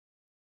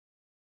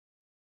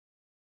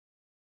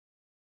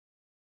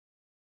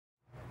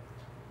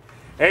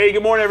Hey,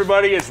 good morning,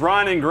 everybody. It's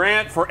Ryan and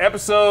Grant for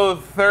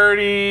episode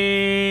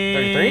 30...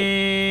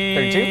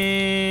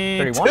 33?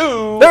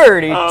 32? 31?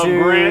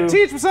 32. Grant,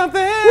 teach me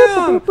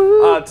something.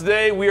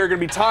 Today, we are going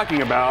to be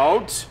talking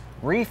about...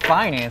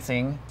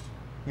 refinancing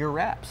your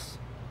wraps.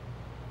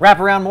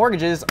 Wraparound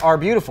mortgages are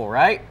beautiful,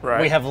 right?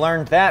 Right. We have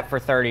learned that for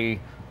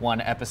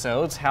 31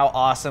 episodes, how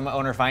awesome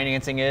owner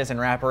financing is and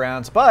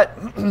wraparounds. But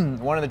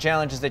one of the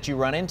challenges that you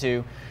run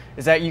into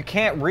is that you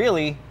can't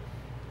really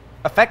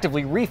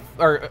effectively do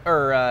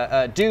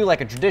like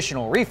a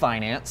traditional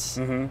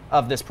refinance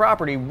of this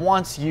property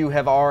once you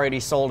have already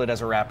sold it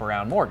as a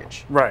wraparound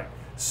mortgage. Right.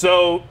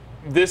 So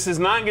this is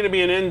not going to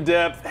be an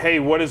in-depth,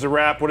 hey, what is a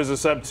wrap, what is a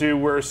sub to?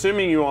 We're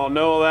assuming you all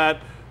know that,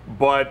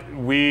 but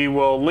we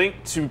will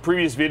link to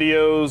previous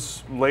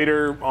videos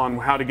later on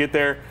how to get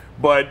there.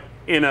 But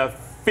in a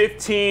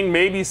 15,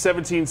 maybe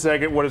 17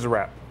 second, what is a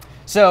wrap?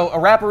 So a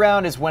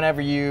wraparound is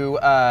whenever you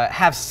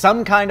have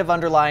some kind of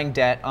underlying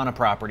debt on a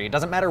property. It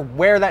doesn't matter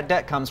where that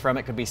debt comes from.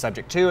 It could be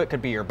subject to, it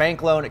could be your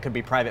bank loan, it could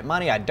be private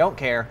money. I don't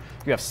care.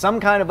 You have some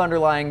kind of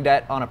underlying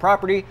debt on a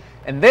property,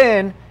 and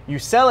then you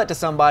sell it to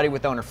somebody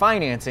with owner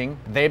financing.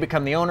 They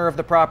become the owner of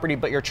the property,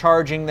 but you're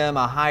charging them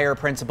a higher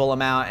principal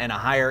amount and a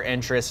higher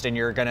interest, and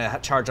you're going to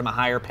charge them a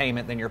higher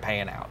payment than you're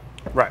paying out.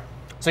 Right.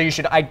 So you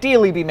should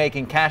ideally be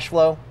making cash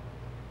flow.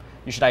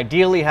 You should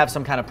ideally have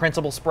some kind of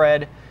principal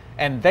spread,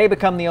 and they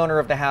become the owner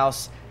of the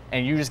house,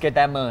 and you just get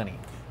that money.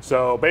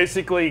 So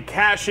basically,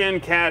 cash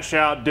in, cash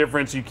out,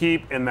 difference you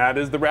keep, and that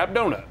is the wrap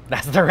donut.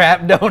 That's the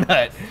wrap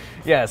donut.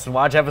 Yes,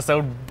 watch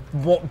episode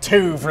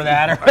 2 for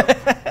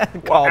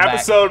that. Well,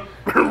 episode.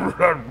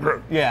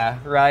 Yeah,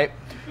 right.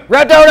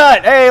 Wrap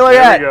donut. Hey, look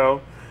at that. There we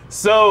go.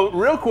 So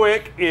real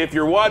quick, if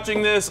you're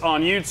watching this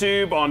on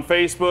YouTube, on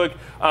Facebook,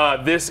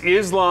 this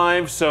is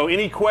live. So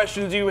any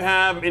questions you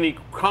have, any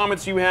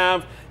comments you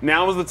have,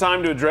 now is the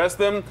time to address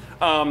them.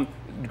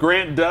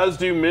 Grant does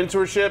do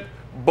mentorship,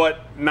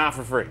 but not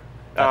for free.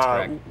 That's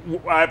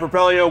correct. At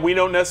Propelio, we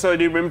don't necessarily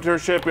do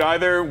mentorship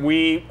either.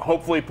 We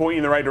hopefully point you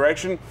in the right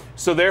direction.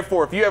 So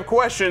therefore, if you have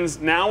questions,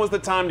 now is the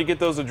time to get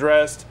those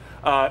addressed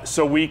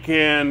so we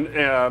can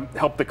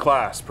help the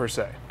class, per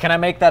se. Can I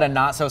make that a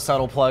not so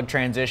subtle plug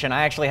transition?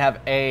 I actually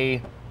have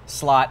a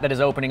slot that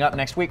is opening up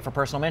next week for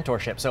personal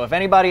mentorship. So if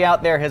anybody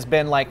out there has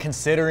been like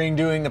considering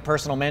doing the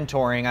personal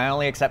mentoring, I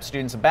only accept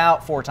students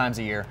about 4 times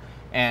a year.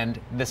 And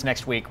this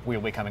next week,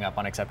 we'll be coming up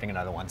on accepting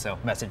another one. So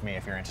message me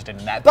if you're interested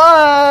in that.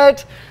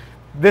 But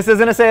this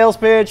isn't a sales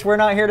pitch. We're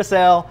not here to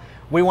sell.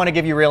 We want to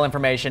give you real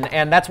information.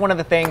 And that's one of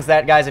the things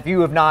that, guys, if you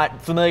have not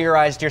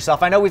familiarized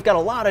yourself, I know we've got a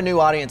lot of new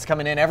audience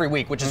coming in every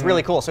week, which is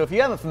really cool. So if you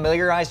haven't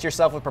familiarized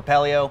yourself with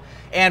Propelio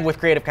and with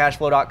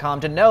creativecashflow.com,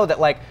 to know that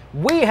like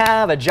we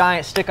have a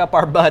giant stick up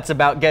our butts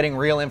about getting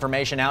real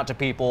information out to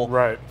people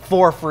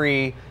for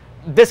free.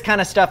 This kind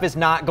of stuff is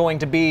not going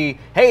to be,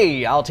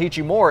 hey, I'll teach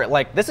you more.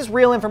 Like, this is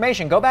real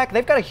information. Go back.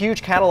 They've got a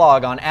huge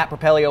catalog on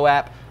Propelio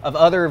app of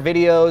other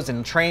videos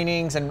and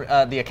trainings, and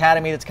the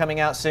academy that's coming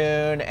out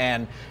soon,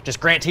 and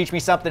just Grant Teach Me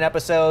Something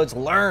episodes.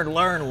 Learn, and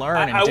do.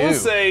 I will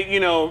say, you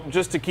know,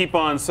 just to keep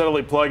on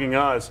subtly plugging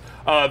us,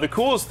 the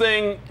coolest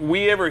thing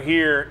we ever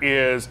hear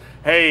is,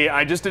 hey,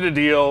 I just did a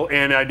deal,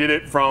 and I did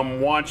it from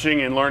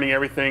watching and learning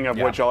everything of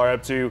what y'all are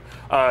up to.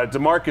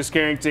 DeMarcus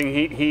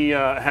Carrington, he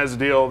has a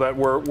deal that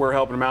we're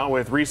helping him out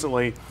with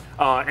recently.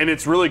 And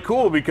it's really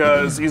cool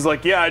because he's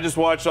like, yeah, I just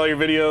watched all your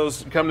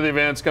videos, come to the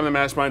events, come to the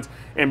masterminds,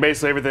 and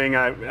basically everything,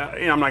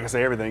 I'm not going to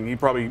say everything, he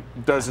probably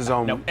does his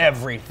own. No,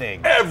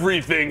 everything.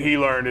 Everything he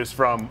learned is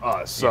from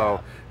us.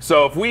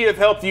 So if we have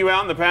helped you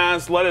out in the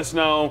past, let us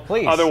know.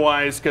 Please.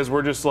 Otherwise, because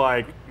we're just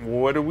like,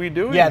 what are we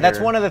doing Yeah, that's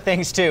here? one of the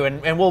things too,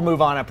 and we'll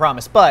move on, I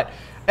promise. But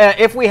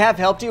if we have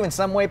helped you in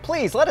some way,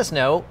 please let us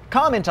know.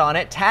 Comment on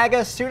it, tag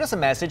us, shoot us a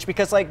message,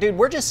 because like, dude,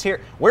 we're just here,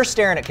 we're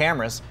staring at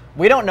cameras.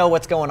 We don't know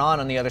what's going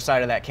on the other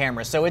side of that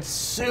camera. So it's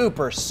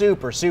super,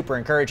 super, super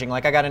encouraging.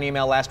 Like, I got an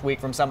email last week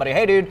from somebody,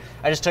 hey dude,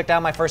 I just took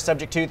down my first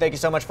subject 2. Thank you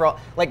so much for all.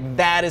 Like,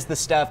 that is the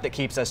stuff that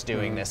keeps us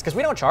doing this. Because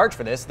we don't charge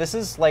for this. This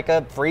is like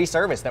a free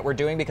service that we're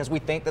doing because we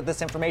think that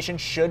this information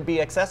should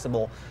be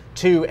accessible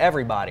to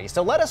everybody.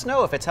 So let us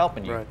know if it's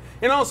helping you. Right.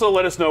 And also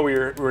let us know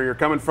where you're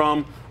coming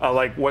from,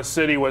 like what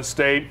city, what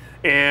state,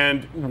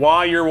 and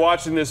while you're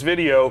watching this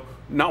video,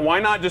 why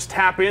not just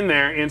tap in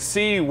there and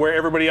see where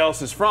everybody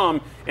else is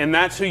from, and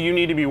that's who you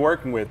need to be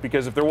working with,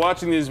 because if they're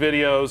watching these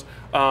videos,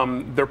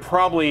 they're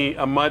probably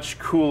a much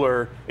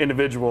cooler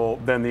individual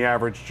than the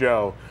average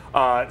Joe.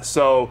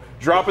 So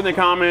drop in the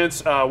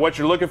comments what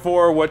you're looking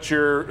for, what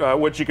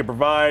you can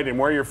provide, and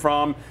where you're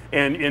from,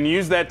 and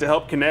use that to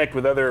help connect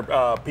with other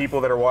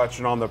people that are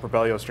watching on the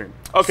Propelio stream.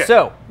 Okay.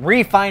 So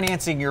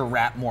refinancing your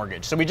wrap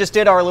mortgage. So we just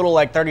did our little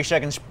like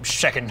 30-second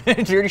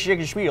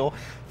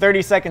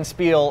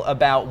spiel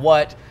about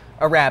what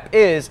a wrap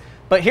is.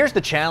 But here's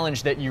the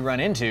challenge that you run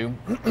into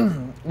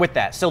with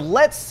that. So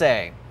let's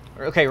say,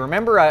 okay,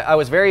 remember I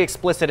was very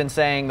explicit in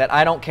saying that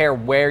I don't care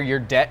where your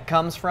debt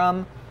comes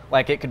from.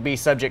 Like, it could be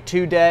subject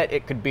to debt.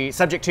 It could be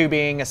subject to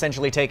being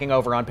essentially taking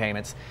over on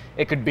payments.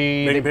 It could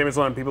be making payments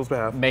on people's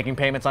behalf. Making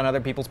payments on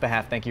other people's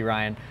behalf. Thank you,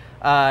 Ryan.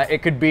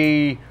 It could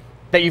be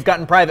that you've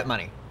gotten private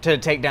money to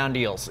take down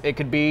deals. It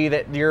could be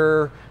that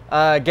you're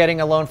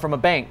getting a loan from a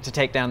bank to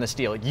take down this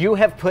deal. You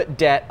have put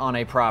debt on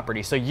a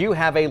property, so you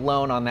have a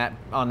loan on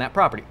that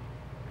property.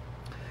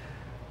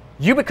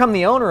 You become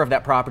the owner of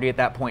that property at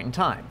that point in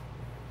time.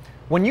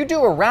 When you do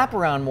a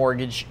wraparound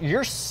mortgage,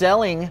 you're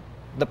selling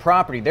the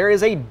property. There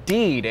is a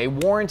deed, a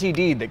warranty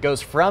deed that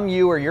goes from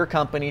you or your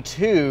company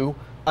to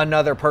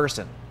another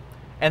person.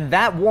 And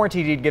that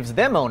warranty deed gives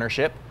them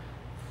ownership.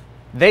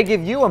 They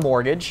give you a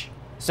mortgage,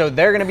 so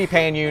they're going to be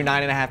paying you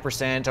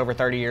 9.5% over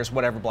 30 years,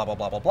 whatever, blah, blah,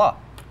 blah, blah, blah.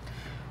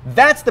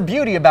 That's the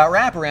beauty about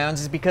wraparounds,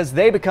 is because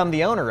they become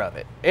the owner of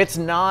it. It's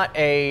not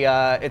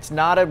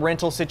a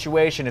rental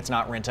situation. It's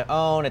not rent to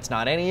own. It's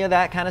not any of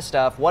that kind of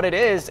stuff. What it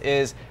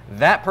is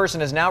that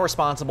person is now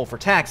responsible for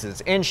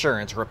taxes,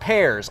 insurance,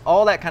 repairs,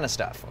 all that kind of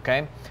stuff,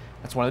 okay?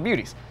 That's one of the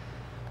beauties.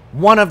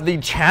 One of the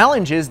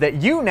challenges that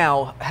you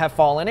now have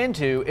fallen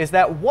into is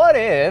that what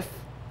if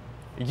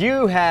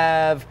you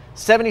have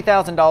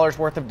 $70,000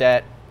 worth of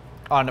debt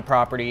on the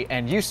property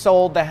and you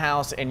sold the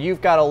house and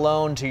you've got a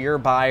loan to your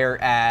buyer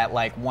at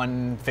like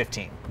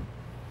 115.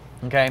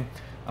 Okay,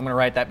 I'm gonna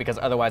write that because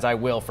otherwise I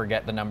will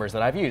forget the numbers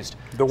that I've used.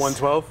 The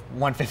 112?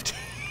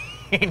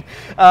 115.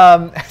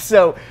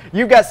 So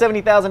you've got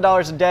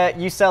 $70,000 in debt,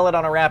 you sell it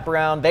on a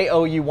wraparound, they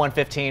owe you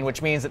 115,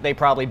 which means that they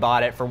probably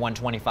bought it for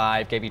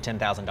 125, gave you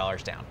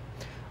 $10,000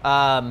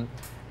 down.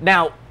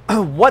 Now,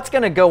 what's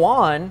gonna go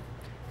on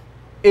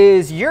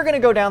is you're gonna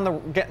go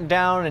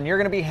down and you're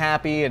gonna be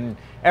happy and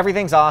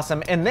everything's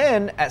awesome, and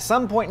then at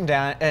some point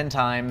in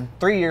time,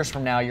 3 years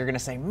from now, you're gonna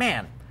say,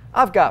 man,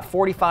 I've got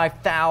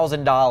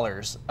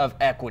 $45,000 of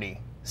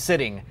equity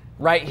sitting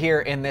right here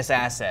in this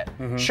asset.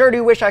 Mm-hmm. Sure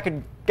do wish I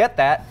could get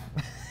that,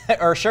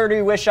 or sure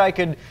do wish I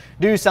could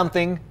do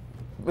something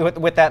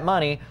with that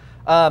money.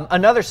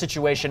 Another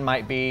situation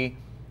might be,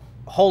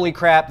 holy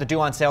crap, the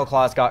due on sale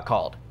clause got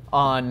called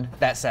on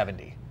that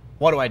 70.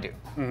 What do I do?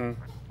 Mm-hmm.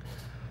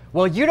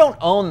 Well, you don't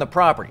own the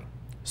property.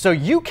 So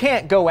you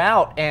can't go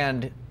out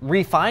and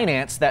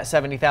refinance that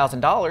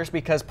 $70,000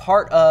 because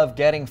part of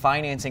getting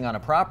financing on a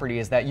property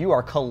is that you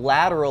are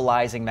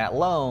collateralizing that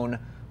loan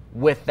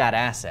with that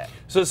asset.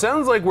 So it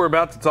sounds like we're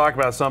about to talk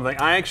about something.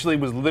 I actually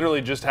was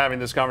literally just having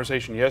this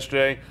conversation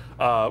yesterday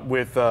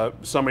with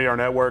somebody in our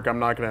network. I'm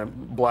not going to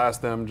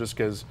blast them just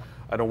because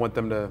I don't want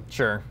them to,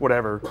 sure,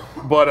 whatever.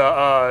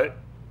 But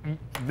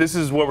this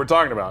is what we're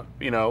talking about.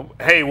 You know,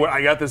 hey,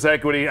 I got this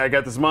equity, I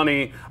got this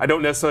money. I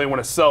don't necessarily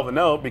want to sell the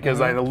note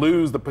because I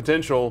lose the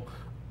potential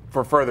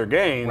for further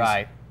gains.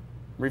 Right.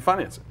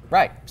 Refinance it.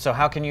 Right. So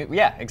how can you?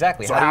 Yeah,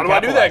 exactly. So how do I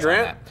do that,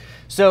 Grant?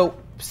 So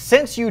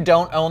since you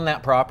don't own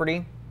that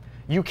property,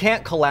 you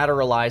can't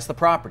collateralize the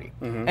property.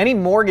 Mm-hmm. Any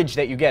mortgage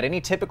that you get, any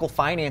typical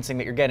financing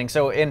that you're getting.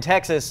 So in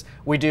Texas,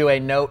 we do a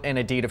note and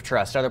a deed of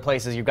trust. Other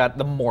places, you've got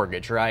the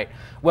mortgage, right?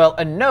 Well,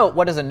 a note,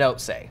 what does a note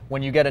say?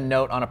 When you get a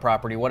note on a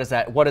property, what does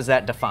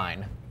that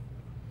define?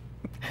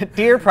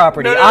 Dear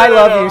property, I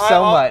love you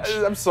so much.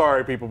 I'm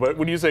sorry, people, but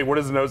when you say, what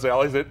does the note say? I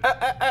always say,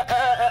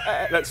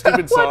 that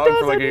stupid song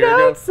from like a year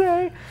ago.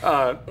 Say?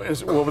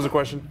 What was the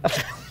question?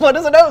 What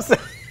does a note say?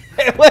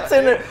 What's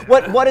in it?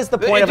 What is the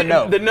point of a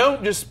note? The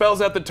note just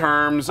spells out the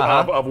terms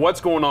of what's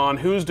going on,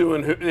 who's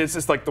doing who. It's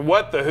just like the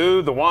what, the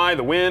who, the why,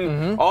 the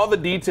when, all the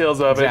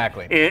details of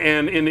exactly. it.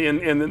 And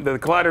the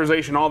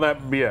collateralization, all that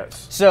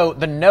BS. So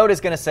the note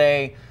is going to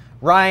say,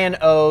 Ryan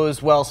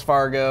owes Wells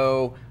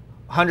Fargo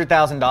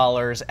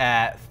 $100,000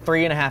 at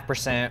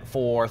 3.5%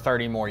 for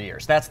 30 more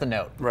years. That's the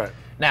note. Right.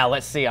 Now,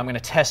 let's see. I'm going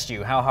to test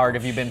you. How hard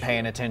have you been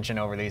paying attention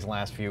over these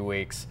last few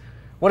weeks?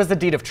 What does the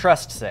deed of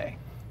trust say?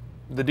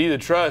 The deed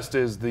of trust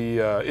is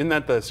isn't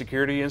that the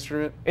security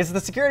instrument? It's the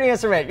security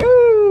instrument.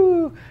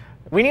 Woo!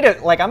 We need to,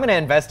 I'm going to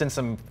invest in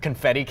some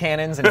confetti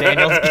cannons, and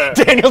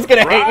Daniel's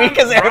going to hate me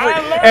because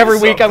every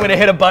week I'm going to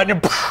hit a button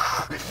and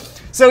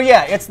so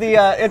yeah, it's the.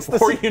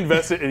 Or you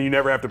invest it and you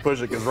never have to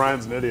push it because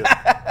Ryan's an idiot.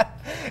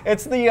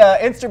 It's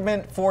the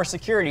instrument for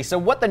security. So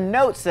what the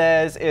note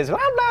says is blah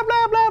blah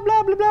blah blah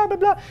blah blah blah blah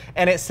blah,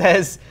 and it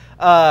says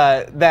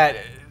that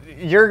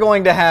you're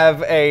going to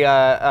have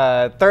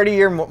a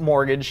 30-year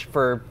mortgage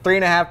for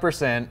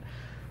 3.5%,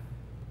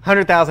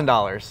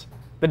 $100,000.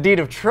 The deed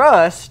of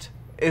trust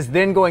is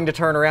then going to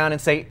turn around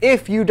and say,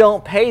 if you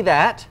don't pay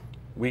that,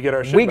 we get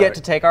our shit we back. get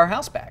to take our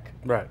house back.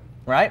 Right.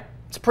 Right?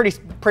 It's pretty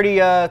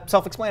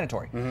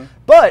self-explanatory. Mm-hmm.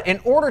 But in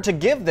order to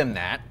give them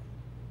that,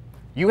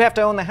 you have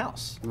to own the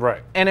house.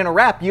 Right. And in a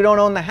wrap, you don't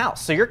own the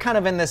house. So you're kind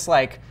of in this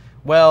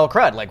well,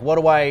 crud, what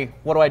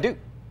do I do?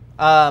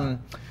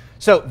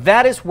 So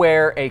that is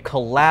where a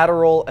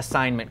collateral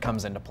assignment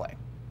comes into play.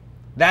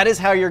 That is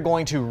how you're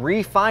going to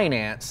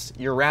refinance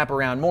your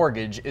wraparound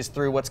mortgage, is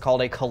through what's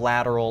called a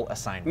collateral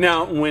assignment.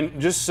 Now,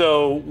 just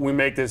so we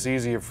make this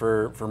easier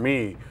for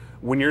me,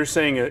 when you're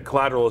saying a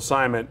collateral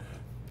assignment,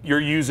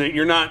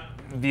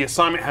 the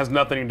assignment has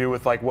nothing to do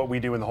with what we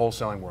do in the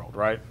wholesaling world,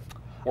 right?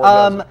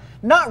 Or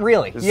not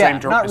really. It's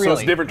not really. So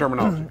it's different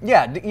terminology.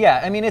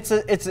 Yeah. I mean, it's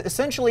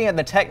essentially, in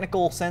the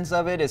technical sense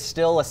of it, is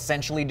still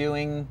essentially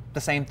doing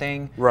the same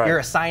thing. Right. You're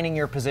assigning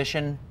your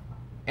position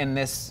in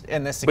this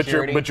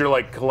security. But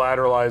you're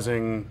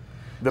collateralizing.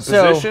 The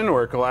position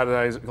or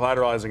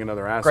collateralizing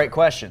another asset? Great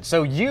question.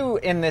 So you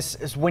in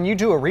this, when you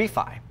do a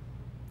refi,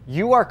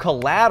 you are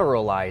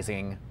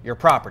collateralizing your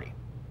property,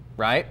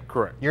 right?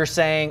 Correct. You're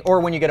saying, or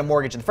when you get a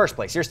mortgage in the first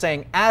place, you're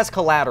saying as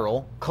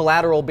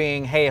collateral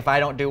being, hey, if I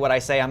don't do what I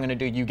say I'm going to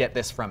do, you get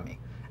this from me.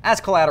 As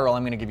collateral,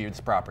 I'm going to give you this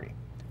property.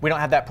 We don't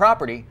have that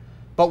property,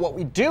 but what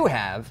we do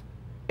have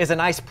is a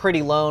nice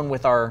pretty loan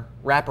with our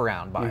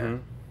wraparound buyer.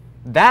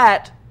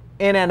 That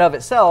in and of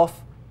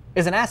itself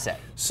is an asset.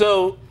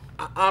 So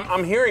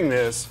I'm hearing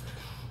this,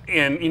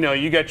 and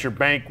you got your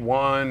Bank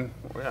One.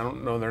 I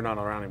don't know, they're not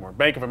around anymore.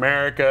 Bank of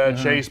America,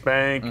 Chase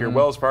Bank, your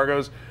Wells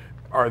Fargo's.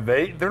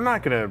 They're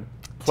not going to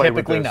play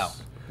Typically, with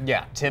this? No.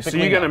 Yeah, typically. So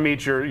you're going to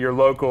meet your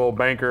local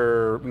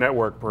banker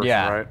network person,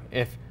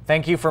 right?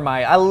 Thank you for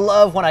I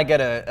love when I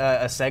get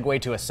a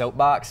segue to a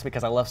soapbox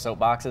because I love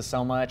soapboxes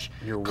so much.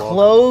 You're welcome.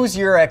 Close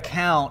your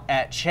account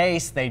at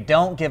Chase. They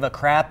don't give a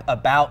crap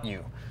about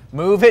you.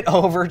 Move it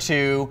over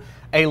to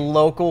a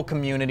local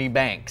community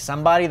bank.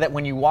 Somebody that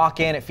when you walk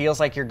in, it feels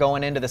like you're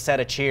going into the set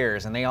of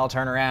Cheers and they all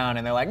turn around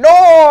and they're like,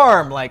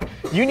 Norm! Like,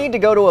 you need to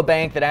go to a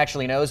bank that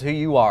actually knows who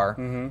you are.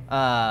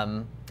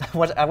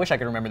 I wish I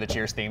could remember the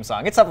Cheers theme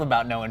song. It's something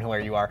about knowing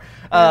where you are.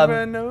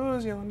 Everyone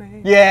knows your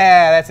name.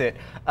 Yeah, that's it.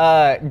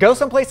 Go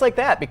someplace like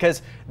that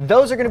because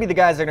those are going to be the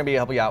guys that are going to be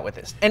helping you out with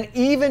this. And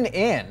even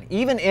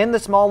in the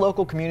small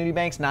local community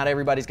banks, not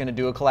everybody's going to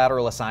do a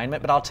collateral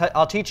assignment, but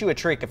I'll teach you a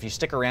trick if you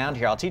stick around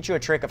here. I'll teach you a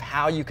trick of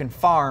how you can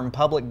farm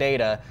public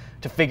data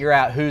to figure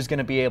out who's going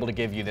to be able to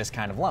give you this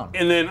kind of loan.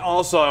 And then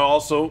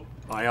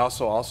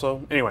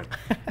anyway.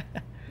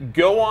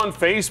 Go on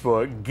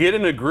Facebook, get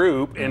in a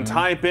group, and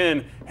type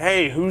in,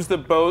 "Hey, who's the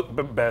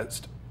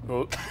best?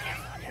 I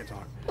can't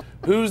talk.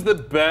 Who's the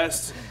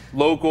best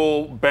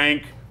local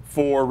bank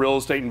for real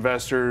estate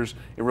investors,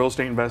 real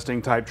estate investing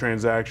type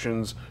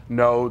transactions,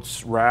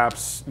 notes,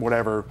 wraps,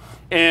 whatever?"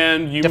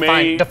 And you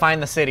define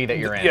the city that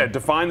you're in. Yeah,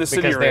 define the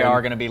city because you're they in.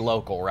 are going to be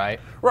local, right?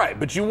 Right,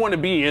 but you want to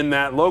be in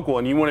that local,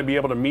 and you want to be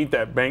able to meet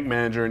that bank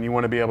manager, and you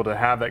want to be able to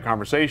have that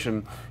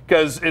conversation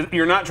because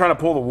you're not trying to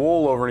pull the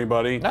wool over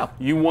anybody. No,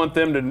 you want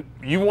them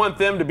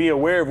to be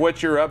aware of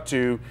what you're up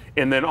to,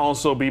 and then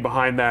also be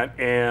behind that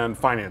and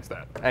finance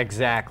that.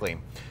 Exactly.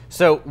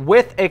 So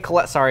with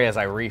sorry, as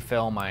I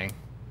refill my,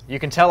 you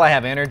can tell I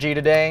have energy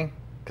today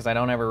because I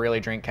don't ever really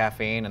drink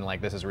caffeine,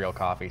 and this is real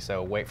coffee,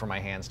 so wait for my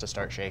hands to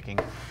start shaking.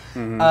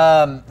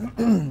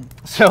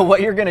 So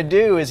what you're going to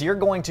do is you're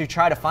going to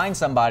try to find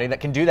somebody that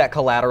can do that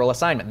collateral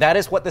assignment. That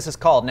is what this is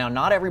called. Now,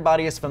 not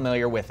everybody is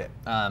familiar with it.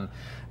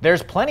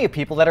 There's plenty of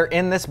people that are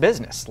in this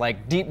business,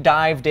 deep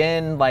dived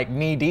in,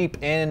 knee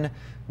deep in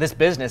this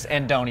business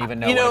and don't even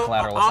know what a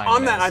collateral assignment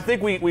on that, is. I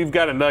think we've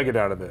got a nugget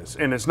out of this,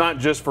 and it's not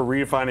just for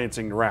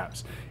refinancing the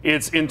wraps.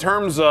 It's in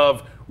terms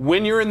of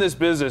when you're in this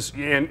business,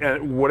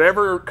 and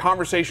whatever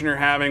conversation you're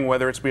having,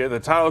 whether it's be at the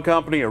title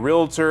company, a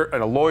realtor,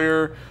 a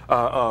lawyer,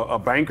 a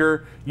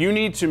banker, you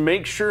need to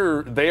make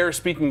sure they are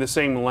speaking the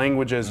same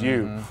language as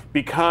you.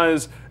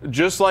 Because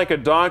just like a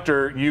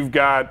doctor, you've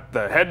got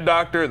the head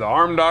doctor, the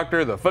arm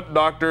doctor, the foot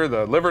doctor,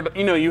 the liver,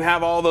 you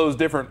have all those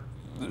different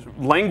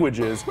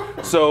languages.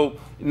 So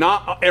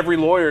not every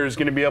lawyer is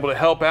going to be able to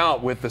help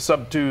out with the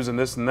sub-twos and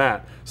this and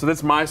that. So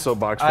that's my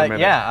soapbox for a minute.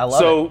 Yeah, I love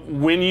it. So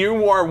when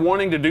you are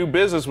wanting to do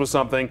business with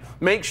something,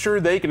 make sure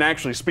they can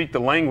actually speak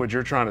the language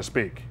you're trying to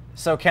speak.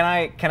 So can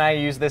I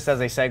use this as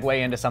a segue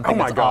into something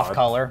that's off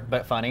color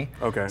but funny?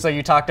 Okay. So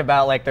you talked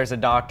about there's a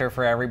doctor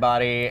for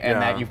everybody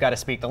and that you've got to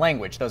speak the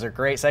language. Those are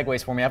great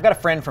segues for me. I've got a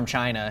friend from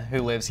China who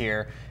lives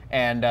here,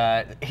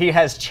 and he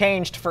has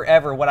changed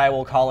forever what I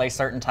will call a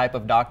certain type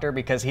of doctor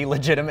because he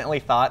legitimately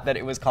thought that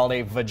it was called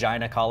a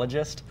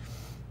vaginacologist.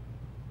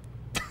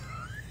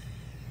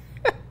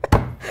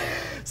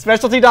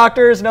 Specialty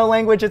doctors, no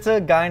language, it's a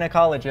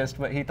gynecologist,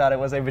 but he thought it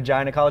was a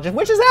vaginacologist,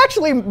 which is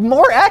actually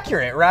more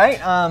accurate, right?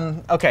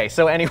 Okay,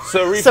 so anyway,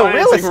 so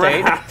real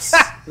estate.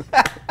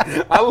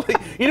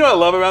 You know what I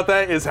love about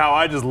that is how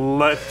I just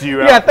left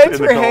you out. Yeah, thanks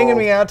for hanging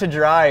me out to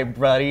dry,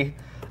 buddy.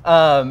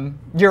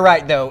 You're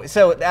right, though.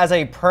 So as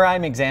a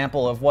prime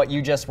example of what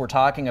you just were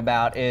talking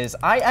about is,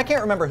 I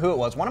can't remember who it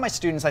was. One of my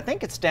students, I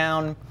think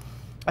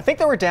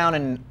they were down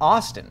in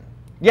Austin.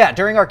 Yeah,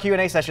 during our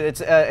Q&A session,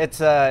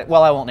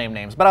 well, I won't name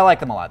names, but I like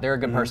them a lot. They're a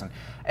good person.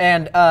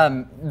 And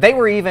they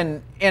were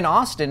even in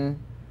Austin,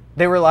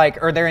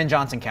 they're in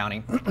Johnson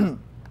County,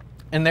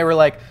 and they were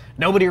like,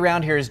 nobody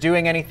around here is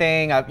doing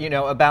anything,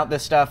 about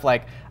this stuff.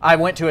 I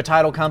went to a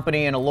title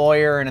company and a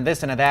lawyer and a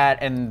this and a that,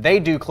 and they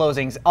do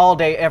closings all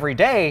day, every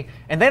day,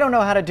 and they don't know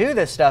how to do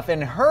this stuff.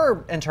 And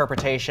her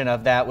interpretation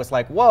of that was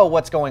like, whoa,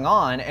 what's going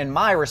on? And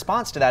my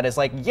response to that is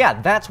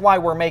yeah, that's why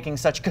we're making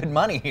such good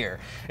money here,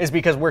 is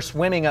because we're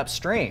swimming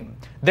upstream.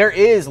 There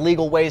is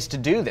legal ways to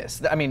do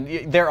this. I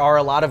mean, there are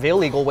a lot of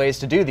illegal ways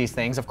to do these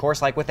things, of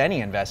course, like with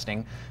any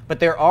investing, but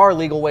there are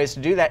legal ways to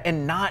do that,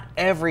 and not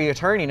every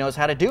attorney knows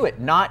how to do it.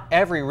 Not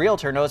every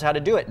realtor knows how to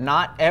do it.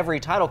 Not every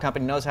title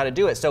company knows how to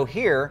do it. So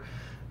here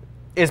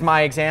is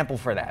my example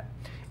for that.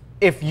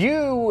 If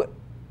you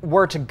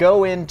were to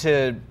go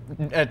into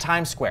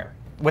Times Square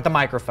with a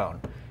microphone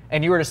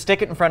and you were to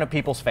stick it in front of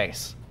people's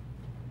face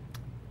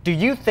Do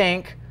you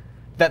think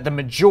that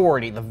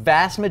the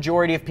vast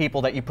majority of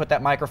people that you put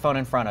that microphone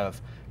in front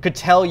of could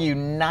tell you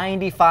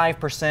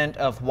 95%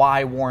 of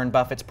why Warren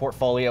Buffett's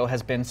portfolio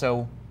has been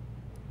so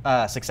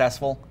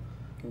successful?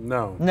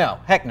 No. No,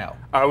 heck no.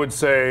 I would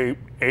say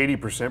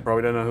 80%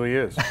 probably don't know who he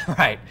is.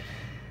 Right.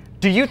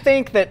 Do you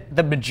think that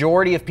the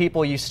majority of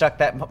people you stuck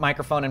that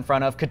microphone in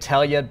front of could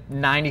tell you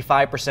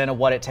 95% of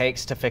what it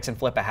takes to fix and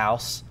flip a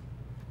house?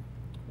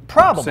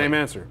 Probably. Same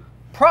answer.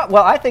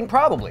 Well, I think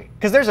probably.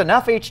 Because there's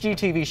enough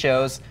HGTV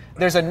shows,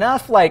 there's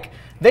enough, like,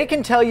 they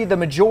can tell you the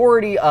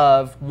majority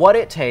of what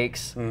it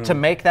takes to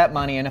make that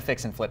money in a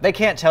fix and flip. They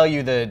can't tell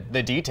you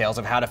the details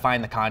of how to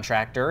find the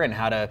contractor and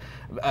how to,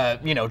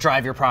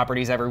 drive your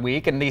properties every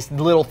week and these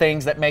little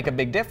things that make a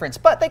big difference.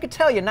 But they could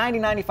tell you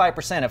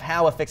 95% of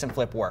how a fix and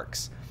flip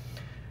works.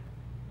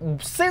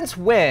 Since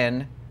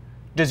when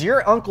does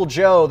your Uncle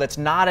Joe that's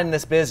not in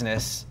this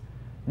business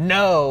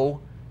know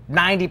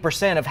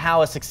 90% of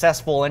how a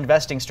successful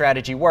investing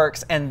strategy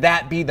works and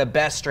that be the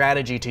best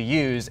strategy to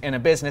use in a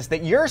business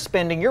that you're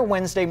spending your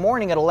Wednesday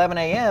morning at 11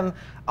 a.m.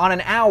 on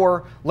an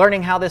hour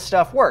learning how this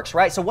stuff works,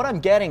 right? So what I'm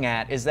getting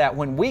at is that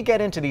when we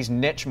get into these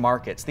niche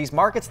markets, these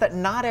markets that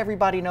not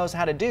everybody knows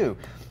how to do,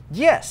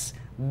 yes,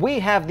 we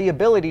have the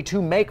ability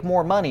to make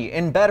more money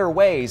in better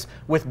ways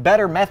with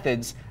better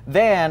methods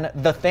than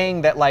the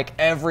thing that like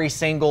every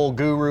single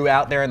guru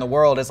out there in the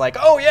world is like,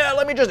 oh yeah,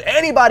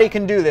 anybody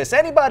can do this.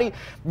 Anybody,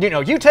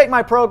 you take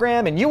my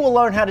program and you will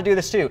learn how to do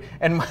this too.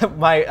 And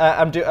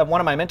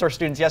one of my mentor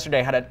students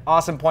yesterday had an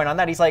awesome point on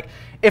that. He's like,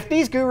 if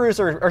these gurus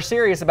are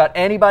serious about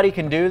anybody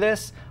can do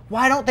this,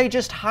 why don't they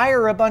just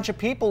hire a bunch of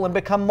people and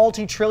become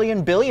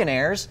multi-trillion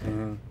billionaires?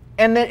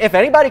 And then if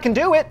anybody can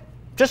do it,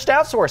 just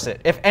outsource it.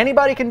 If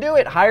anybody can do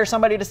it, hire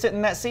somebody to sit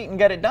in that seat and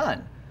get it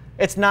done.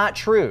 It's not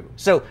true.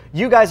 So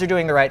you guys are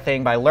doing the right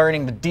thing by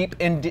learning the deep,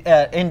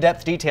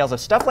 in-depth details of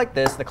stuff like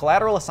this, the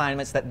collateral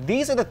assignments, that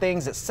these are the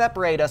things that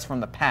separate us from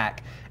the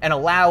pack and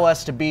allow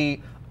us to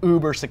be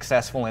uber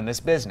successful in this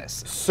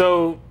business.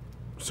 So,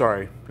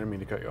 sorry, I didn't mean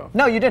to cut you off.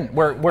 No, you didn't.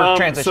 We're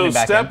transitioning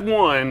back in. So step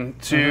one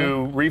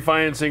to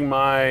refinancing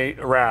my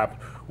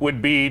wrap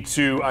would be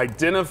to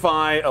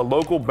identify a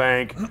local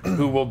bank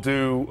who will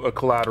do a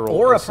collateral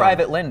or a assignment.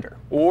 private lender.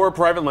 Or a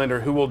private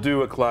lender who will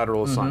do a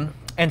collateral assignment.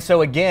 And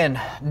so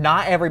again,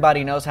 not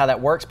everybody knows how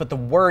that works, but the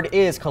word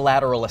is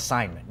collateral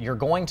assignment. You're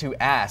going to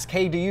ask,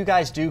 hey, do you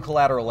guys do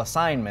collateral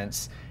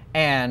assignments?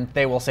 And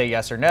they will say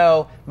yes or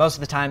no. Most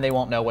of the time they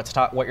won't know what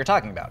you're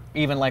talking about.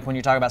 Even like when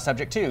you talk about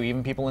subject to,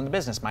 even people in the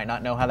business might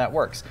not know how that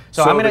works.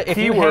 So I'm gonna, the if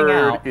you hang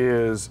out,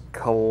 is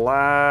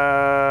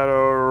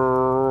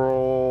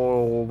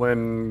collateral,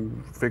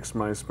 and fix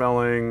my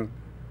spelling.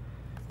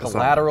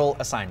 Collateral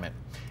assignment.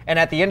 And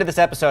at the end of this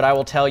episode, I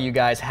will tell you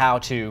guys how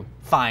to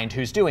find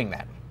who's doing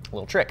that. A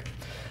little trick.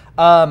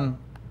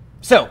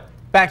 So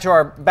back to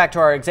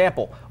our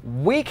example.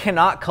 We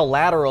cannot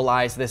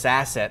collateralize this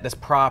asset, this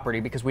property,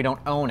 because we don't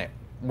own it.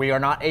 We are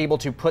not able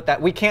to put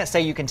that. We can't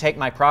say you can take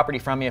my property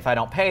from me if I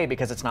don't pay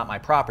because it's not my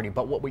property.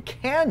 But what we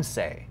can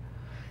say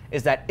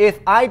is that if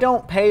I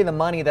don't pay the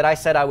money that I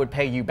said I would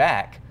pay you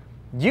back,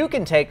 you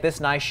can take this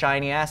nice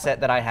shiny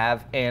asset that I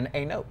have in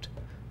a note.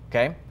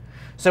 Okay?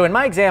 So in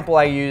my example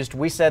I used,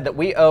 we said that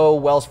we owe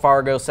Wells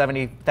Fargo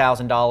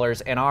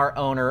 $70,000 and our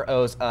owner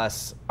owes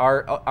us,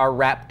 our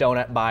wrap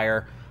donut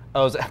buyer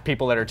owes,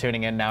 people that are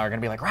tuning in now are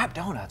gonna be like, wrap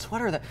donuts, what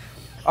are the,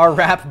 our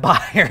wrap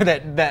buyer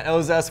that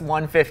owes us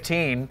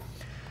 $115.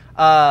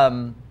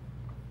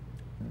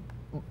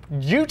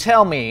 You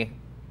tell me,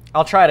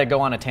 I'll try to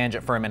go on a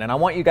tangent for a minute. I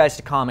want you guys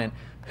to comment,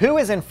 who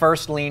is in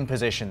first lien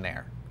position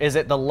there? Is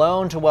it the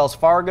loan to Wells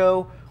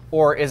Fargo,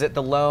 or is it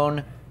the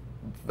loan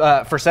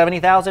for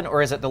 $70,000,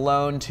 or is it the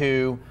loan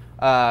to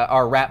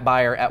our wrap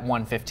buyer at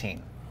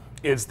 $115?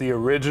 It's the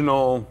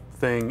original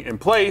thing in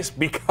place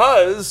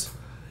because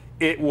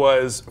it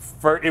was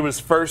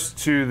first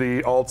to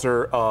the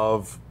altar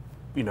of,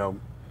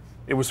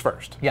 it was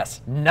first.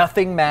 Yes,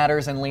 nothing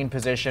matters in lien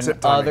position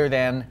other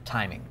than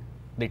timing.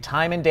 The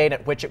time and date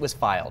at which it was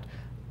filed.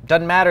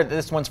 Doesn't matter that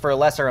this one's for a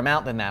lesser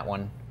amount than that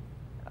one.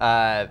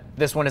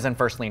 This one is in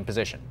first lien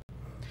position.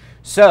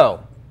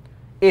 So,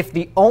 if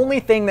the only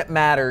thing that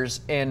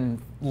matters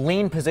in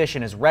lien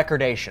position is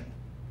recordation,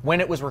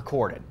 when it was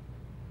recorded,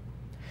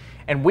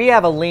 and we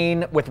have a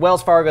lien with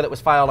Wells Fargo that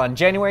was filed on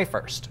January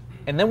 1st,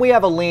 and then we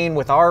have a lien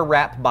with our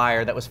wrap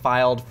buyer that was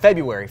filed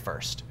February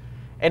 1st,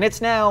 and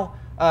it's now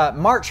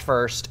March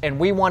 1st, and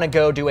we want to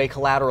go do a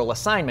collateral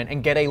assignment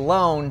and get a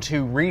loan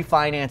to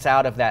refinance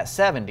out of that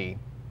 70.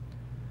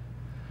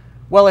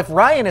 Well, if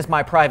Ryan is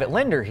my private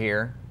lender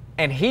here,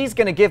 and he's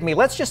going to give me,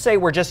 let's just say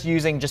we're just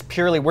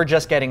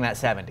getting that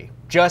 70,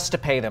 just to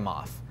pay them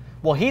off.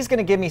 Well, he's going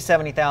to give me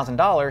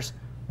 $70,000.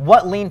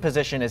 What lien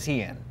position is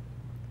he in?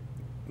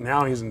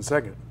 Now he's in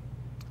second.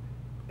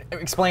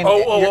 Explain.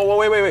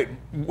 Wait.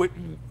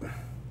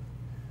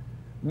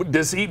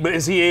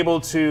 Is he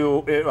able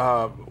to,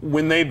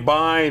 when they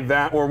buy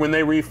that or when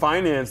they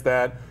refinance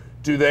that,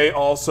 do they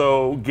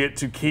also get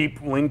to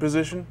keep lien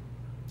position?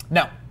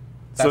 No.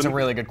 That's a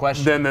really good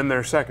question. Then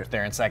they're second.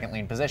 They're in second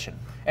lien position.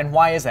 And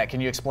why is that?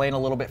 Can you explain a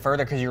little bit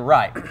further? Because you're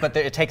right, but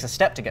it takes a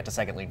step to get to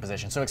second lien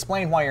position. So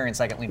explain why you're in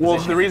second lien position.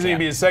 Well, the reason you'd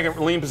be in second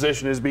lien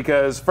position is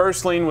because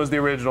first lien was the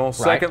original.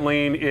 Second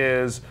lien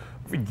is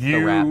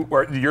you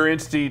or your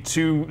entity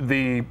to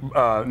the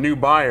new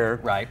buyer.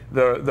 Right.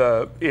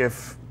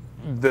 If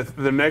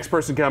the next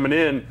person coming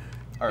in,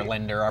 our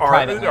lender, our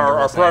private lender,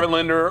 our private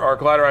lender, our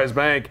collateralized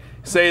bank,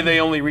 say they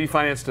only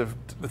refinance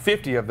to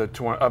 50 of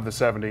the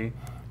 70.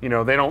 You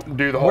know, they don't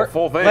do the whole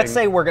full thing. Let's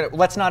say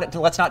let's not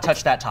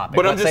touch that topic.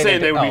 But I'm just saying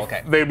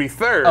they'd be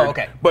third. Oh,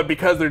 okay. But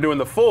because they're doing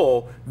the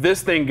full,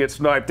 this thing gets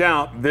wiped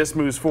out. This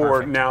moves forward.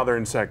 Perfect. Now they're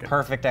in second.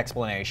 Perfect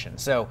explanation.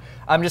 So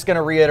I'm just going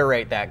to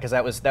reiterate that because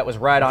that was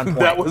right on point.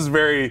 That was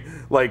very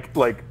like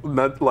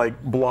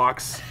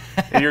blocks.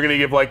 And you're going to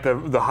give like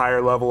the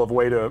higher level of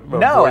way to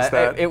voice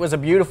that? It was a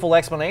beautiful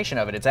explanation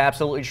of it. It's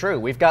absolutely true.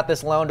 We've got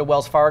this loan to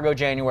Wells Fargo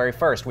January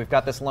 1st. We've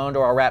got this loan to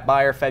our wrap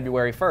buyer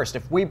February 1st.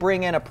 If we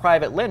bring in a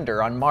private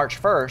lender on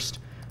March 1st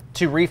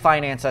to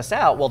refinance us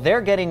out, well, they're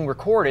getting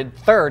recorded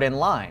third in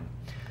line.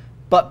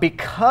 But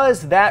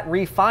because that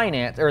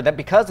refinance, or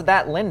because of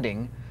that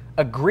lending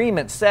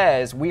agreement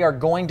says we are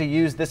going to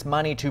use this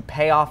money to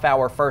pay off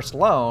our first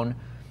loan,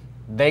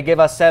 they give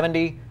us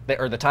 70,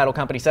 or the title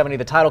company 70,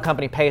 the title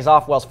company pays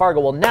off Wells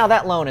Fargo. Well, now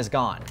that loan is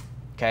gone,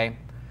 okay?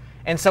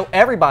 And so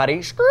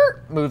everybody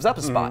moves up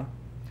a spot.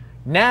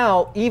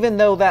 Now, even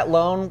though that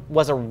loan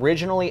was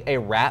originally a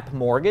wrap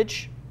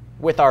mortgage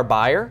with our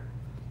buyer,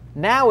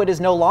 now it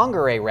is no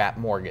longer a wrap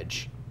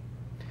mortgage.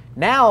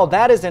 Now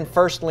that is in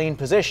first lien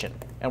position.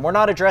 And we're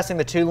not addressing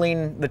the two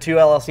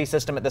LLC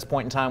system at this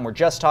point in time. We're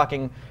just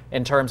talking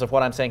in terms of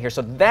what I'm saying here.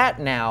 So that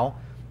now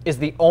is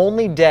the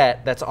only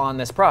debt that's on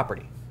this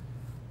property.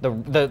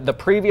 The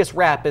previous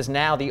wrap is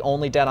now the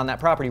only debt on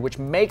that property, which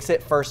makes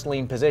it first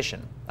lien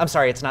position. I'm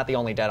sorry, it's not the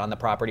only debt on the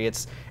property.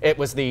 It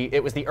was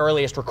the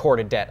earliest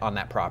recorded debt on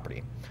that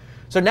property.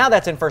 So now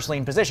that's in first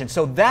lien position.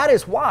 So that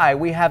is why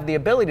we have the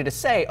ability to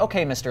say,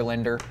 okay, Mr.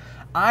 Lender,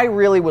 I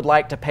really would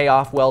like to pay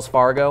off Wells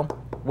Fargo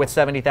with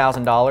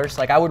 $70,000.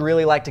 Like, I would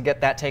really like to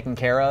get that taken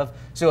care of.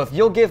 So if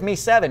you'll give me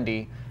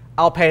 70,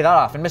 I'll pay that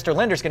off. And Mr.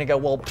 Lender's going to go,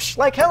 well,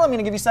 like hell, I'm going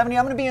to give you 70.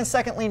 I'm going to be in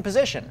second lien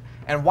position.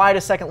 And why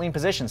does second lien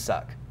position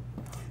suck?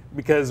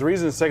 Because the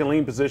reason second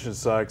lien position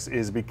sucks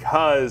is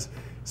because,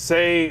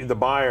 say the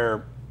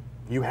buyer,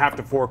 you have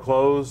to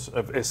foreclose.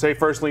 Say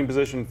first lien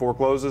position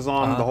forecloses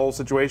on the whole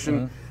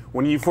situation.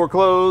 When you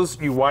foreclose,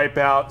 you wipe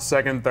out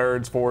second,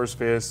 thirds, fours,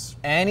 fifths.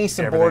 Any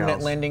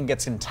subordinate lending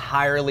gets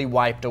entirely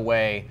wiped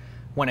away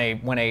when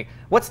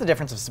what's the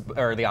difference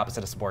or the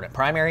opposite of subordinate?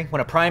 Primary? When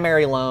a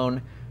primary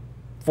loan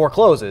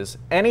forecloses,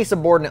 any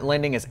subordinate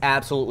lending is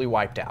absolutely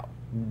wiped out.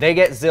 They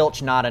get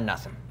zilch, not a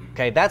nothing.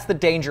 Okay, that's the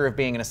danger of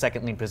being in a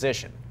second lien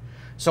position.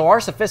 So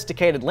our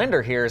sophisticated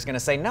lender here is going to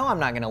say, no, I'm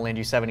not going to lend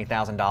you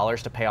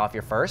 $70,000 to pay off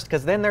your first,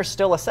 because then there's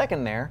still a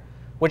second there,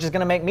 which is going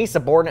to make me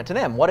subordinate to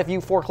them. What if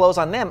you foreclose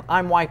on them?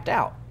 I'm wiped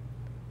out.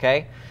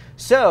 Okay?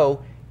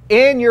 So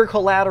in your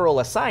collateral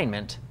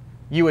assignment,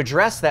 you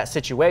address that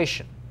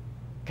situation.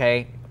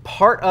 Okay?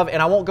 Part of, and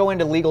I won't go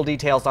into legal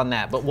details on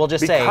that, but we'll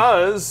just say,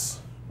 because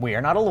we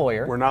are not a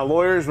lawyer. We're not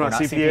lawyers. We're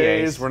not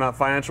CPAs. We're not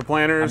financial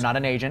planners. I'm not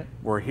an agent.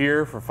 We're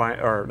here for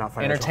not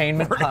financial.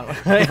 Entertainment.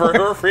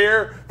 We're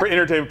here for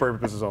entertainment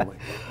purposes only.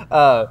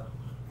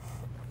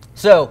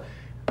 So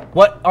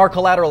what our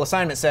collateral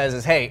assignment says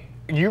is, hey,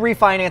 you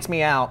refinance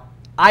me out.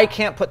 I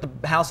can't put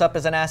the house up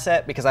as an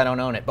asset because I don't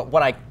own it. But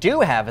what I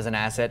do have as an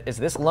asset is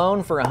this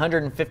loan for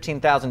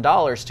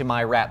 $115,000 to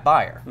my wrap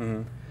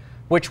buyer,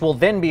 which will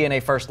then be in a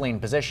first lien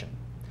position.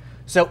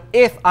 So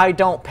if I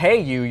don't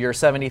pay you your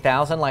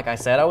 $70,000 like I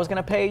said I was going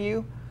to pay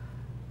you,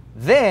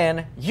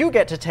 then you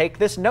get to take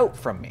this note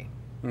from me.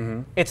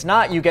 It's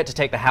not you get to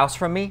take the house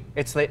from me,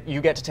 it's that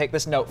you get to take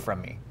this note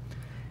from me.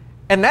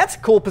 And that's a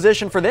cool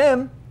position for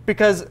them,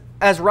 because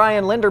as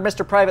Ryan Lender,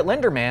 Mr. Private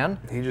Lender Man,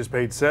 he just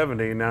paid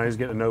 70 and now he's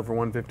getting a note for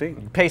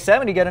 115. Pay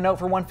 70, get a note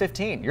for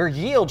 115. Your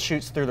yield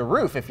shoots through the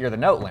roof if you're the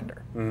note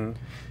lender.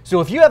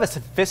 So if you have a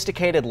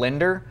sophisticated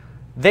lender,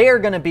 they are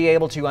going to be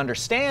able to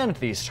understand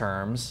these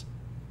terms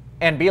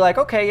and be like,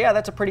 okay, yeah,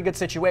 that's a pretty good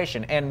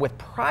situation. And with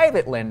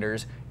private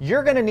lenders,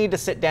 you're going to need to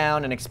sit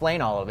down and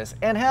explain all of this.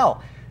 And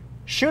hell,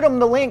 shoot them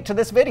the link to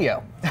this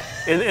video.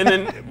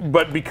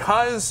 But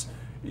because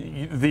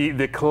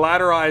the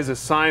collateralized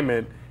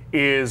assignment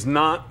is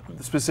not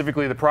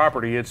specifically the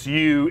property, it's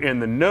you and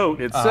the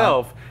note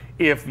itself.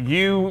 If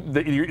you,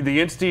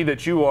 the entity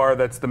that you are,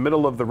 that's the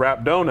middle of the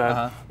wrap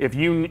donut, if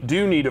you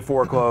do need to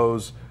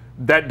foreclose,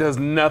 that does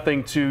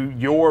nothing to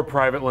your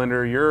private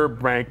lender, your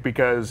bank,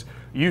 because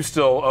you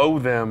still owe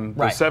them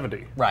the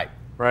 70. Right.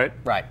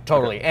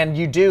 Totally. Okay. And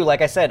you do,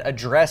 like I said,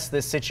 address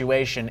this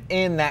situation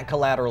in that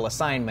collateral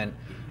assignment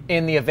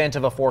in the event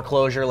of a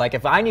foreclosure. Like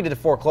if I needed to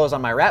foreclose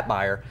on my wrap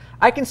buyer,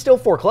 I can still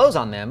foreclose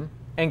on them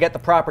and get the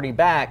property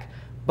back.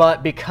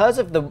 But because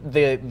of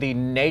the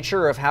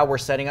nature of how we're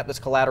setting up this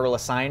collateral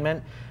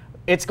assignment,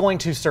 it's going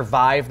to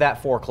survive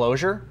that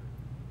foreclosure.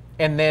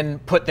 and then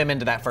put them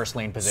into that first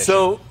lien position.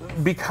 So,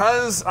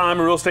 because I'm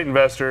a real estate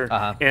investor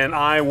and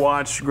I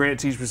watch Grant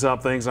teach me some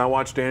things, and I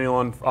watch Daniel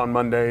on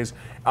Mondays,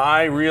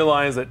 I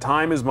realize that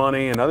time is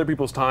money, and other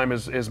people's time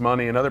is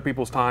money, and other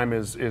people's time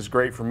is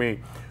great for me.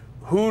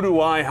 Who do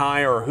I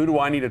hire, or who do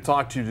I need to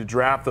talk to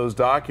draft those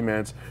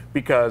documents?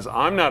 Because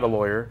I'm not a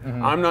lawyer.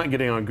 I'm not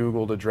getting on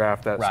Google to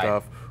draft that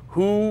stuff.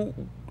 Who,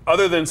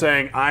 other than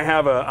saying I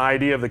have an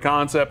idea of the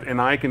concept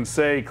and I can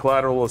say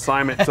collateral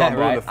assignment until I'm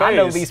blue in the face. I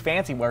know these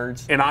fancy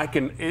words. And I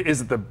can,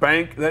 is it the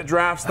bank that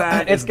drafts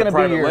that? It's is it the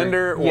going to be private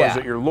lender, or is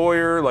it your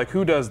lawyer? Like,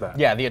 who does that?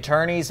 Yeah, the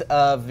attorneys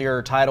of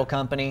your title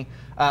company.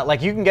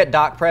 Like, you can get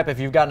doc prep if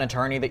you've got an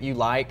attorney that you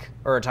like,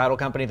 or a title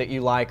company that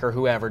you like, or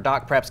whoever.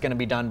 Doc prep's going to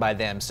be done by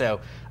them.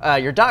 So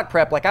your doc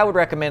prep, like, I would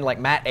recommend like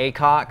Matt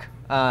Aycock,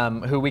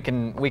 who we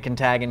can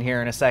tag in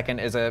here in a second.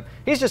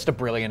 He's just a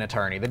brilliant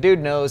attorney. The dude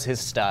knows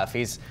his stuff.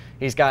 He's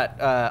got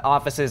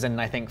offices in,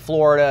 I think,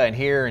 Florida and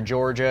here in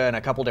Georgia and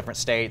a couple different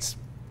states.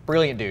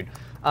 Brilliant dude.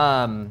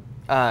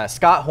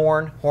 Scott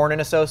Horn and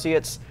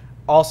Associates.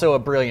 Also a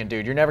brilliant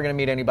dude. You're never going to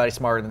meet anybody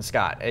smarter than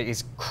Scott.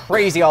 He's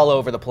crazy all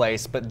over the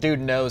place, but dude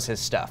knows his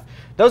stuff.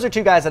 Those are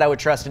two guys that I would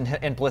trust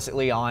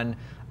implicitly on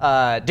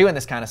doing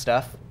this kind of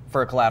stuff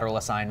for a collateral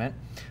assignment.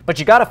 But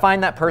you got to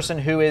find that person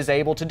who is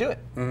able to do it.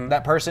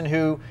 That person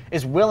who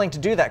is willing to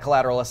do that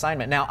collateral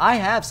assignment. Now, I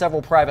have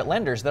several private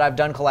lenders that I've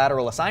done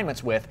collateral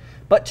assignments with,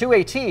 but to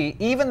a T,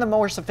 even the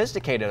more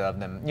sophisticated of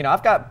them. You know,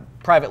 I've got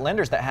private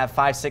lenders that have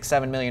 $5, $6,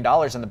 $7 million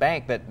in the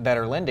bank that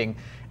are lending,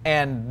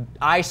 and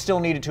I still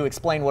needed to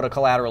explain what a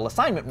collateral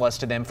assignment was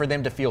to them for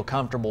them to feel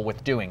comfortable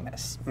with doing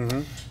this.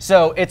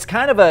 So it's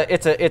kind of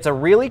it's a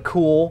really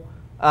cool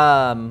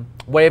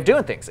way of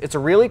doing things. It's a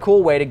really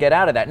cool way to get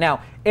out of that.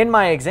 Now, in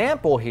my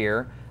example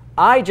here,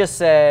 I just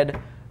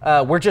said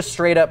we're just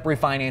straight up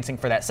refinancing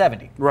for that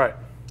 70. Right.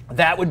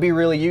 That would be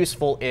really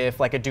useful if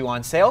like a due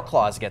on sale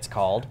clause gets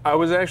called. I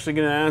was actually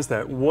going to ask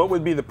that. What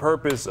would be the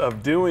purpose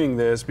of doing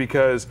this?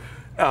 Because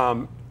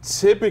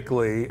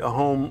typically a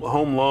home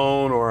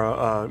loan or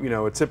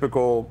a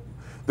typical,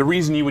 the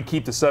reason you would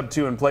keep the sub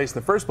 2 in place in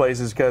the first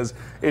place is because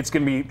it's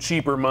going to be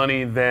cheaper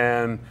money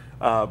than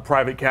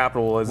private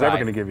capital is ever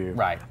going to give you.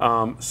 Right.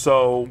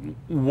 So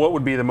what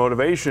would be the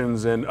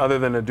motivations, and other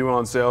than a due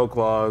on sale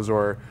clause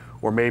or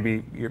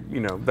maybe,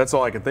 that's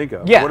all I can think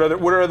of. Yeah.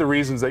 What are other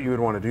reasons that you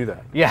would want to do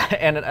that? Yeah,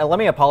 and let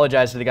me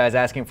apologize to the guys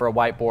asking for a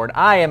whiteboard.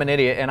 I am an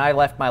idiot, and I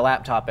left my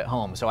laptop at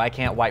home, so I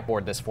can't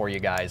whiteboard this for you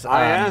guys.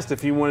 I asked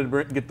if he wanted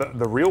to get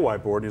the real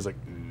whiteboard, and he was like,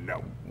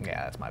 no.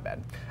 Yeah, that's my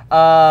bad.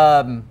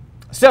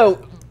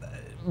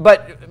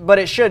 But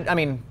it should, I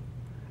mean,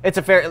 it's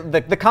a fair,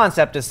 the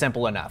concept is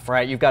simple enough,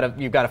 right? You've got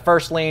a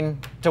first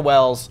lien to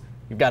Wells,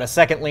 you've got a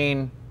second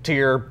lien to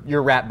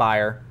your wrap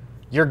buyer.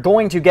 You're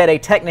going to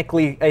get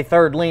technically a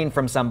third lien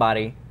from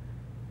somebody,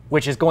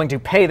 which is going to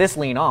pay this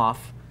lien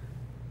off,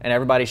 and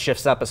everybody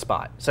shifts up a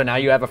spot. So now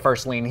you have a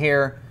first lien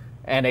here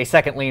and a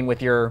second lien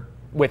with your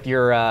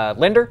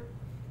lender.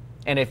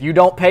 And if you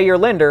don't pay your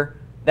lender,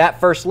 that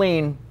first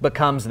lien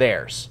becomes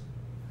theirs.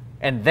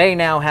 And they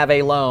now have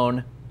a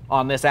loan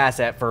on this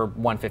asset for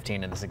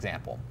 $115 in this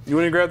example. You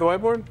want to grab the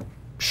whiteboard?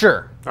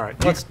 Sure. All right.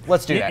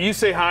 Let's do that. You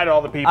say hi to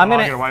all the people. I'll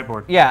get a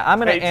whiteboard. Yeah, I'm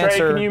going to Hey, answer.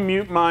 Trey, can you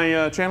mute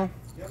my channel?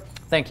 Yep.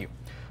 Thank you.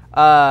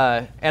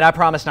 And I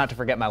promise not to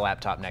forget my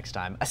laptop next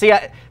time. See,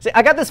 I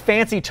got this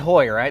fancy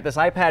toy, right? This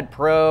iPad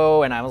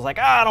Pro, and I was like,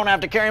 I don't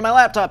have to carry my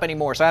laptop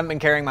anymore. So I haven't been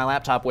carrying my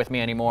laptop with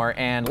me anymore.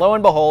 And lo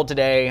and behold,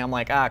 today I'm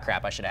like,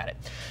 crap, I should add it.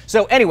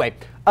 So anyway,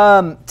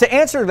 to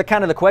answer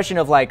the question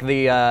of like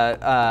the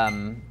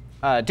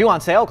due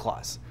on sale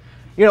clause.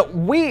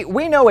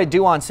 We know a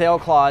due on sale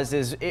clause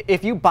is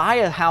if you buy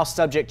a house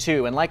subject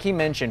to, and like he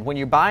mentioned, when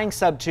you're buying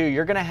sub 2,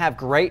 you're going to have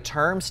great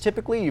terms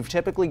typically. You've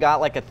typically got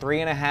like a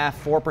 3.5%,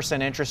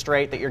 4% interest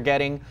rate that you're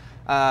getting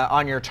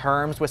on your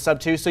terms with sub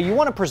 2. So you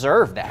want to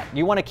preserve that.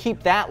 You want to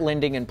keep that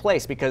lending in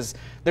place because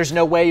there's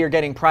no way you're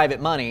getting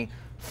private money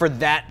for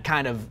that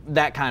kind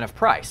of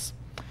price.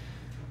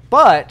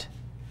 But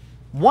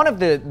one of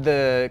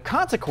the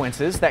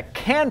consequences that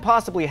can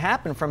possibly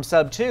happen from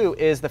sub 2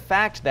 is the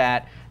fact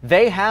that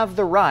they have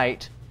the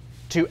right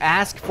to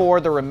ask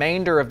for the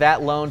remainder of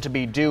that loan to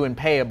be due and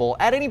payable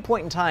at any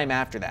point in time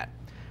after that.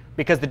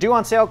 Because the due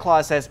on sale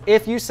clause says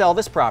if you sell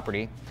this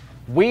property,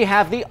 we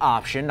have the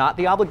option, not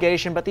the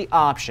obligation, but the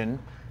option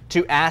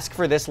to ask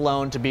for this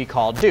loan to be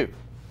called due.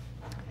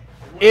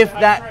 What's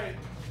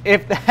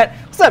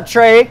up,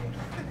 Trey?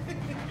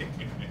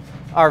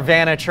 Our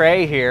Vanna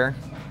Trey here.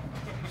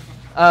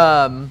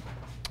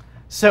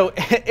 So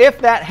if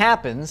that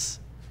happens,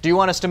 do you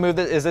want us to move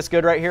this? Is this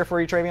good right here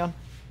for you, Travion?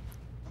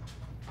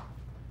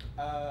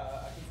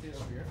 I can see it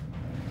over here.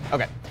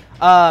 Okay.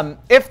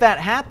 If that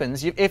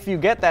happens, if you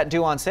get that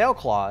due on sale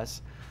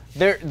clause,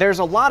 there's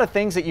a lot of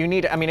things that you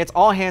need. I mean, it's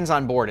all hands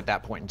on board at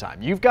that point in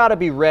time. You've got to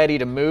be ready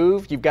to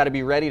move. You've got to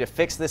be ready to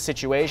fix this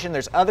situation.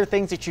 There's other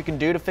things that you can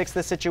do to fix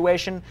this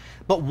situation.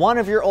 But one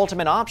of your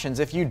ultimate options,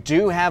 if you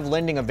do have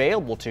lending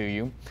available to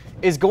you,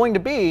 is going to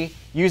be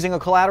using a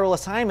collateral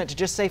assignment to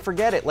just say,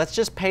 forget it. Let's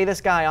just pay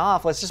this guy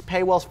off. Let's just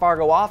pay Wells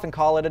Fargo off and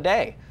call it a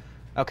day.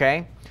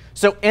 Okay?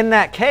 So in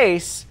that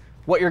case,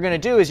 what you're going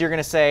to do is you're going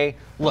to say,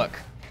 look,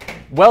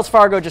 Wells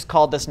Fargo just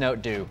called this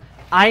note due.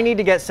 I need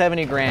to get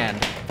 70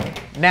 grand.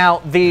 Now,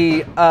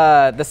 the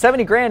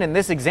 70 grand in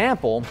this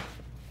example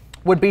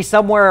would be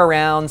somewhere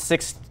around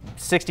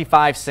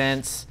 65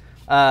 cents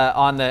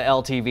on the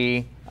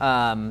LTV.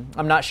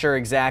 I'm not sure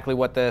exactly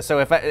what the, so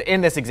if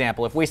in this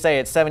example, if we say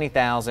it's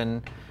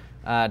 70,000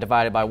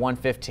 divided by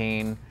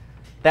 115,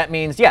 that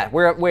means, yeah,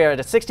 we're at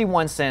a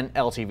 61 cent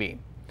LTV.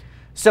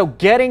 So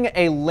getting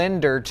a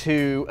lender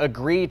to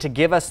agree to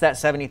give us that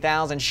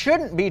 70,000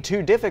 shouldn't be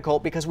too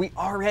difficult because we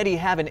already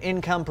have an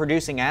income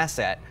producing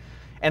asset.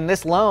 And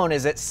this loan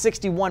is at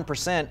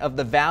 61% of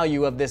the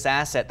value of this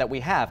asset that we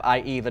have,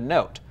 i.e. the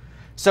note.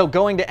 So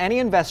going to any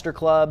investor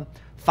club,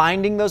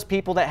 finding those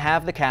people that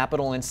have the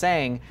capital and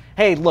saying,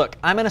 hey, look,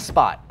 I'm in a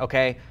spot,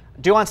 okay?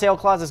 Due on sale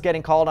clause is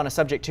getting called on a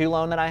subject to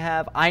loan that I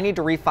have. I need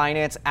to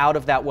refinance out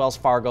of that Wells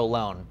Fargo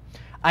loan.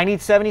 I need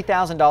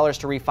 $70,000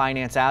 to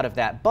refinance out of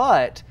that,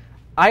 but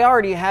I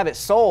already have it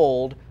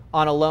sold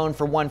on a loan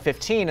for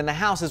 115 and the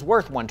house is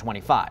worth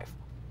 125.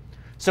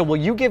 So will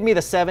you give me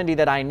the 70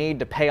 that I need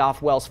to pay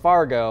off Wells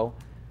Fargo?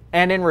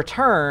 And in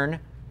return,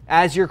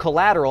 as your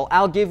collateral,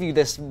 I'll give you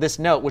this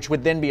note, which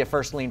would then be a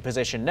first lien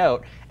position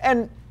note.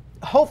 And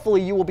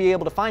hopefully you will be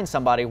able to find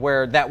somebody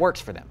where that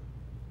works for them.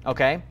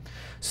 Okay?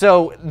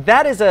 So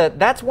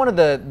that's one of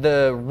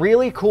the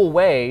really cool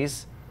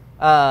ways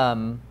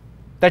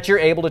that you're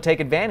able to take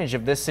advantage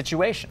of this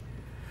situation.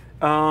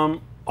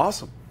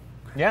 Awesome.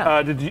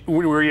 Yeah.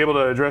 Were you able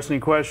to address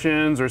any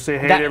questions or say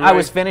hey to everybody? I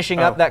was finishing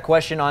up that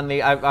question on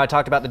the, I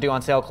talked about the due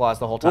on sale clause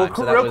the whole time.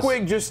 Well, real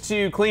quick, just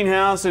to clean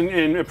house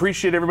and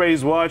appreciate everybody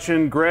who's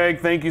watching. Greg,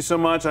 thank you so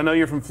much. I know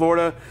you're from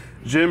Florida.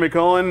 Jim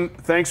McCullen,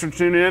 thanks for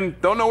tuning in.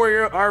 Don't know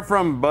where you are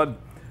from, bud.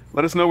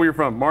 Let us know where you're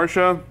from.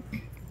 Marsha,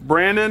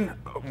 Brandon,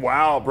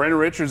 wow, Brandon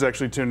Richards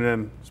actually tuning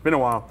in. It's been a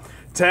while.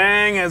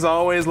 Tang, as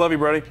always, love you,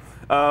 buddy.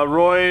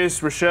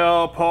 Royce,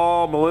 Rochelle,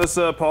 Paul,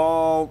 Melissa,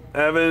 Paul,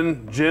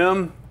 Evan,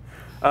 Jim.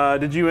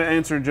 Did you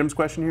answer Jim's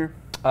question here?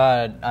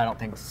 I don't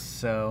think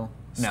so.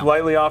 No.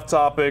 Slightly off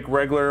topic,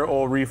 regular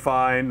old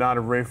refi, not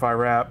a refi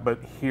wrap, but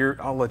here,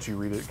 I'll let you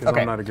read it because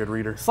I'm not a good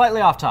reader.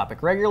 Slightly off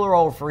topic, regular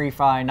old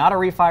refi, not a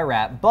refi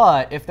wrap,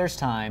 but if there's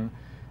time,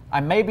 I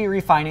may be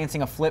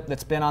refinancing a flip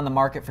that's been on the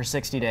market for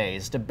 60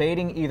 days,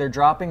 debating either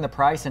dropping the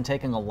price and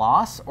taking a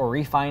loss or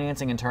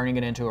refinancing and turning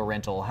it into a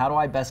rental. How do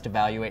I best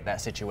evaluate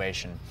that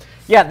situation?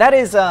 Yeah, that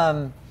is,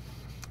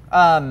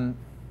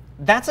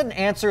 that's an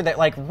answer that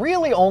like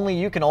really only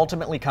you can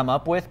ultimately come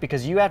up with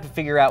because you have to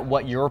figure out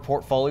what your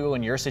portfolio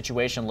and your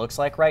situation looks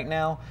like right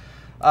now.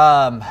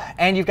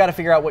 And you've got to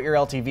figure out what your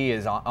LTV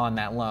is on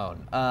that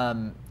loan.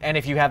 And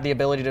if you have the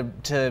ability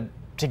to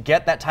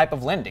get that type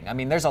of lending. I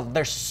mean,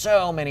 there's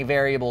so many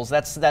variables.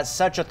 That's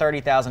such a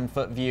 30,000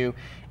 foot view.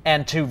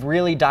 And to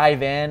really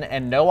dive in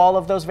and know all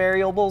of those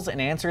variables and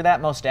answer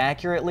that most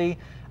accurately,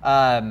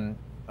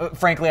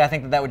 frankly, I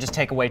think that would just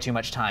take away too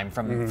much time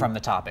from the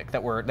topic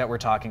that we're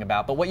talking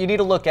about. But what you need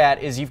to look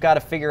at is you've got to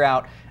figure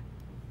out,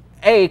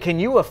 A, can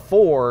you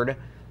afford,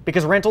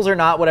 because rentals are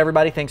not what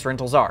everybody thinks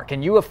rentals are,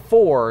 can you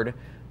afford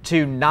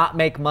to not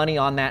make money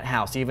on that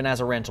house, even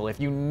as a rental? If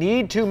you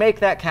need to make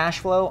that cash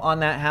flow on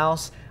that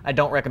house, I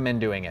don't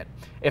recommend doing it.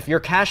 If your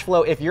cash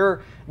flow, if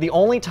you're the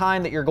only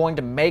time that you're going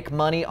to make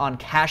money on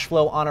cash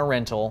flow on a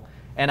rental,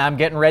 and I'm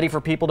getting ready for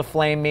people to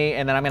flame me,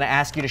 and then I'm going to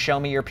ask you to show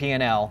me your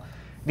P&L,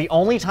 the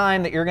only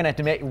time that you're going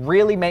to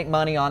really make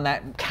money on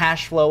that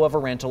cash flow of a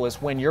rental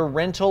is when your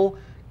rental,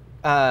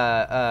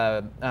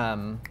 the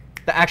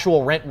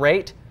actual rent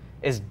rate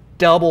is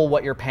double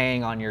what you're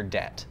paying on your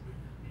debt.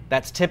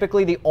 That's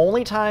typically the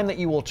only time that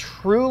you will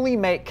truly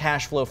make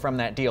cash flow from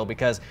that deal,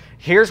 because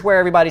here's where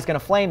everybody's going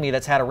to flame me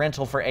that's had a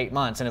rental for 8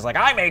 months and is like,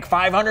 I make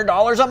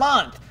 $500 a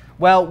month.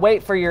 Well,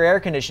 wait for your air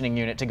conditioning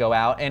unit to go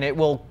out and it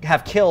will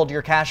have killed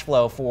your cash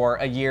flow for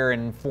a year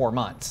and 4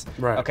 months.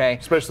 Right. Okay.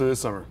 Especially this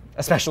summer.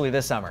 Especially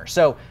this summer.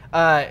 So,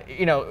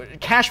 you know,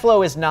 cash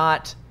flow is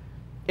not,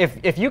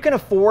 if you can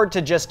afford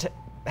to just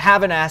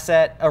have an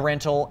asset, a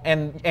rental,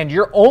 and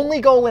your only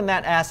goal in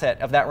that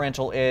asset of that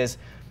rental is,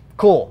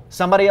 cool,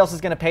 somebody else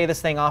is going to pay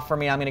this thing off for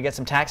me, I'm going to get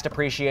some tax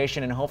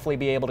depreciation and hopefully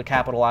be able to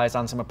capitalize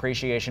on some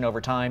appreciation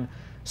over time,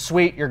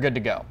 sweet, you're good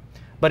to go.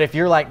 But if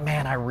you're like,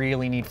 man, I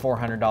really need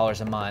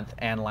 $400 a month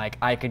and like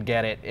I could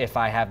get it if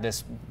I have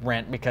this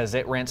rent because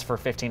it rents for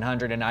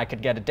 $1,500 and I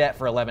could get a debt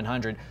for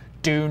 $1,100,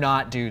 do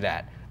not do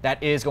that.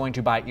 That is going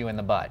to bite you in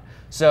the butt.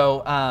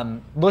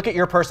 So look at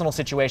your personal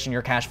situation,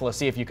 your cash flow,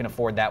 see if you can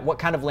afford that, what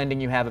kind of lending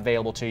you have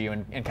available to you,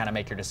 and kind of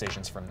make your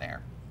decisions from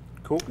there.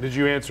 Cool. Did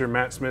you answer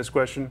Matt Smith's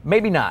question?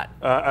 Maybe not.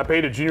 I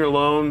paid a junior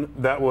loan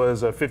that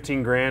was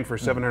 15 grand for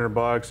 700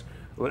 bucks.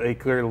 A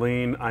clear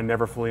lien. I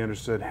never fully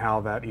understood how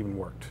that even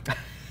worked.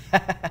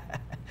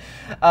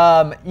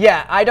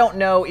 Yeah, I don't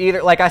know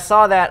either. Like I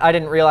saw that, I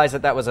didn't realize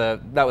that was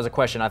a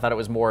question. I thought it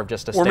was more of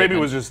just a statement. Or maybe it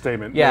was just a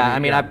statement. Yeah,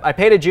 maybe, I mean, I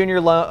paid a junior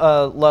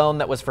loan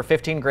that was for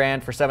 15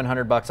 grand for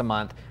 700 bucks a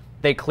month.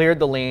 They cleared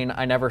the lien.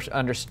 I never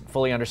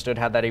fully understood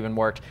how that even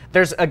worked.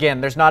 There's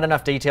not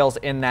enough details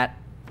in that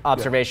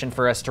observation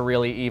for us to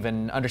really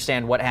even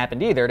understand what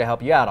happened either, to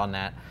help you out on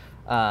that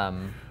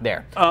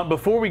there.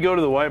 Before we go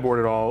to the whiteboard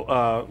at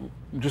all,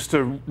 just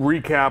to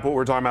recap what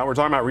we're talking about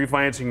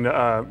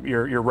refinancing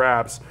your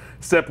wraps.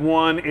 Step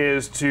one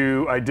is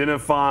to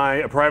identify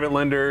a private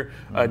lender,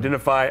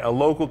 identify a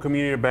local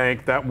community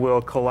bank that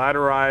will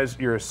collateralize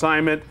your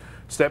assignment.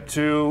 Step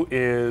two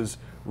is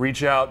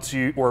reach out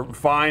to or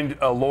find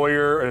a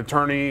lawyer, an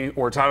attorney,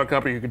 or a title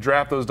company who can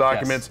draft those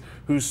documents,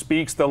 who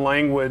speaks the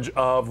language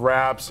of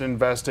wraps,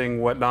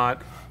 investing,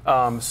 whatnot.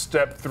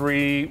 Step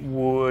three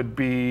would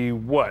be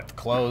what?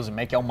 Close and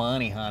make your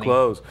money, honey.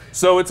 Close.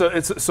 So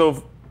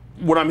so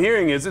what I'm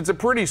hearing is it's a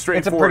pretty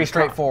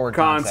straightforward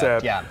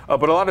concept. Yeah.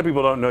 But a lot of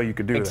people don't know you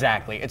could do that.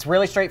 Exactly. It's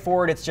really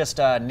straightforward. It's just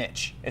a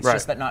niche. It's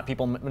just that not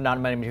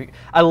many people.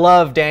 I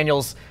love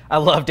Daniel's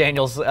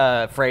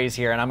phrase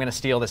here, and I'm going to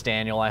steal this,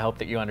 Daniel. I hope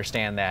that you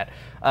understand that.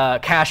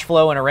 Cash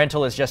flow in a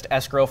rental is just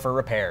escrow for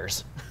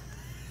repairs.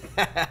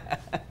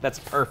 That's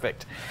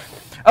perfect.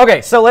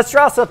 Okay, so let's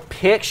draw some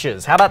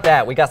pictures. How about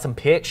that? We got some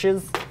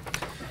pictures.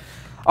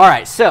 All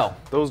right, so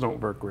those don't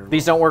work very well.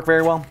 These don't work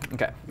very well?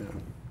 Okay. Yeah.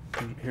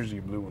 Here's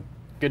your blue one.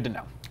 Good to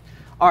know.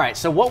 All right,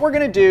 so what we're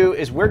going to do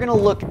is we're going to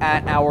look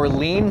at our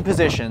lien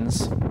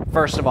positions,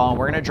 first of all, and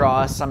we're going to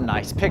draw some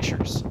nice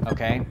pictures,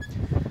 okay?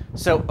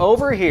 So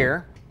over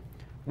here,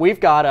 we've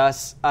got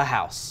us a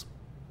house.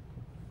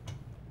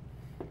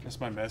 That's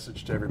my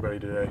message to everybody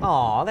today.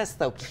 Aw, that's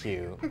so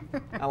cute.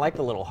 I like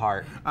the little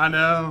heart. I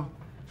know.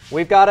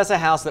 We've got us a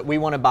house that we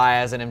want to buy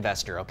as an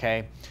investor,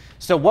 okay?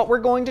 So what we're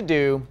going to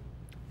do,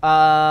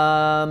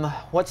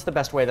 what's the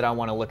best way that I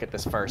want to look at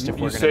this first? If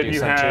we're going to do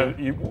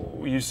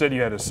something. You said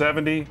you had a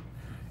 70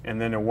 and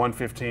then a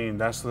 115.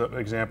 That's the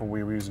example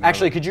we were using.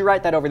 Actually, could you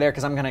write that over there?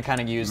 Because I'm going to kind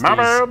of use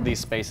these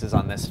spaces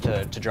on this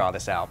to draw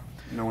this out.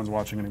 No one's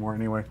watching anymore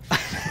anyway.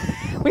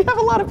 We have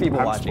a lot of people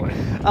watching.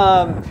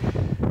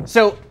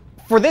 So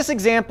for this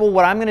example,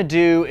 what I'm going to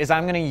do is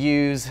I'm going to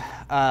use,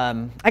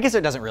 I guess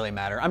it doesn't really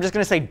matter. I'm just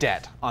going to say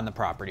debt on the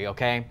property,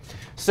 okay?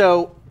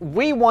 So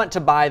we want to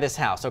buy this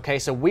house, okay?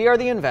 So we are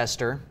the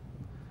investor,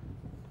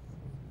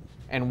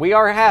 and we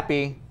are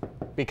happy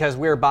because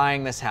we're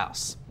buying this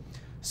house.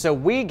 So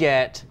we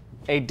get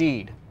a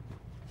deed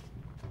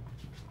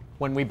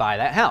when we buy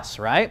that house,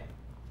 right?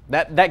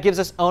 That gives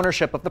us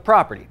ownership of the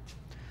property.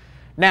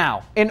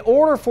 Now, in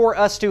order for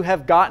us to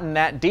have gotten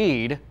that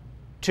deed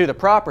to the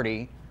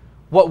property,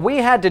 what we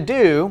had to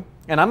do,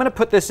 and I'm going to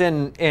put this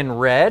in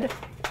red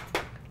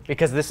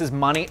because this is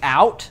money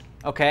out,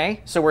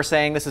 okay? So we're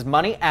saying this is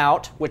money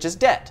out, which is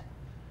debt.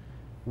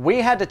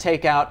 We had to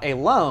take out a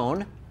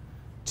loan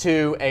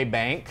to a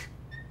bank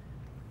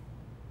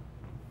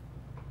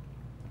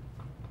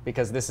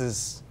because this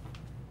is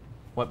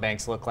what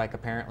banks look like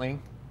apparently.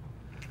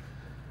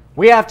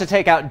 We have to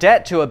take out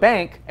debt to a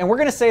bank, and we're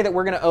going to say that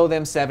we're going to owe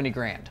them 70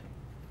 grand.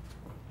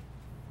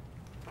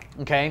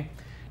 Okay?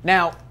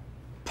 Now,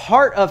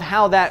 part of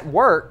how that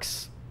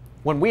works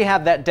when we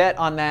have that debt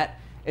on that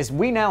is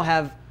we now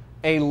have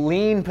a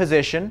lien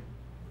position.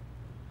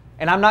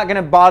 And I'm not going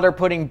to bother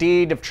putting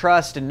deed of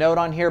trust and note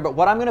on here, but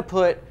what I'm going to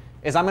put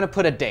is I'm going to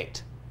put a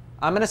date.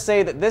 I'm going to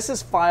say that this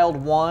is filed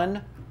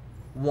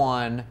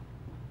 1/1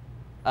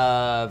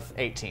 of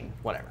 18,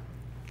 whatever.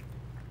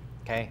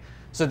 Okay?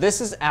 So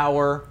this is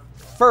our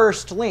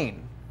first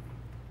lien.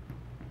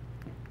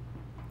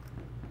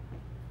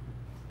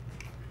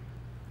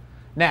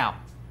 Now,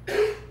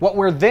 what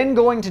we're then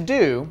going to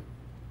do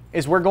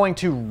is we're going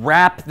to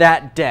wrap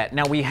that debt.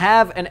 Now, we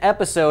have an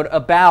episode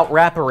about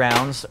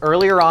wraparounds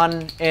earlier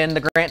on in the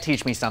Grant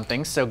Teach Me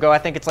Something. So I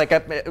think it's like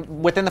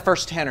within the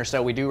first 10 or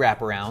so we do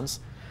wraparounds.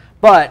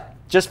 But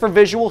just for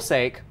visual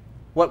sake,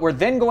 what we're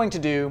then going to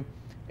do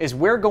is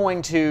we're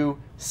going to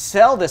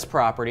sell this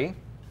property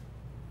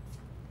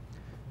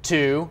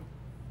to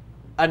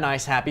a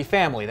nice, happy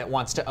family that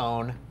wants to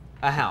own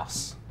a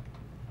house.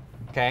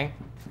 Okay?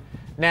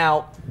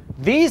 Now,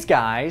 these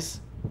guys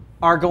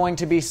are going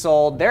to be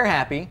sold, they're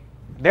happy,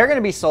 they're going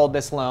to be sold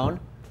this loan,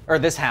 or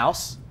this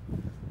house,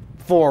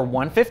 for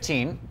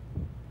 $115.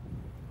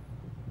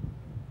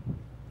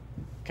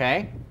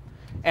 Okay?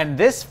 And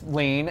this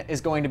lien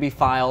is going to be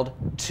filed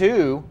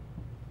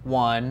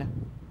 2/1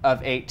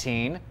 of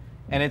 18,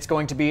 and it's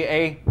going to be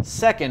a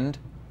second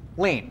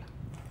lien.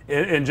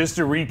 And just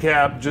to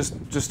recap,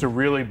 just to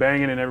really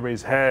bang it in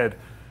everybody's head,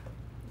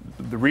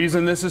 the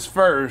reason this is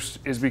first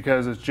is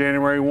because it's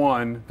January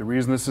 1. The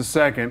reason this is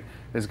second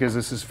is because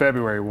this is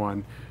February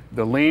 1.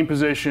 The lien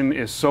position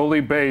is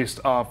solely based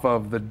off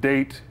of the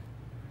date,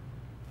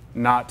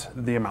 not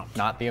the amount.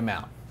 Not the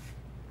amount.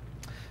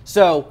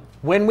 So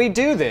when we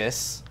do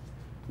this,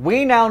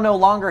 we now no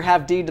longer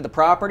have deed to the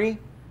property.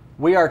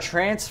 We are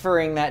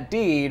transferring that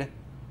deed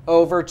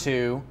over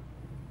to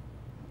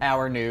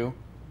our new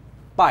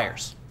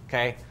buyers.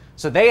 Okay?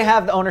 So they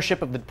have the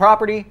ownership of the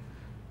property.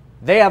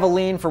 They have a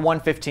lien for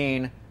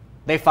 $115.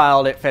 They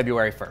filed it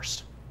February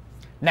 1st.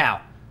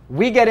 Now,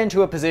 we get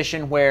into a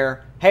position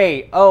where,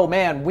 hey, oh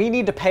man, we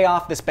need to pay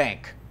off this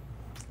bank.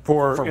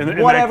 For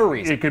whatever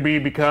reason. It could be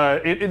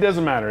because, it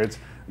doesn't matter.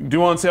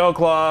 due on sale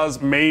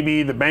clause,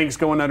 maybe the bank's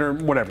going under,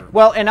 whatever.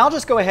 Well, and I'll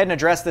just go ahead and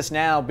address this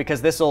now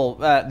because this was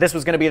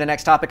going to be the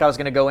next topic I was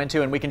going to go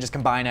into, and we can just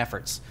combine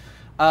efforts.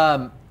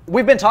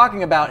 We've been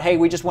talking about, hey,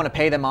 we just want to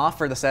pay them off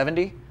for the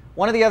 70.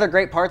 One of the other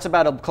great parts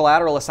about a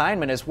collateral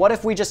assignment is, what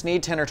if we just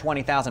need $10,000 or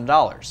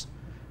 $20,000?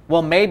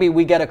 Well, maybe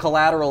we get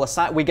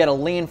we get a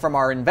lien from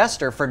our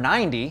investor for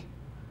 90.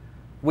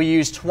 We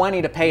use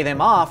 20 to pay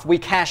them off. We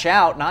cash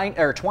out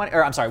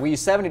we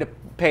use 70 to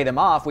pay them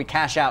off. We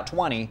cash out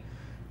 20.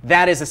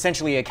 That is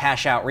essentially a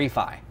cash out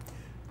refi.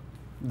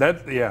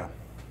 Yeah.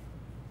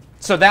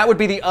 So that would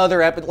be the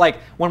other, like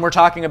when we're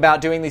talking about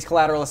doing these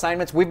collateral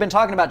assignments, we've been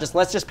talking about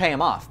let's just pay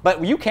them off.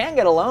 But you can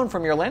get a loan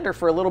from your lender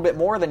for a little bit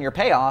more than your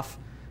payoff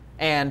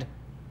and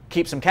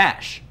keep some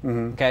cash,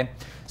 okay?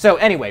 So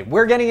anyway,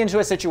 we're getting into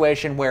a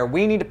situation where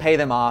we need to pay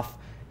them off,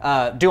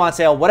 due on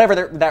sale, whatever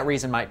that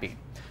reason might be.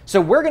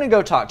 So we're gonna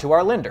go talk to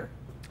our lender.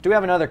 Do we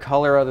have another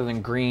color other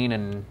than green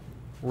and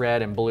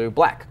red and blue?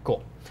 Black,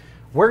 cool.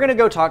 We're gonna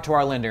go talk to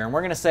our lender and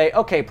we're gonna say,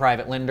 okay,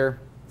 private lender,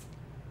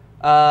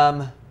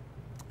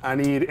 I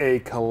need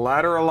a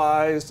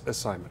collateralized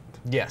assignment.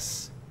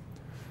 Yes.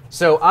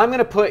 So I'm going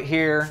to put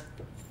here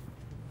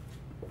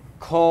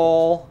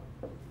collateral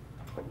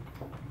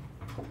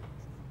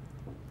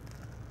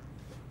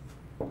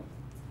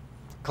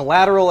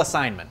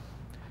assignment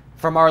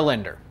from our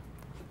lender,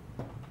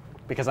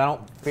 because I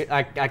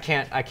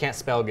can't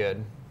spell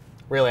good.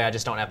 Really, I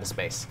just don't have the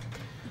space.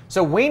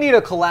 So we need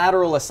a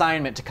collateral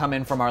assignment to come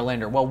in from our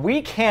lender. Well,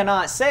 we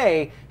cannot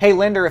say, hey,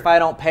 lender, if I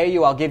don't pay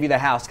you, I'll give you the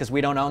house, because we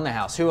don't own the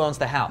house. Who owns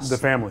the house? The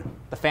family.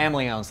 The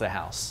family owns the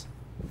house.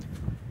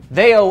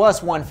 They owe us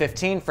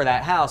 $115 for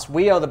that house.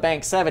 We owe the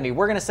bank $70.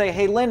 We're going to say,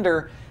 hey,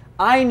 lender,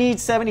 I need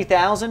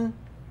 $70,000.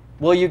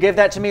 Will you give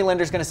that to me?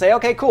 Lender's going to say,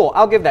 okay, cool,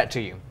 I'll give that to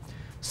you.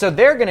 So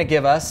they're going to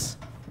give us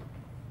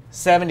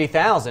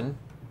 $70,000,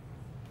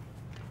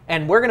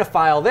 and we're going to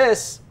file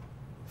this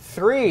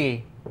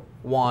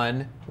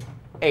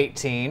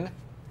 3/1/18,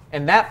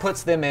 and that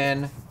puts them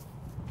in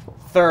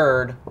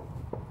third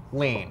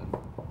lien.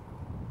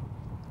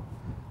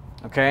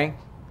 Okay?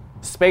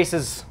 Space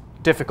is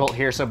difficult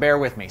here, so bear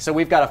with me. So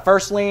we've got a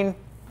first lien,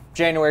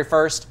 January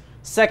 1st,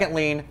 second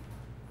lien,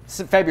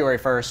 February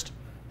 1st,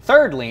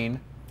 third lien,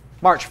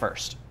 March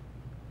 1st.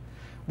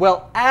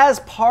 Well, as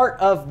part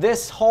of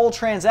this whole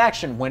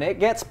transaction, when it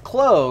gets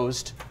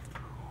closed,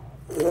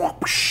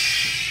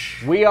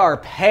 we are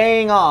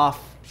paying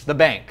off the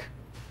bank.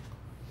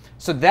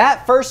 So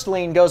that first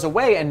lien goes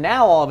away, and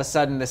now all of a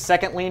sudden the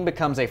second lien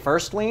becomes a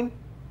first lien,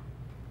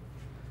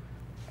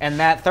 and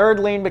that third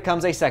lien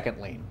becomes a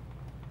second lien.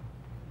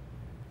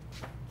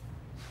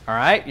 All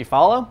right, you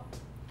follow?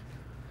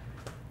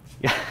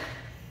 Yeah.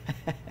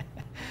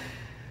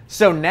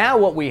 So now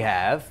what we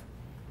have,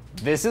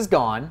 this is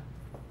gone.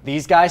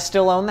 These guys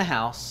still own the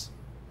house.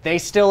 They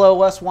still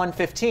owe us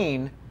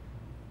 $115,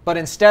 but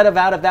instead of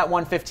out of that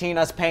 $115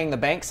 us paying the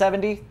bank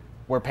 $70,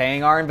 we're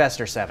paying our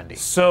investor $70.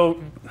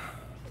 So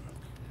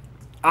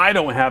I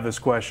don't have this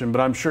question,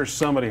 but I'm sure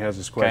somebody has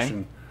this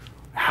question. Okay.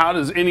 How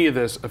does any of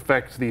this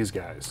affect these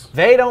guys?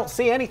 They don't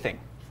see anything.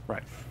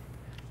 Right.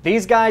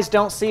 These guys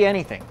don't see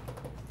anything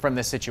from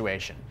this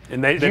situation.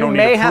 And they you don't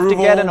may need have to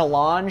approval? get an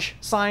allonge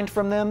signed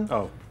from them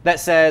that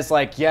says,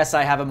 like, yes,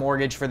 I have a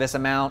mortgage for this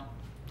amount.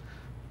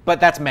 But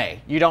that's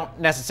may. You don't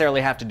necessarily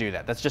have to do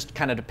that. That's just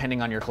kind of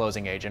depending on your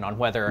closing agent on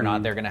whether or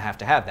not they're going to have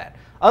that.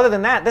 Other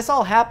than that, this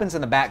all happens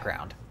in the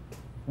background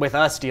with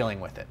us dealing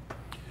with it.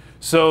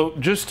 So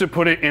just to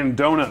put it in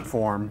donut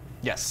form.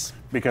 Yes.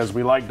 Because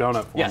we like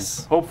donut form.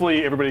 Yes.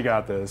 Hopefully everybody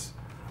got this.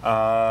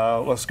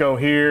 Let's go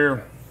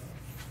here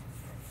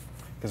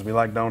because we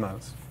like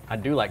donuts. I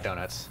do like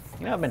donuts.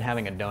 You know, I've been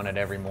having a donut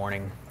every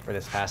morning for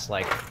this past,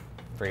 like,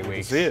 3 weeks. You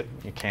can see it.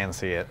 You can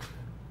see it.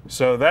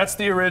 So that's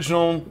the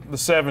original, the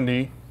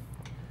 70.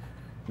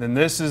 Then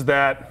this is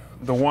the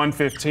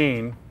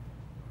 115.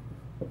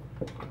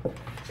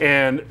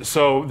 And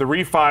so the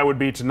refi would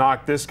be to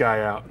knock this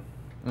guy out.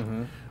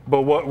 Mm-hmm.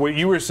 But what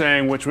you were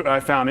saying, which I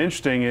found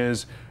interesting,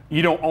 is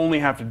you don't only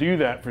have to do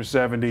that for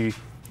 70.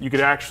 You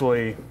could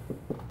actually,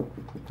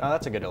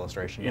 that's a good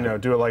illustration. You know,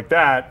 do it like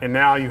that, and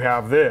now you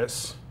have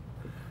this,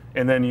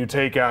 and then you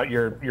take out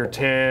your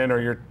 10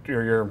 or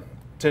your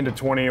 10 to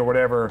 20 or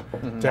whatever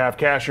to have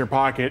cash in your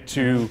pocket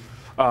to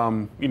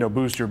you know,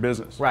 boost your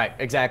business. Right,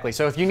 exactly.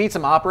 So if you need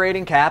some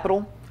operating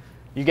capital,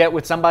 you get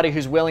with somebody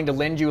who's willing to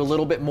lend you a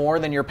little bit more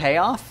than your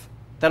payoff.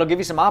 That'll give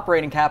you some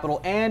operating capital,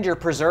 and you're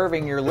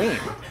preserving your lien.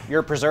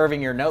 You're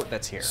preserving your note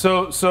that's here.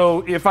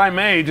 So if I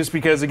may, just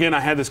because, again, I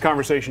had this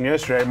conversation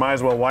yesterday, I might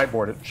as well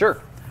whiteboard it.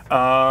 Sure.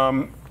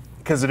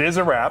 Because it is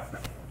a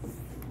wrap.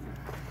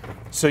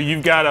 So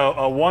you've got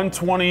a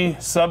 120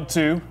 sub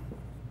 2.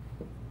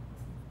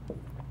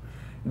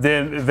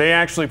 Then they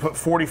actually put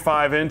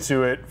 45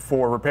 into it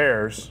for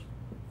repairs.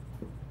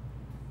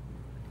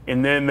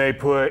 And then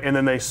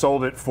they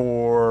sold it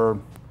for,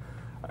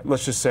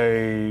 let's just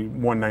say,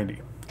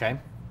 190. Okay.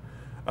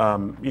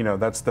 You know,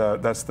 that's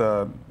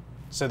the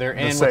So they're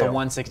in with a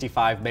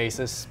 165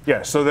 basis.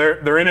 Yeah, so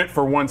they're in it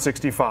for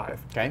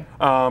 165. Okay.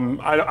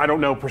 I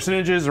don't know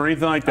percentages or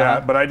anything like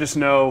that, but I just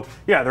know,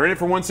 yeah, they're in it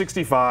for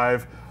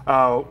 165.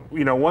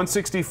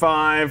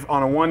 165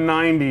 on a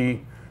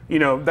 190.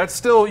 That's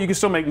still, you can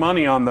still make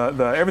money on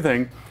the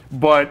everything,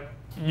 but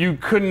you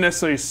couldn't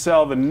necessarily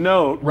sell the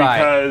note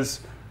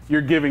because you're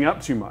giving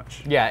up too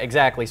much. Yeah,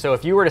 exactly. So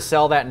if you were to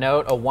sell that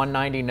note, a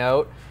 190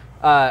 note,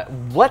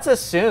 let's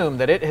assume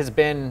that it has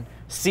been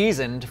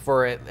seasoned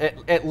for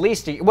at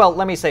least, well,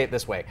 let me say it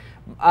this way.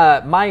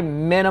 My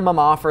minimum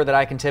offer that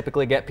I can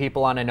typically get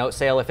people on a note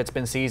sale if it's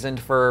been seasoned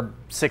for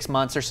 6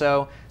 months or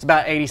so, it's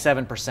about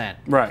 87%.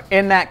 Right.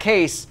 In that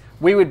case,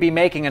 we would be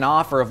making an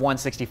offer of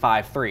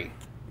 165.3.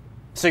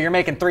 So you're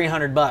making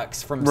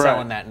 $300 from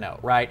selling that note,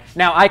 right?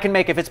 Now I can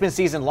make, if it's been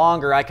seasoned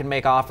longer, I can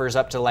make offers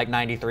up to like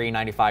 93,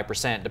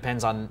 95%.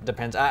 Depends.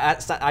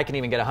 I can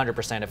even get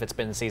 100% if it's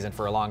been seasoned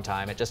for a long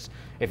time. It just,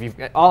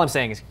 all I'm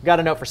saying is, you got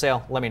a note for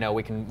sale, let me know.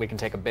 We can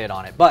take a bid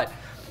on it. But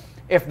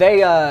if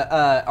they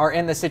are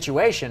in the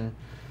situation,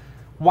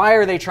 why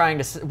are they trying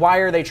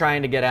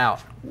to get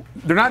out?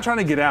 They're not trying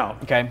to get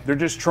out. Okay. They're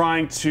just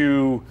trying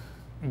to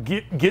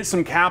get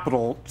some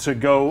capital to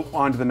go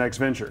on to the next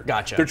venture.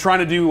 Gotcha. They're trying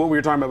to do what we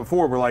were talking about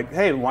before. We're like,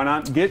 hey, why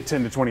not get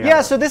 10 to 20 Yeah,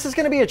 hours? so this is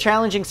going to be a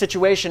challenging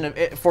situation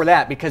for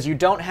that because you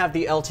don't have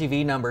the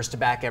LTV numbers to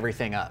back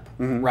everything up,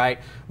 right?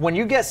 When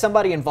you get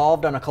somebody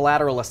involved on a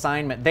collateral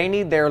assignment, they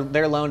need their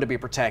loan to be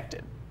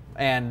protected.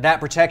 And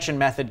that protection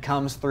method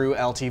comes through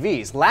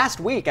LTVs. Last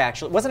week,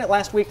 actually, wasn't it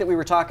last week that we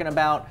were talking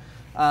about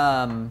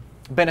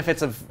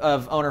benefits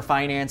of owner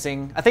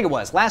financing? I think it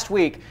was. Last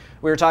week,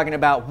 we were talking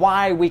about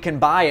why we can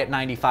buy at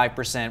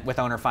 95% with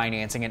owner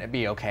financing and it'd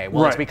be okay.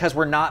 Well, it's because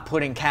we're not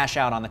putting cash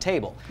out on the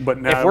table. But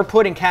now, if we're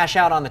putting cash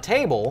out on the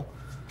table,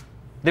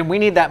 then we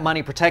need that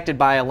money protected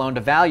by a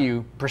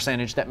loan-to-value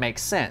percentage that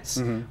makes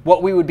sense.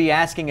 What we would be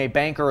asking a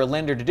bank or a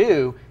lender to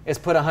do is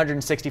put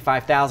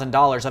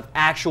 $165,000 of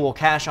actual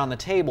cash on the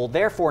table.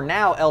 Therefore,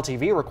 now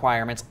LTV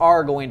requirements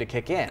are going to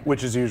kick in.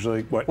 which is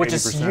usually, what, 80%? Which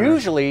is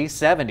usually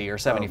 70 or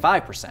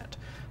 75%.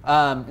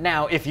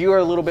 Now, if you are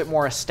a little bit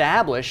more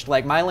established,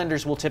 like my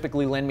lenders will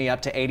typically lend me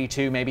up to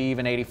 82, maybe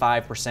even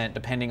 85%,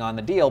 depending on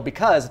the deal,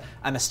 because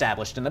I'm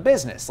established in the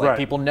business. Like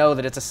people know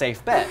that it's a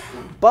safe bet.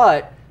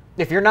 But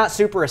if you're not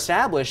super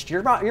established,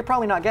 you're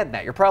probably not getting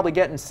that. You're probably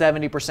getting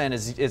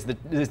 70%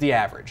 is the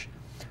average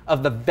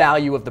of the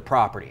value of the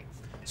property.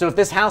 So if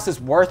this house is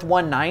worth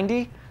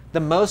 190, the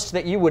most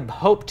that you would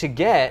hope to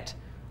get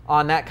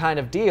on that kind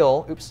of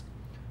deal,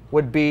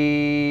 would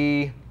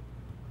be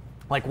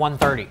like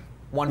 130,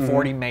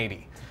 140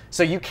 maybe.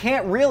 So you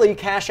can't really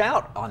cash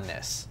out on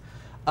this.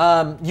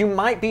 You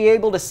might be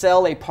able to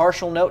sell a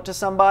partial note to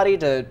somebody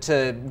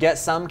to get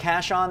some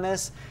cash on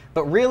this,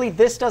 but really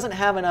this doesn't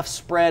have enough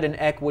spread and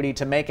equity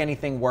to make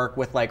anything work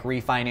with like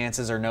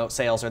refinances or note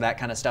sales or that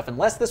kind of stuff,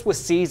 unless this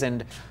was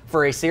seasoned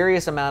for a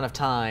serious amount of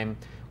time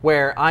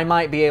where I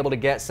might be able to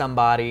get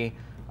somebody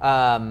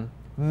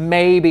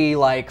maybe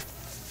like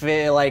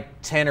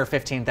 $10,000 or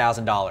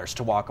 $15,000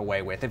 to walk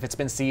away with if it's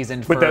been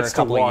seasoned for a couple of years. But that's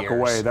to walk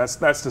away.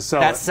 That's to sell.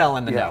 That's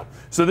selling the note.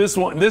 So this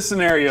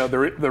scenario, the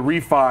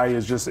refi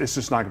is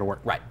just not going to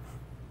work. Right.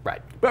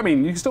 But I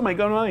mean, you can still make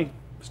good money.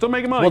 Still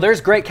making money. Well, there's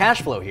great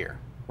cash flow here,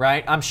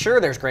 right? I'm sure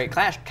there's great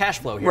cash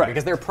flow here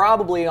because they're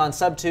probably on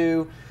sub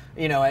 2,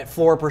 at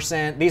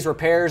 4%. These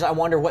repairs, I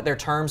wonder what their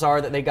terms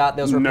are that they got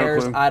those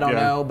repairs. I don't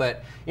know,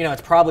 but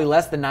it's probably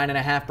less than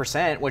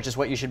 9.5%, which is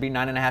what you should be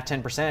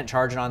 9.5%, 10%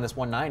 charging on this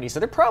 190. So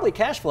they're probably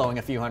cash flowing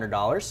a few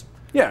 $100s.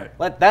 Yeah,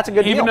 that's a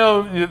good deal.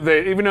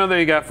 Even though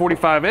they got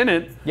 45 in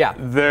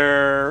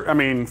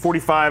it,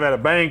 45 at a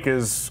bank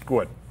is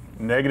what,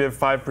 negative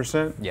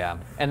 5%? Yeah,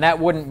 and that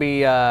wouldn't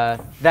be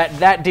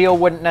that deal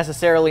wouldn't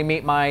necessarily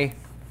meet my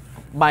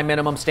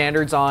minimum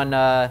standards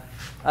on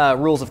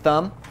rules of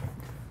thumb,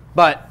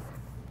 but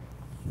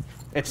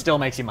it still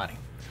makes you money.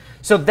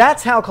 So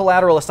that's how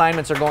collateral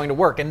assignments are going to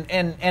work.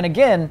 And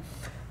again,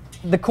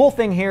 the cool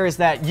thing here is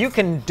that you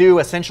can do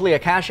essentially a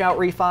cash out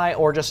refi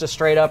or just a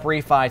straight up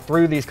refi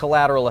through these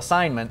collateral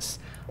assignments.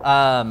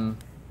 And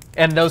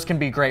those can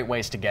be great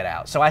ways to get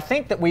out. So I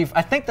think that we've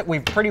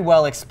pretty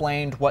well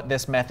explained what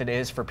this method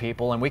is for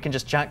people, and we can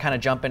just kind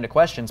of jump into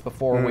questions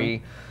before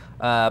we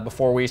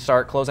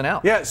start closing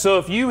out. Yeah, so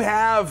if you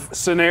have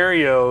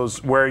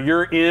scenarios where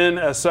you're in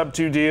a sub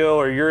 2 deal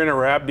or you're in a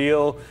wrap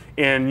deal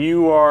and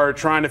you are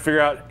trying to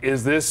figure out,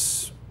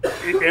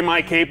 am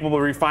I capable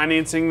of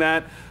refinancing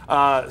that?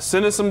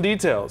 Send us some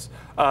details.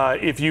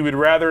 If you would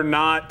rather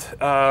not,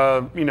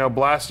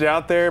 blast it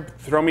out there,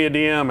 throw me a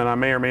DM and I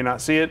may or may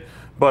not see it.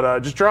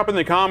 But just drop in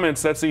the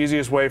comments. That's the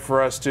easiest way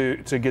for us to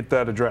get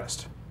that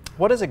addressed.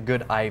 What is a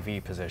good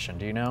IV position?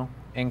 Do you know?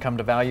 Income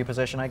to value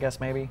position, I guess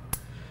maybe.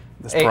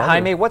 Hey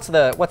Jaime, what's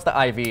the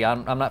IV?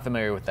 I'm not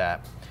familiar with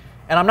that,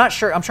 and I'm not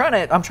sure. I'm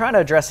trying to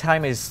address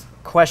Jaime's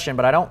question,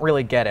 but I don't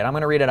really get it. I'm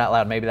going to read it out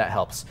loud. Maybe that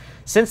helps.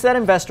 Since that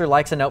investor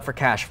likes a note for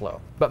cash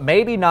flow, but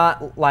maybe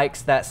not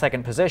likes that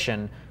second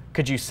position,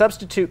 could you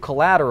substitute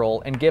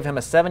collateral and give him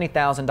a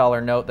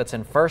 $70,000 note that's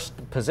in first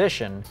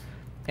position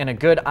in a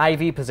good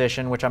IV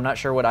position, which I'm not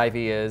sure what IV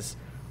is,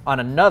 on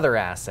another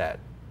asset.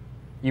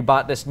 You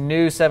bought this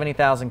new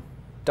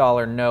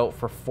 $70,000 note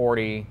for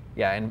 40,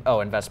 yeah,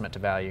 investment to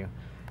value.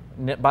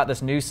 Bought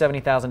this new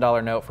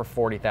 $70,000 note for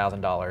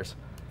 $40,000.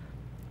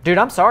 Dude,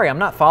 I'm sorry, I'm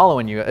not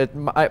following you. It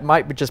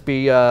might just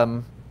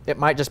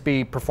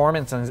be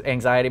performance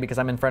anxiety because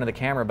I'm in front of the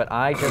camera, but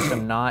I just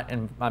am not,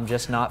 and I'm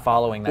just not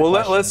following that. Well,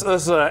 let's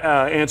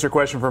answer a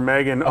question from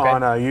Megan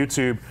on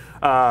YouTube.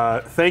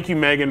 Thank you,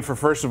 Megan, for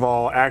first of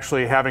all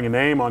actually having a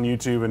name on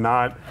YouTube and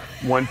not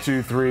 1,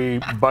 2,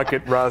 3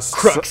 Bucket Rust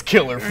Crux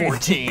Killer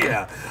 14.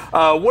 Yeah.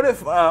 What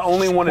if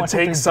only want to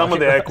take some of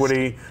the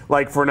equity,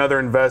 like for another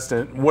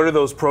investment? What are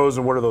those pros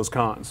and what are those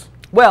cons?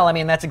 Well, I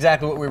mean, that's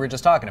exactly what we were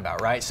just talking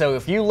about, right? So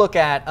if you look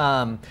at,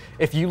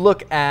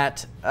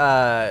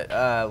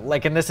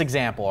 like in this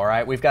example, all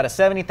right, we've got a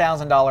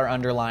 $70,000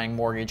 underlying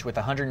mortgage with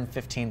a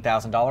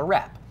 $115,000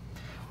 wrap.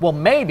 Well,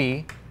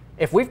 maybe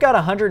if we've got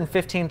a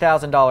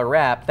 $115,000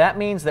 wrap, that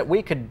means that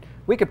we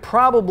could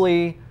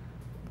probably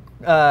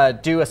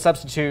do a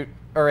substitute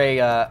or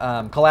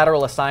a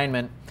collateral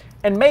assignment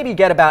and maybe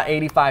get about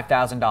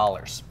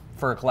 $85,000.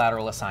 For a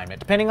collateral assignment,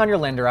 depending on your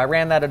lender. I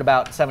ran that at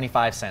about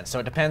 75 cents, so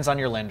it depends on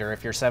your lender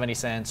if you're 70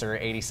 cents or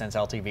 80 cents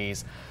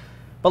LTVs.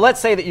 But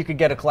let's say that you could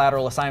get a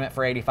collateral assignment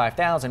for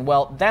 $85,000.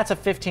 Well, that's a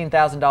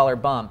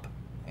 $15,000 bump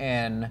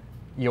in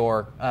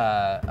your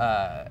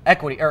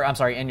equity, or I'm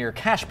sorry, in your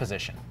cash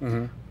position.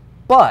 Mm-hmm.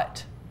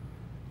 But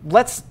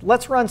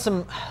let's run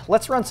some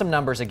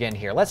numbers again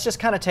here. Let's just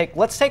kind of take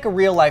a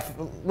real life.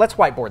 Let's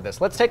whiteboard this.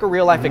 Let's take a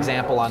real life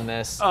example on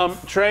this.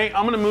 Trey,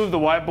 I'm going to move the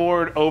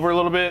whiteboard over a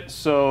little bit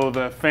so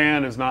the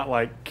fan is not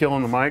like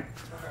killing the mic.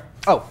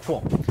 Oh,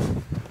 cool.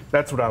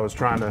 That's what I was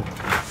trying to.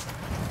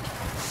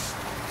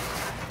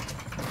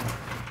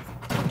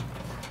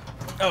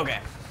 Okay.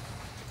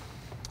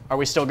 Are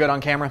we still good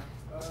on camera?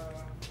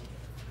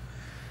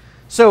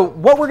 So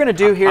what we're going to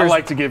do here I is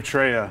like to give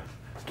Trey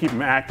keep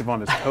him active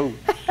on his toes.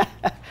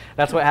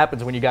 That's what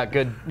happens when you got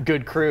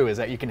good crew, is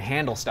that you can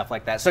handle stuff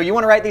like that. So you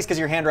want to write these because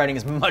your handwriting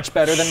is much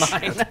better than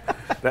mine.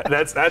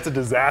 That's a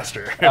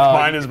disaster. If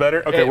mine is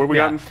better. Okay, what we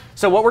got?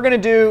 So what we're gonna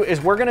do is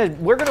we're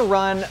gonna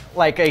run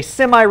like a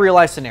semi-real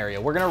life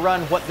scenario. We're gonna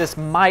run what this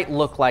might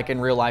look like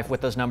in real life with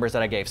those numbers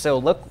that I gave. So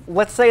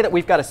let's say that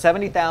we've got a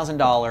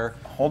 $70,000.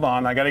 Hold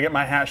on, I gotta get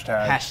my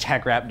hashtag.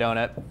 Hashtag wrap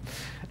donut.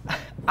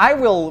 I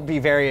will be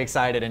very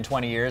excited in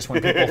 20 years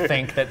when people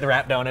think that the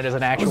wrap donut is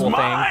an actual thing.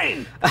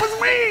 Mine! It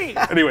was me!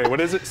 Anyway,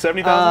 what is it,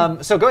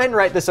 70,000? So go ahead and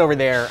write this over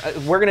there.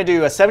 We're going to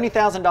do a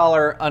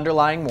 $70,000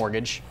 underlying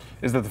mortgage.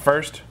 Is that the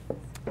first?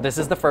 This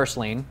is the first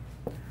lien.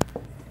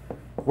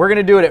 We're going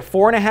to do it at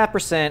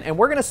 4.5%, and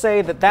we're going to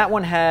say that that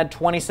one had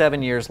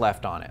 27 years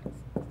left on it.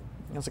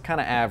 It's a kind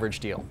of average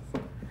deal.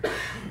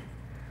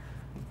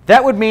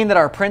 That would mean that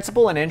our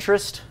principal and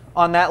interest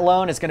on that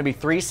loan is going to be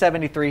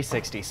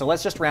 $373.60. So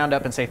let's just round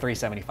up and say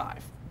 $375.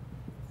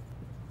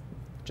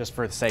 Just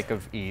for the sake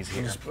of ease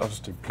here. I'll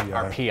just do PI.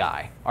 Our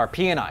PI. Our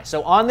P&I.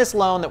 So on this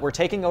loan that we're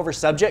taking over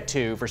subject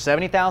to for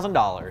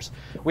 $70,000,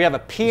 we have a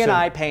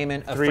P&I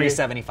payment of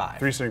 $375.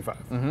 $375.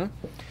 Mm-hmm.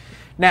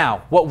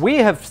 Now, what we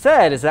have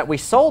said is that we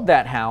sold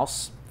that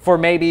house for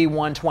maybe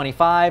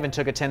 $125 and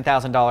took a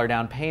 $10,000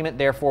 down payment.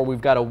 Therefore, we've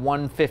got a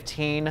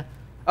 $115.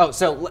 Oh,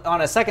 so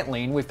on a second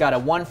lien, we've got a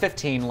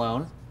 $115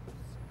 loan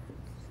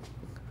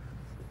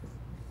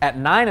at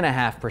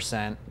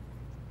 9.5%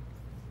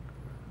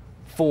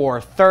 for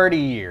 30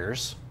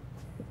 years.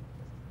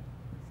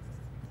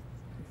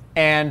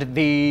 And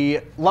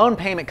the loan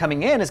payment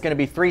coming in is going to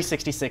be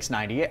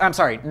 $366.98. I'm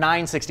sorry,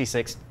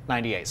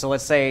 $966.98. So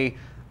let's say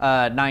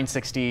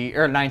 $960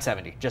 or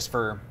 $970,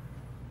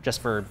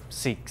 just for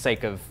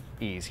sake of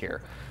ease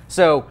here.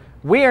 So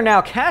we are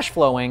now cash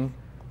flowing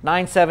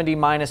 $970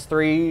 minus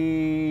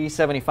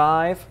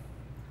 $375.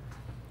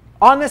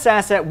 On this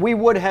asset, we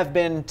would have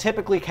been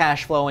typically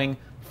cash flowing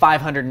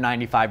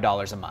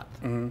 $595 a month.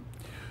 Mm-hmm.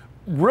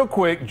 Real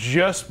quick,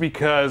 just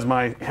because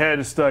my head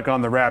is stuck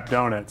on the wrapped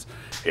donuts,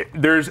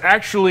 there's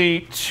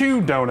actually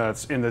two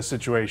donuts in this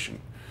situation.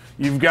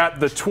 You've got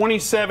the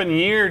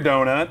 27-year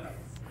donut.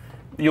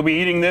 You'll be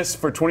eating this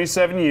for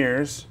 27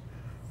 years,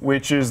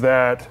 which is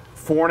that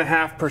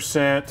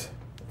 4.5%,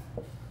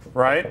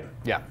 right?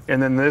 Yeah.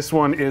 And then this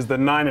one is the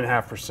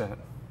 9.5%.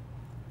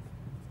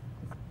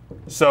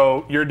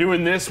 So you're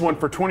doing this one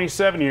for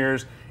 27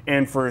 years,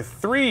 and for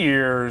 3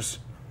 years,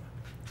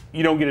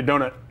 you don't get a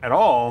donut at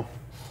all.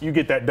 You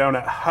get that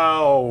donut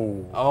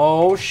hole.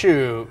 Oh,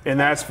 shoot. And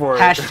that's for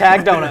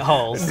hashtag donut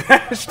holes.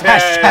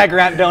 Hashtag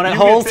wrap donut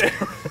holes.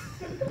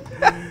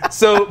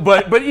 So,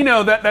 but you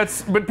know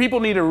but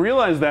people need to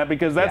realize that,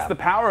 because that's the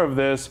power of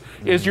this,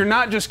 is you're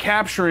not just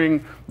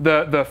capturing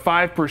the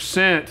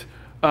 5%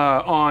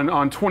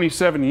 on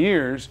 27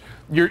 years.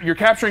 You're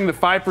capturing the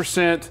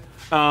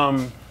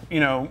 5%. You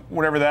know,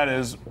 whatever that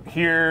is,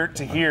 here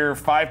to here,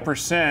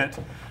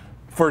 5%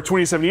 for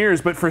 27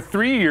 years, but for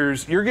 3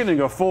 years, you're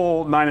getting a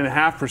full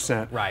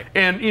 9.5%. Right.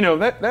 And you know,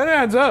 that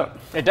adds up.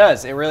 It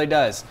does. It really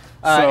does.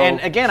 And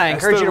again, I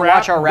encourage you to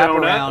watch our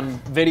wraparound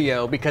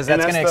video because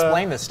that's going to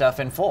explain this stuff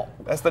in full.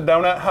 That's the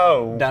donut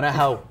hoe. Donut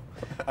hoe.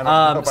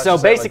 So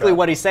basically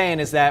what he's saying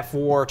is that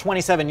for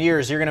 27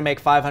 years, you're going to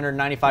make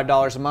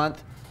 $595 a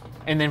month.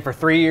 And then for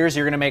 3 years,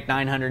 you're going to make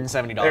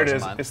 $970 there it a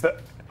is. month. It's the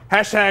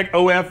hashtag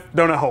OF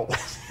donut hole.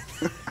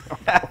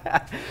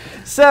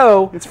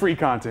 So it's free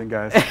content,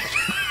 guys.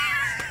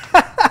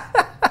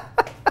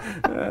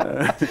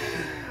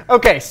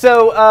 Okay,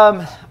 so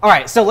all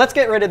right, so let's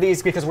get rid of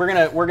these because we're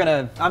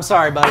gonna. I'm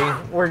sorry, buddy.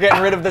 We're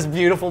getting rid of this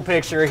beautiful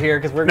picture here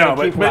because we're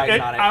gonna keep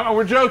writing on it.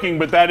 We're joking,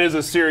 but that is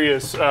a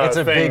serious it's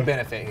a thing. big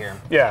benefit here.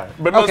 Yeah,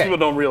 but most people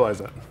don't realize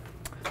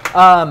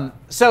that.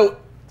 So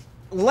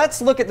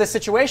let's look at the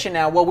situation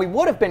now. Well, we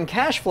would have been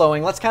cash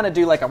flowing. Let's kind of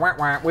do like a wah,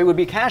 wah. We would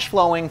be cash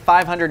flowing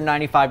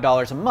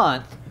 $595 a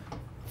month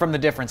from the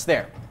difference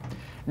there.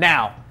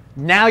 Now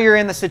you're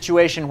in the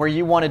situation where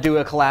you want to do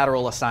a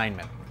collateral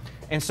assignment.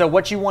 And so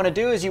what you want to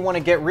do is you want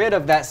to get rid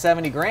of that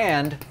 70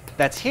 grand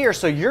that's here.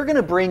 So you're going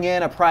to bring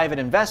in a private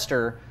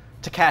investor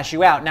to cash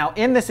you out. Now,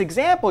 in this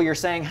example, you're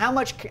saying how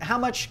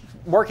much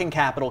working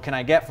capital can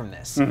I get from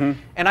this? And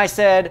I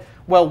said,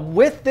 well,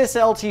 with this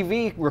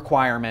LTV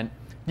requirement,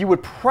 you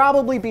would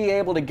probably be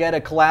able to get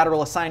a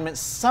collateral assignment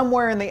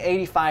somewhere in the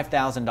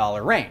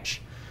 $85,000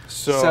 range.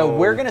 So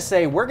we're going to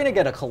say we're going to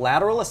get a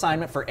collateral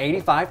assignment for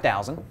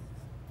 $85,000.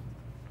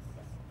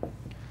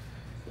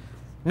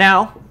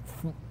 Now,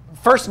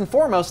 first and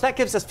foremost, that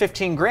gives us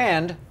 15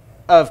 grand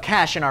of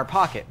cash in our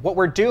pocket. What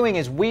we're doing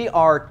is we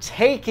are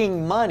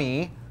taking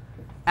money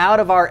out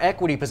of our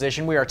equity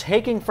position. We are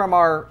taking from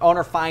our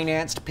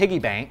owner-financed piggy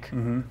bank.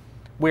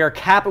 We are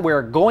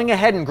going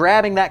ahead and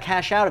grabbing that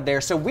cash out of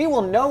there. So we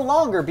will no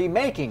longer be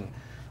making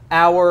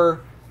our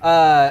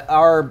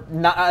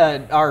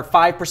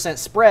 5%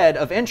 spread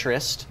of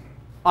interest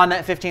on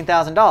that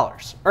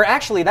 $15,000. Or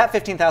actually, that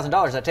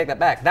 $15,000, I take that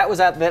back. That was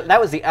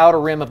the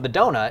outer rim of the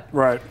donut.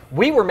 Right.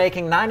 We were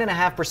making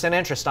 9.5%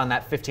 interest on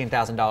that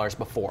 $15,000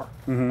 before.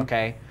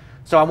 Okay.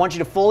 So I want you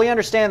to fully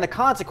understand the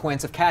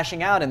consequence of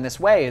cashing out in this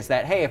way is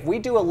that, hey, if we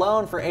do a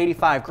loan for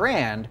 85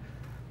 grand,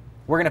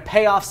 we're going to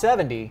pay off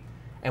 70,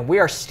 and we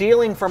are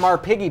stealing from our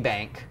piggy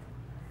bank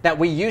that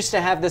we used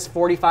to have this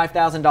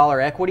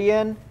 $45,000 equity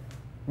in.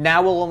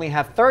 Now we'll only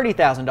have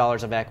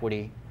 $30,000 of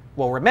equity.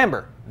 Well,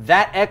 remember,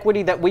 that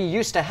equity that we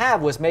used to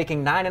have was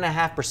making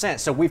 9.5%.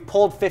 So we've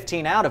pulled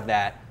 15 out of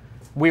that.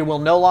 We will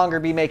no longer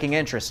be making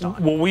interest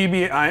on. Will we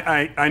be?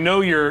 I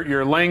know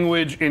your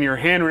language and your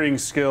handwriting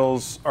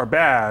skills are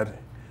bad.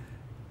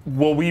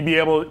 Will we be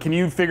able? Can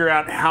you figure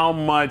out how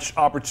much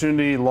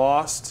opportunity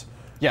lost?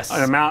 Yes.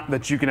 An amount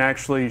that you can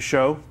actually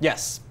show?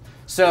 Yes.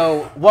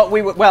 So what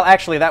we would, well,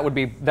 actually that'll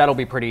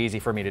be pretty easy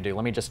for me to do.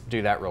 Let me just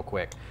do that real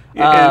quick.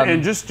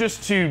 And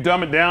just to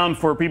dumb it down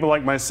for people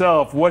like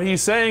myself, what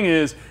he's saying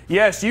is,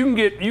 yes,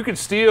 you can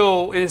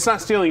steal. It's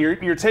not stealing.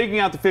 You're taking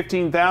out the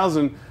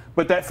 15,000,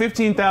 but that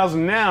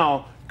 15,000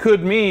 now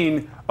could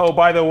mean, oh,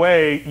 by the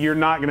way, you're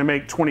not going to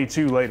make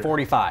 22 later.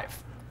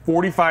 45.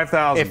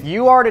 45,000. If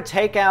you are to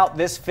take out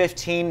this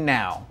 15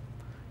 now,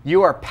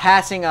 you are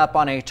passing up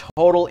on a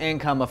total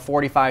income of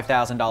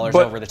 $45,000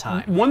 over the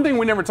time. One thing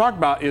we never talked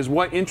about is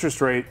what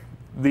interest rate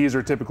these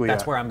are typically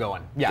That's at. where I'm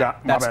going. Yeah,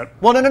 my bad.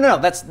 Well, no.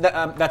 That's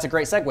a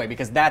great segue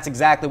because that's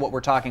exactly what we're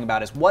talking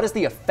about is what is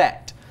the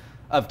effect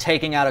of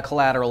taking out a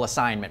collateral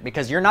assignment?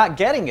 Because you're not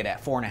getting it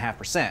at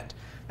 4.5%.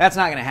 That's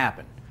not going to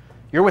happen.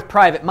 You're with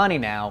private money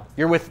now.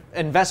 You're with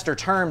investor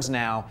terms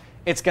now.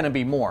 It's going to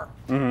be more.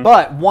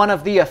 But one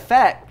of the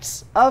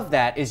effects of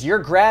that is you're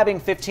grabbing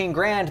 15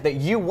 grand that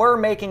you were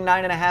making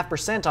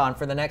 9.5% on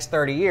for the next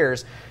 30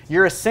 years.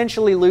 You're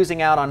essentially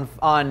losing out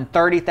on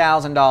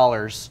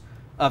 $30,000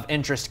 of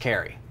interest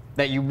carry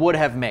that you would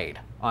have made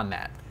on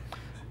that.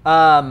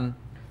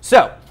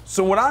 So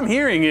what I'm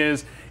hearing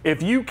is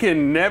if you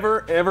can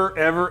never,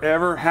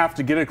 ever have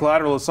to get a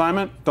collateral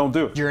assignment, don't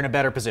do it. You're in a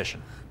better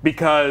position.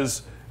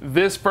 Because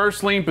this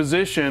first lien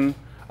position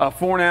of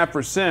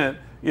 4.5%,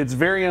 it's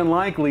very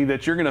unlikely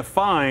that you're going to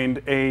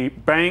find a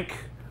bank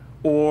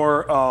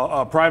or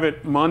a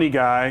private money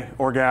guy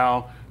or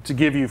gal to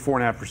give you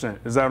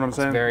 4.5%. Is that what I'm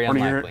saying? It's very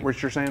unlikely. What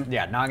you're saying?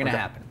 Yeah, not going to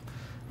happen.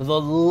 The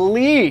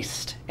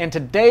least in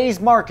today's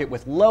market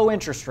with low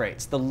interest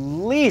rates, the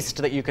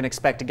least that you can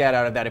expect to get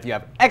out of that if you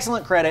have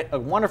excellent credit, a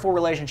wonderful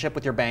relationship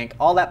with your bank,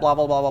 all that blah,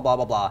 blah, blah, blah, blah,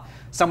 blah, blah,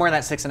 somewhere in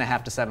that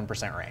 6.5% to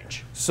 7%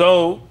 range.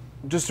 So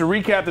just to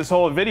recap this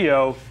whole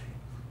video,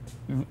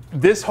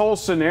 this whole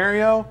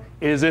scenario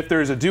is if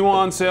there's a due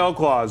on sale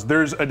clause,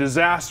 there's a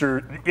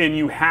disaster, and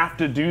you have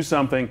to do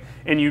something,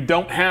 and you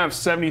don't have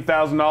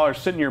 $70,000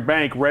 sitting in your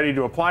bank ready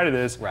to apply to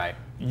this. Right.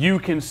 You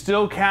can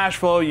still cash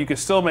flow, you can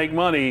still make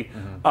money,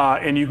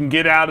 and you can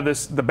get out of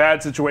the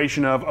bad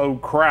situation of, oh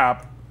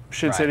crap,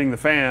 shit's hitting the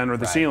fan or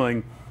the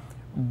ceiling.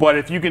 But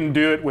if you can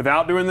do it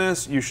without doing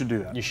this, you should do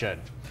that. You should.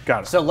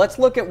 Got it. So let's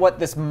look at what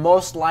this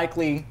most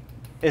likely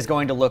is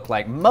going to look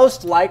like.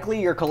 Most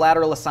likely your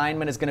collateral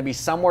assignment is going to be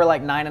somewhere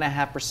like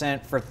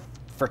 9.5%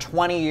 for for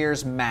 20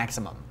 years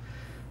maximum.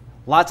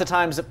 Lots of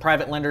times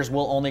private lenders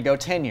will only go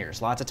 10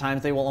 years. Lots of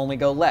times they will only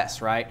go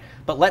less, right?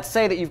 But let's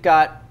say that you've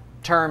got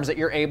terms that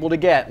you're able to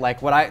get,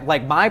 like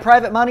my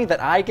private money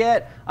that I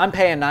get, I'm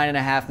paying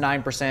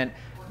 9.5%,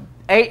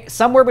 9%,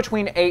 somewhere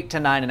between 8 to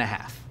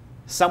 9.5.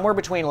 Somewhere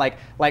between like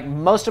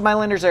most of my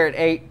lenders are at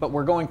 8, but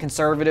we're going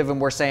conservative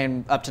and we're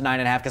saying up to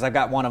 9.5 because I've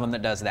got one of them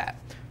that does that.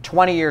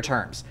 20-year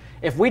terms.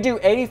 If we do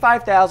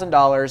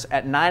 $85,000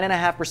 at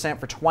 9.5%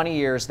 for 20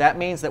 years, that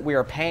means that we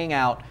are paying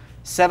out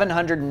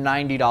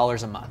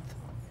 $790 a month.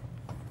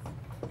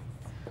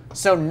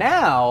 So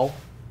now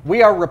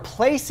we are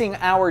replacing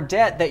our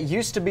debt that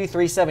used to be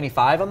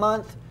 $375 a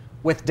month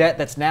with debt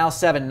that's now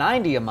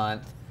 $790 a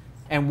month,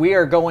 and we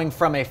are going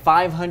from a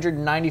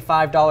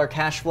 $595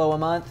 cash flow a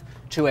month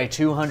to a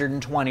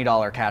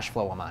 $220 cash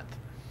flow a month.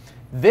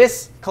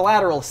 This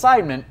collateral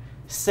assignment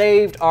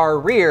saved our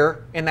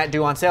rear in that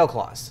due on sale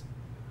clause.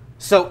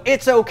 So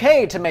it's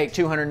okay to make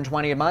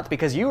 $220 a month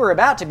because you were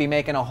about to be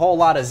making a whole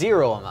lot of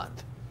 $0 a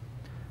month.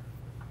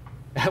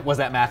 Was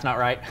that math not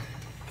right?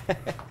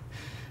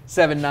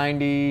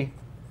 790.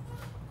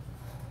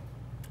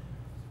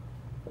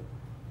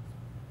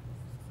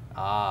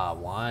 Ah,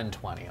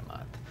 120 a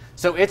month.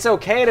 So it's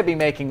okay to be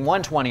making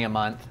 120 a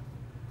month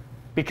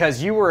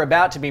because you were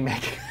about to be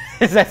making.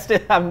 Is that still?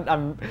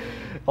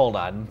 Hold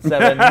on.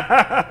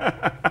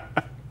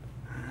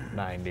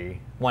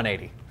 790.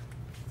 180.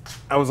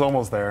 I was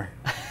almost there.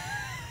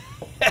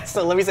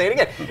 So let me say it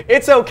again.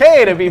 It's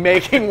okay to be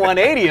making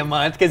 180 a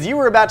month because you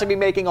were about to be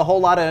making a whole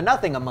lot of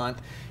nothing a month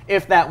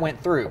if that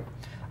went through.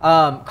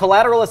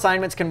 Collateral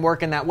assignments can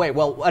work in that way.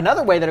 Well,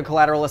 another way that a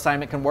collateral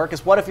assignment can work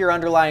is what if your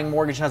underlying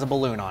mortgage has a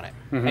balloon on it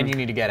and you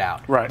need to get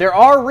out? Right. There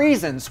are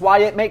reasons why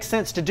it makes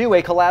sense to do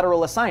a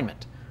collateral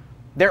assignment.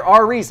 There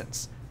are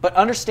reasons, but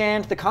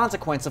understand the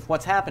consequence of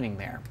what's happening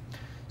there.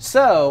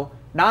 So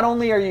not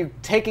only are you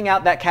taking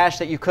out that cash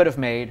that you could have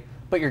made,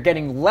 but you're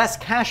getting less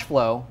cash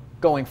flow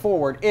going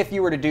forward if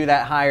you were to do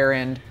that higher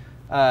end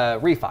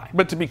refi.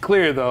 But to be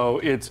clear though,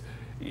 it's,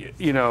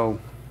 you know,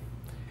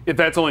 if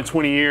that's only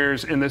 20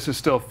 years and this is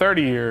still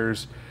 30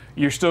 years,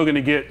 you're still going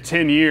to get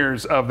 10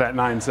 years of that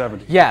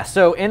 970. Yeah,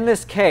 so in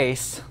this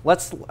case,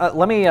 let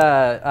me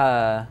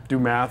do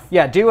math.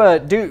 Yeah,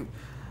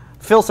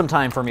 fill some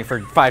time for me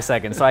for 5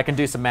 seconds so I can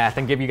do some math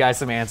and give you guys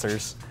some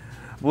answers.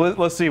 Well,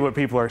 let's see what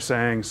people are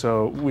saying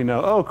so we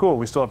know. Oh, cool,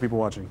 we still have people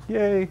watching.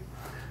 Yay.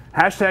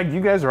 Hashtag,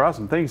 you guys are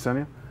awesome. Thank you,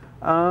 Sonia.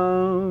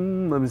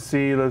 Let me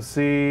see.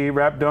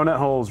 Wrap donut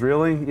holes,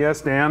 really? Yes,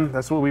 Dan.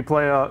 That's what we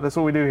play. That's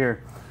what we do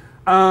here.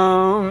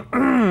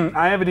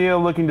 I have a deal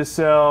looking to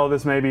sell.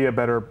 This may be a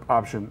better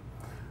option,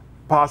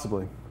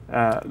 possibly.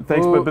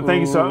 Thanks, but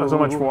thank you so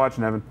much for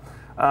watching, Evan.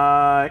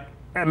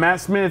 Matt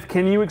Smith,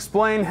 can you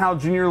explain how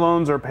junior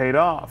loans are paid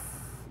off?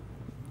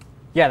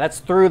 Yeah, that's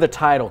through the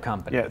title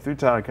company. Yeah, through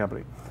title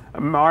company.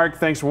 Mark,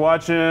 thanks for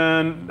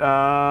watching.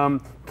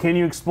 Can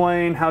you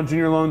explain how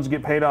junior loans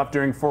get paid off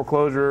during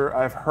foreclosure?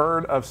 I've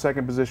heard of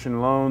second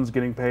position loans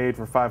getting paid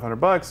for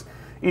 $500,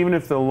 even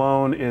if the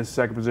loan is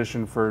second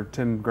position for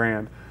 10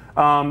 grand.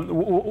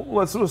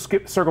 Let's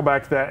circle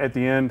back to that at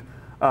the end.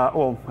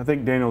 Well, I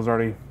think Daniel's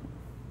already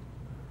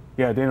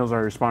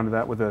responded to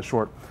that with a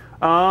short.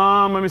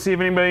 Let me see if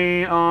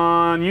anybody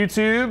on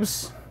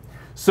YouTube's.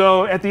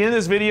 So at the end of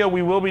this video,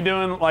 we will be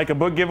doing like a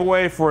book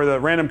giveaway for the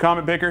random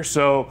comment picker.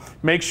 So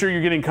make sure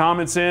you're getting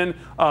comments in.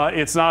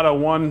 It's not a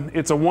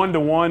it's a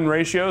 1-to-1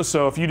 ratio.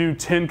 So if you do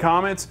 10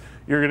 comments,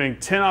 you're getting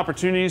 10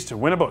 opportunities to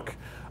win a book.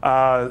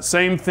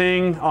 Same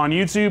thing on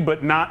YouTube,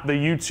 but not the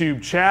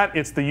YouTube chat.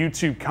 It's the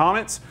YouTube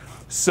comments.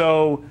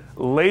 So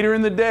later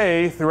in the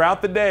day,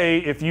 throughout the day,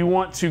 if you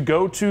want to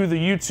go to the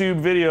YouTube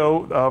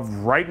video of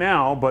right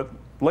now, but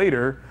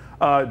later,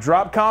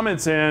 drop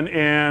comments in,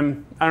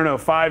 and I don't know,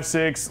 5,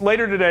 6.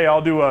 Later today,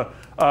 I'll do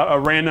a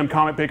random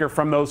comment picker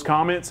from those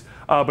comments,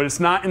 but it's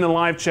not in the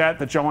live chat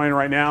that y'all in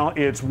right now.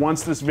 It's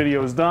once this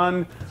video is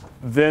done,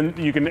 then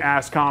you can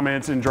ask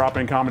comments and drop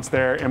in comments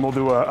there, and we'll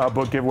do a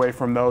book giveaway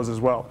from those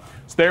as well.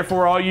 So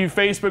therefore, all you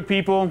Facebook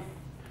people,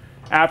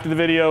 after the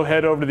video,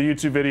 head over to the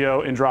YouTube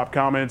video and drop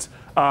comments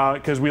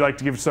because we like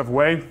to give stuff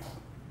away.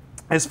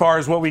 As far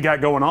as what we got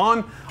going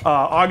on,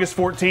 August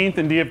 14th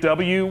in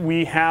DFW,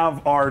 we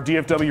have our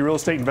DFW Real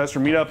Estate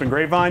Investor Meetup in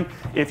Grapevine.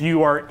 If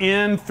you are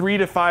in 3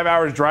 to 5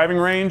 hours driving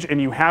range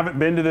and you haven't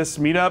been to this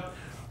meetup,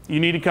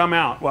 you need to come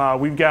out.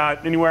 We've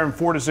got anywhere from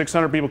 400 to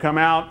 600 people come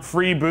out,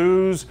 free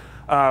booze.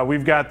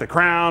 We've got the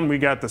Crown, we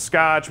got the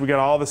Scotch, we got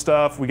all the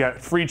stuff. We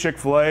got free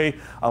Chick-fil-A,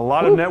 a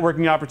lot of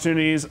networking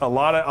opportunities, a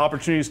lot of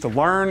opportunities to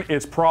learn.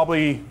 It's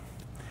probably,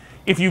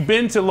 if you've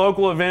been to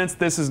local events,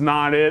 this is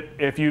not it.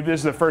 If this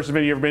is the first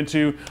event you've ever been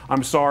to,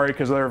 I'm sorry,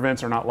 because other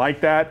events are not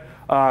like that.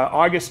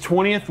 August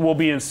 20th, we'll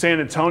be in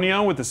San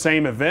Antonio with the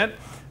same event.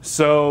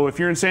 So if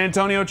you're in San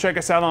Antonio, check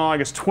us out on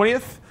August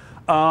 20th.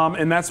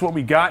 And that's what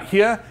we got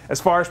here.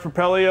 As far as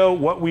Propelio,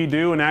 what we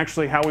do and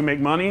actually how we make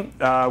money,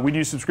 we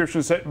do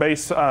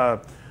subscription-based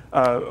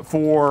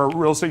for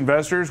real estate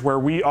investors where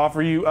we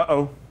offer you,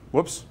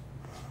 whoops.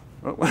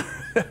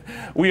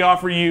 We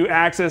offer you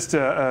access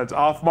to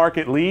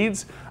off-market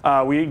leads.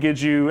 We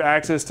get you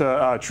access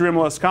to true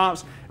MLS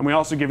comps, and we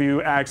also give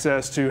you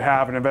access to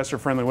have an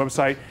investor-friendly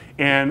website.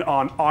 And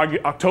on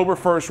October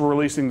 1st, we're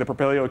releasing the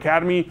Propelio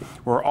Academy,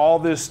 where all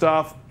this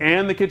stuff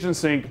and the kitchen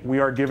sink we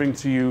are giving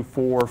to you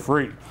for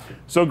free.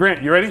 So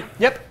Grant, you ready?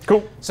 Yep.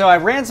 Cool. So I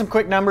ran some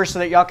quick numbers so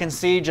that y'all can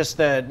see just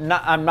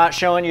I'm not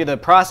showing you the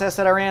process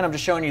that I ran, I'm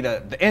just showing you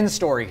the end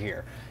story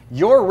here.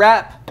 Your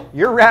wrap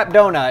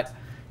donut,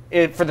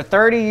 for the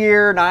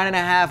 30-year,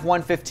 9.5,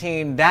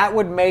 115, that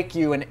would make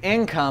you an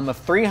income of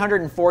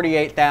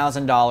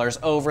 $348,000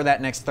 over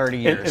that next 30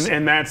 years.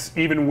 And that's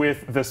even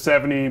with the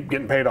 70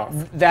 getting paid off.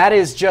 That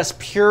is just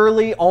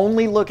purely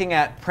only looking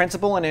at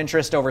principal and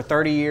interest over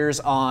 30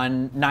 years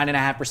on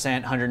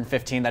 9.5%,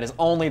 115. That is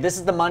only, this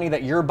is the money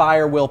that your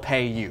buyer will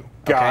pay you.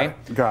 Okay?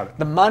 Got it.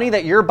 The money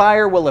that your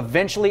buyer will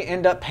eventually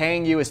end up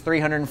paying you is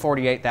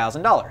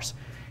 $348,000.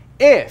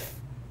 If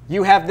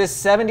you have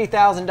this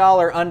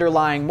 $70,000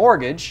 underlying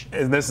mortgage.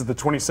 And this is the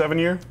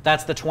 27-year?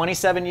 That's the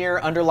 27-year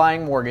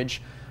underlying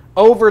mortgage.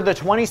 Over the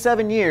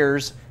 27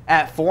 years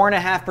at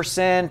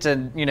 4.5%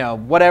 and, you know,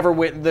 whatever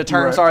the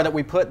terms are that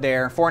we put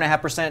there,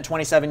 4.5%,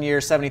 27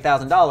 years,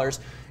 $70,000,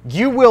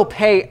 you will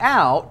pay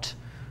out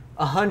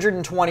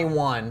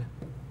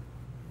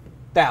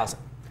 $121,000.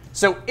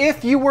 So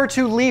if you were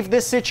to leave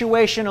this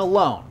situation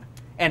alone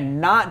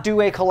and not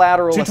do a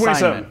collateral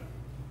assignment,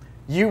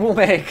 you will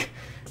make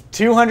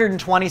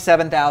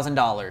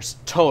 $227,000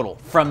 total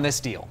from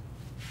this deal.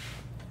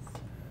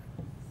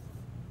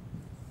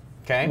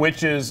 Okay.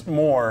 Which is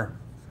more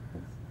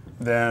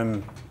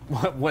than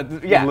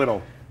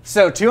little.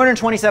 So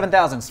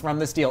 $227,000 from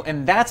this deal,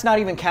 and that's not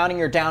even counting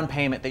your down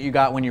payment that you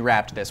got when you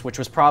wrapped this, which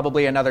was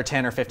probably another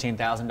 $10,000 or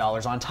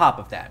 $15,000 on top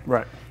of that.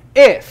 Right.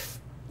 If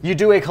you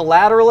do a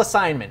collateral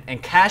assignment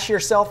and cash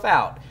yourself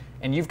out,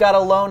 and you've got a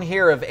loan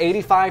here of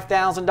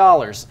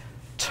 $85,000.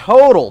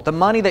 Total, the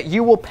money that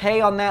you will pay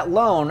on that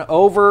loan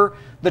over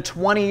the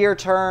 20-year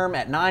term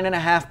at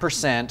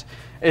 9.5%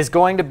 is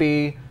going to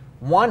be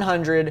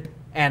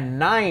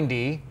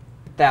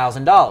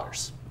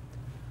 $190,000.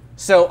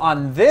 So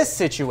on this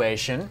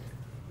situation,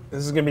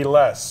 this is going to be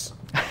less.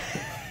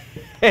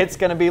 It's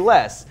going to be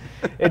less.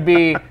 It'd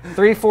be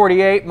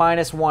 348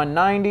 minus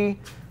 190.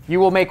 You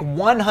will make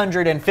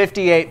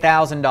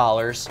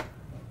 $158,000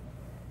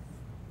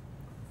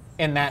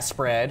 in that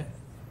spread,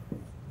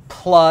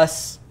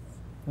 plus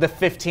the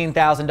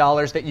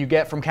 $15,000 that you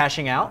get from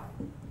cashing out,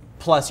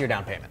 plus your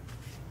down payment.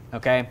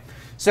 Okay?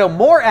 So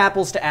more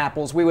apples to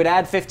apples, we would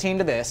add 15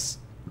 to this,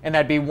 and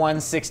that'd be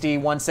 160,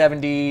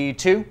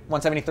 172,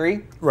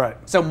 173. Right.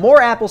 So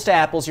more apples to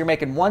apples, you're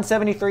making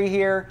 173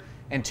 here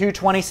and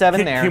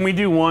 227 there. Can we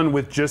do one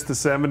with just the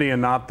 70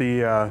 and not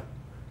the,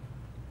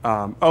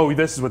 oh,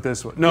 this is what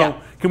this was. No, yeah.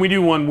 Can we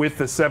do one with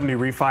the 70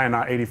 refi and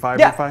not 85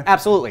 yeah, refi?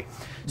 Absolutely.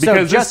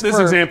 Because so this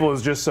example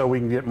is just so we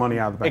can get money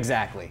out of the bank.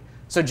 Exactly.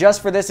 So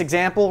just for this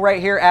example right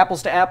here,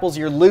 apples to apples,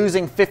 you're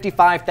losing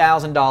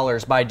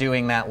 $55,000 by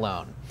doing that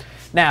loan.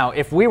 Now,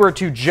 if we were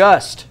to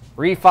just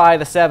refi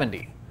the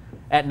 70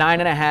 at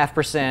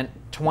 9.5%,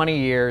 20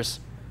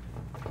 years,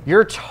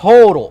 your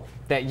total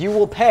that you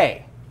will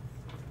pay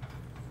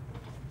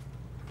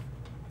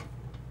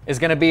is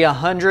going to be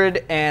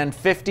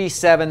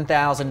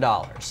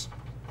 $157,000.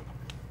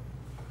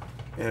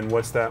 And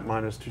what's that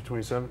minus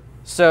 227?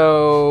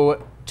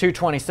 So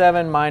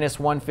 227 minus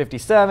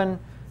 157.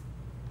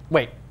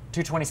 Wait,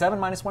 227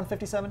 minus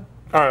 157?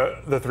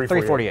 The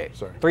 348.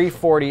 Sorry.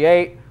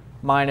 348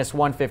 minus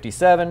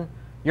 157.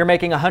 You're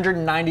making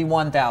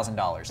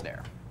 $191,000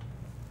 there.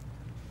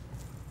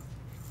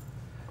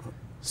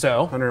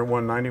 So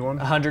 191?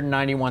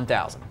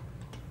 191,000.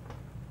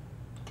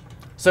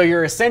 So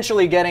you're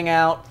essentially getting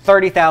out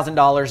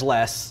 $30,000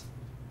 less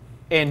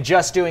in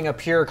just doing a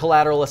pure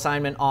collateral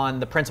assignment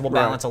on the principal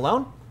balance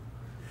alone.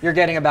 You're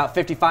getting about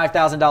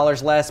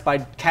 $55,000 less by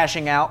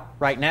cashing out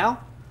right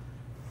now,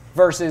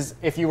 versus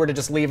if you were to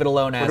just leave it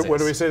alone as is. What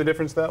do we say the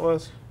difference that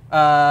was? 30.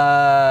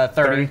 Yeah.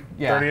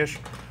 30-ish.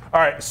 All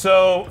right,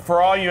 so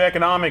for all you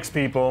economics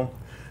people,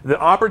 the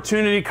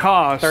opportunity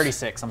cost...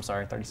 36, I'm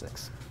sorry,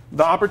 36.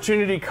 The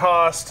opportunity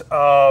cost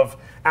of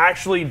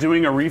actually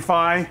doing a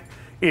refi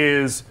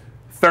is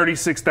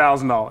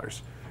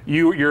 $36,000.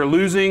 You're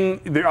losing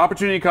the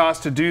opportunity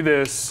cost to do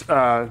this.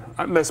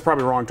 That's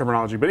probably wrong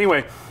terminology, but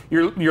anyway,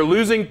 you're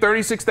losing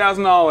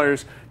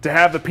 $36,000 to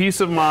have the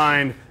peace of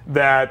mind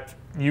that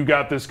you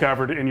got this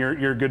covered and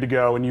you're good to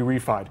go and you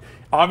refied.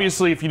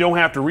 Obviously, if you don't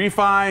have to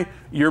refi,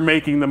 you're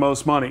making the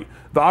most money.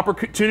 The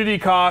opportunity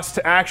cost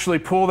to actually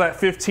pull that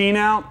 15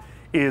 out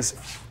is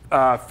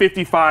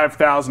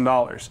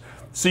 $55,000.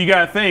 So you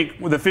got to think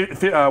with the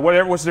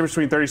what's the difference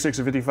between 36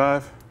 and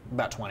 55?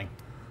 About 20.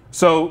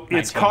 So 19.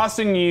 It's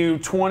costing you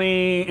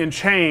 20 and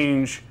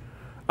change,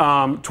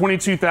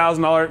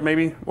 $22,000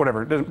 maybe,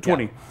 whatever,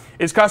 20. Yeah.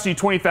 It's costing you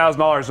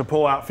 $20,000 to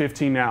pull out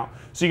 15 out.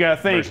 So you got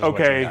to think,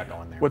 okay,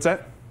 what's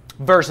that?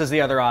 Versus the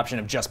other option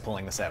of just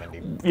pulling the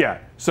 70. Yeah.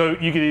 So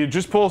you can either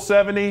just pull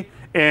 70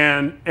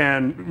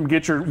 and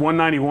get your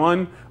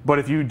 191, but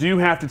if you do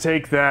have to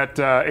take that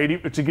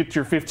 80 to get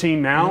your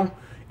 15 now,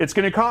 it's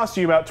going to cost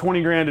you about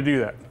 20 grand to do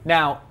that.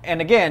 Now,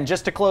 and again,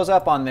 just to close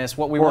up on this,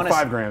 what we want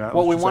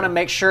to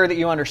make sure that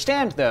you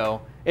understand,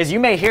 though, is you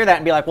may hear that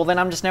and be like, well, then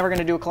I'm just never going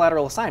to do a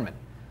collateral assignment.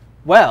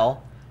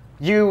 Well,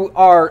 you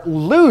are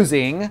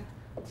losing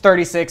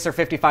 $36,000 or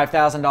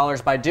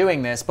 $55,000 by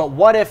doing this, but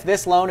what if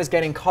this loan is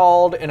getting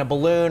called in a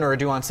balloon or a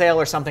due on sale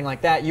or something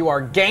like that? You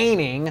are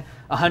gaining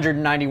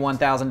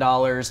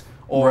 $191,000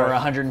 or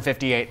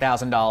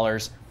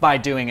 $158,000 by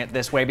doing it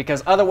this way,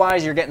 because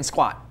otherwise you're getting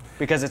squat.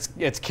 Because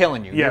it's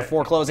killing you. Yeah. You're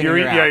foreclosing. You're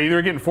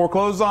either getting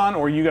foreclosed on,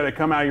 or you got to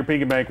come out of your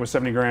piggy bank with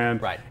 70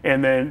 grand. Right.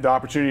 And then the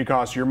opportunity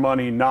costs your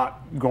money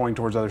not going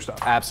towards other stuff.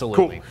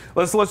 Absolutely.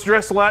 Cool. Let's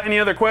address any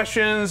other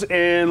questions,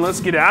 and let's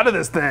get out of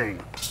this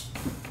thing.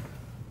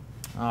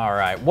 All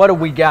right. What do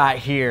we got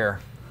here?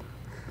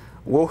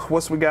 Well,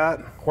 what's we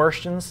got?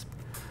 Questions.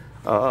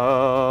 I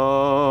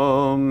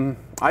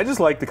just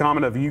like the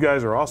comment of "you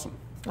guys are awesome."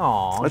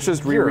 Aw. Let's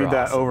just reread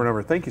that over and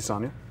over. Thank you,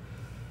 Sonia.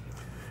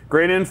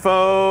 Great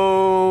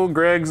info.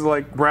 Greg's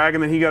like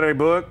bragging that he got a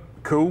book.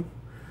 Cool.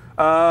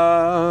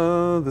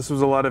 This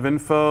was a lot of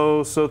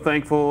info. So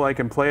thankful I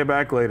can play it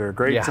back later.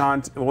 Great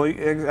content. Well,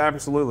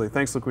 absolutely.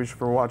 Thanks, LaQuisha,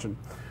 for watching.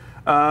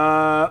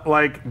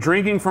 Like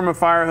drinking from a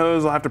fire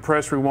hose, I'll have to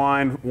press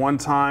rewind one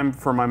time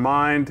for my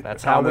mind.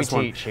 That's how we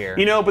teach here.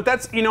 You know, but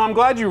that's, I'm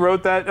glad you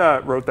wrote that.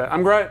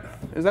 I'm glad.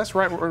 Is that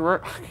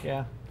right?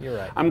 Yeah. You're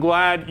right. I'm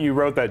glad you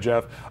wrote that,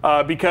 Jeff,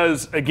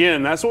 because,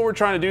 again, that's what we're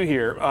trying to do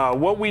here.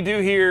 What we do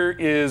here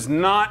is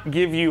not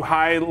give you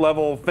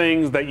high-level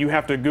things that you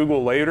have to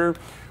Google later.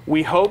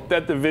 We hope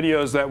that the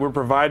videos that we're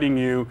providing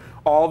you,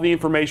 all the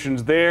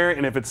information's there,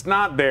 and if it's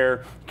not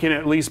there, can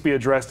at least be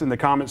addressed in the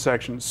comment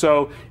section.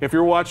 So if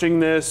you're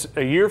watching this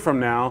a year from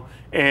now,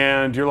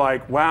 and you're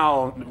like,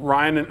 wow,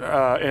 Ryan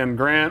and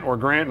Grant, or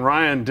Grant and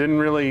Ryan didn't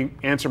really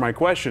answer my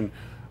question,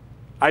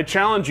 I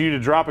challenge you to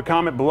drop a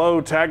comment below,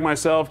 tag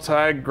myself,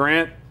 tag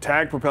Grant,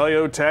 tag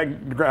Propelio,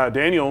 tag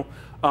Daniel,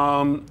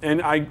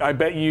 and I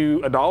bet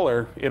you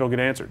 $1 it'll get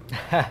answered.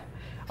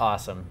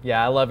 Awesome.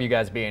 Yeah, I love you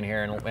guys being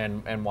here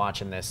and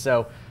watching this.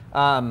 So,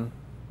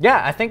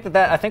 yeah, I think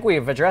I think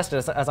we've addressed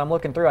it as I'm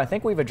looking through. I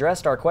think we've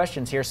addressed our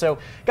questions here. So,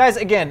 guys,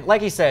 again,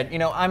 like he said,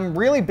 I'm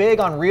really big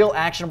on real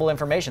actionable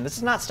information. This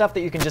is not stuff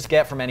that you can just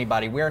get from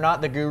anybody. We're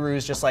not the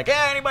gurus just like,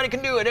 hey, anybody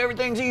can do it.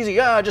 Everything's easy.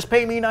 Just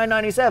pay me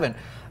 $9.97.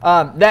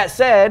 That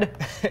said,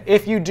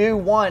 if you do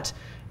want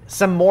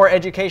some more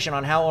education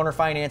on how owner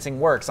financing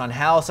works, on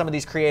how some of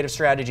these creative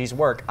strategies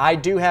work, I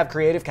do have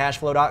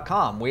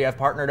creativecashflow.com. We have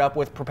partnered up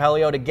with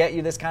Propelio to get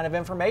you this kind of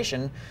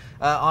information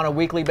on a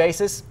weekly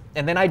basis.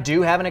 And then I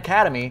do have an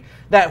academy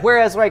that,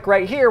 whereas like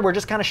right here, we're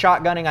just kind of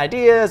shotgunning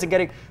ideas and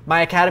getting,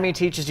 my academy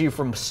teaches you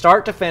from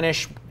start to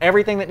finish,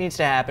 everything that needs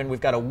to happen.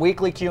 We've got a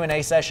weekly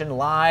Q&A session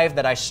live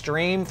that I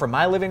stream from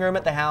my living room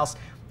at the house,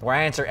 where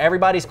I answer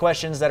everybody's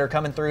questions that are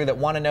coming through that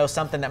want to know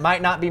something that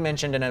might not be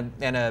mentioned in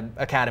a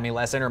academy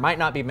lesson or might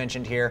not be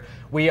mentioned here.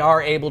 We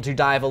are able to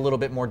dive a little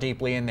bit more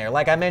deeply in there.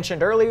 Like I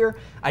mentioned earlier,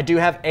 I do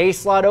have a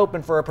slot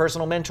open for a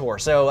personal mentor.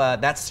 So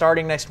that's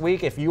starting next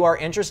week. If you are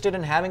interested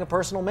in having a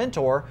personal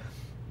mentor,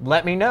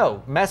 let me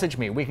know. Message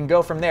me. We can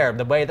go from there.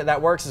 The way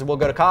that works is we'll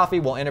go to coffee,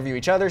 we'll interview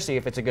each other, see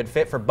if it's a good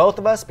fit for both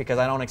of us, because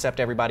I don't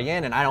accept everybody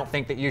in, and I don't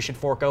think that you should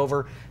fork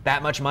over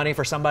that much money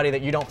for somebody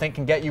that you don't think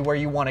can get you where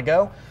you want to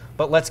go.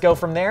 But let's go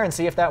from there and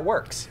see if that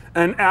works.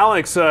 And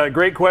Alex,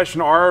 great question.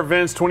 Are our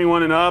events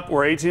 21 and up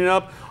or 18 and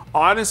up?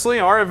 Honestly,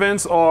 our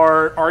events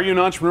are you an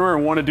entrepreneur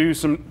and want to do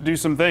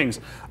some things?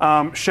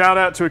 Shout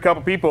out to a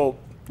couple people.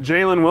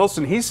 Jalen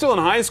Wilson, he's still in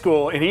high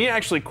school, and he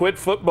actually quit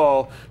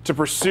football to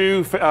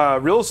pursue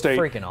real estate.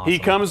 Freaking awesome. He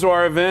comes to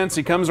our events,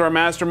 he comes to our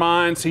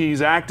masterminds, he's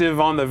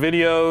active on the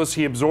videos,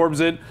 he absorbs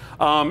it,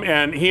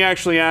 and he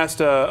actually asked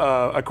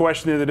a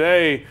question the other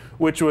day,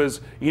 which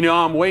was,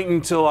 I'm waiting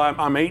until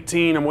I'm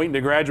 18, I'm waiting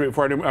to graduate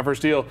before I do my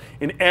first deal,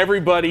 and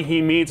everybody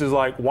he meets is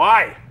like,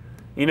 why?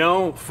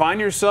 Find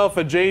yourself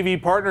a JV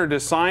partner to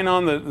sign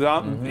on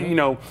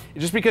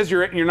just because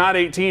you're not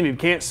 18 and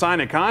can't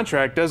sign a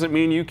contract doesn't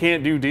mean you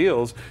can't do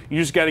deals. You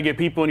just got to get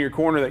people in your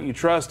corner that you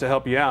trust to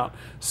help you out.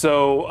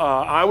 So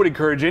I would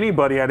encourage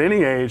anybody at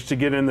any age to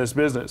get in this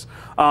business.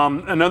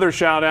 Another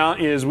shout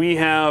out is we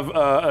have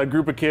a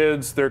group of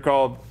kids, they're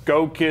called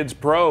Go Kids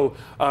Pro,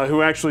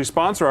 who actually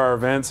sponsor our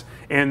events,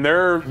 and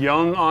they're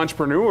young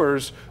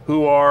entrepreneurs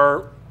who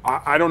are,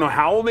 I don't know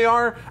how old they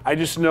are. I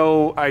just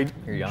know I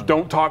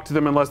don't talk to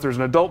them unless there's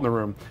an adult in the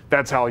room.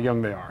 That's how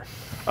young they are.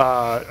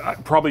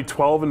 Probably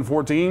 12 and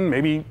 14,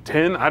 maybe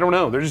 10. I don't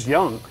know. They're just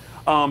young.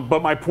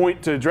 But my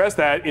point to address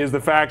that is the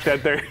fact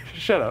that they're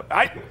shut up.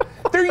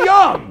 They're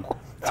young.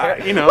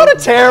 What a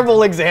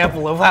terrible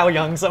example of how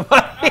young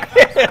somebody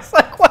is.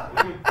 Like, what?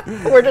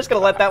 We're just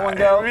gonna let that one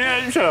go.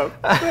 Yeah, shut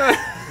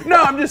up. No,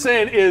 I'm just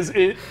saying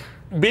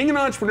being an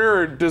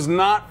entrepreneur it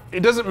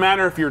doesn't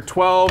matter if you're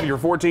 12, you're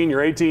 14,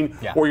 you're 18,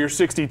 or you're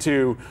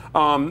 62.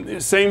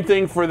 Same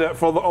thing for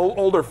the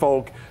older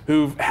folk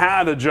who've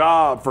had a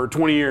job for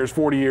 20 years,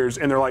 40 years,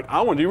 and they're like,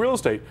 I want to do real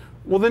estate.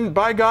 Well, then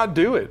by God,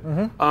 do it.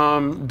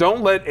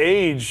 Don't let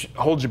age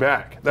hold you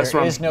back. That's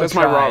there is no that's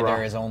try, my rah-rah.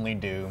 there is only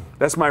do.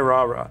 That's my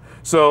rah-rah.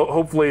 So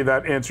hopefully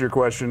that answered your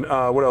question.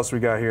 What else we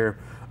got here?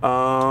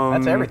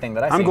 That's everything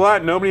that I see. I'm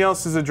glad nobody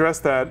else has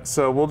addressed that,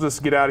 so we'll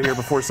just get out of here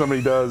before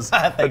somebody does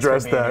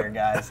address that. Here,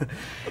 guys.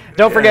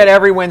 Don't forget,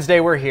 every Wednesday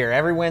we're here.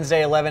 Every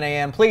Wednesday, 11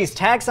 a.m. Please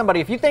tag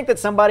somebody. If you think that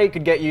somebody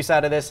could get use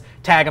out of this,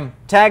 tag them.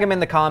 Tag them in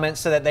the comments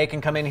so that they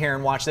can come in here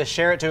and watch this.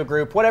 Share it to a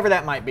group, whatever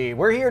that might be.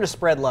 We're here to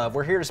spread love.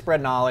 We're here to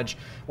spread knowledge.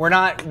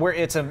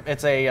 It's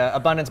a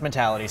abundance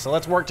mentality. So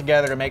let's work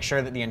together to make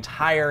sure that the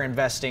entire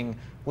investing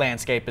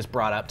landscape is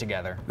brought up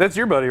together. That's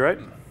your buddy, right?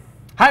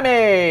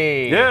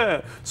 Jaime!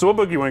 Yeah. So what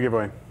book do you want to give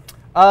away?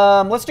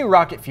 Let's do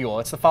Rocket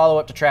Fuel. It's the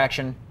follow-up to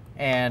Traction,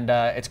 and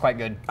it's quite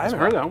good. I haven't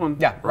heard that one.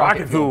 Yeah,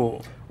 Rocket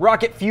Fuel.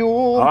 Rocket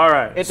Fuel. All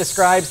right. It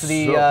describes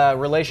the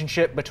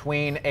relationship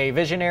between a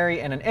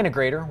visionary and an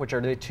integrator, which are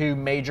the two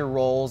major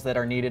roles that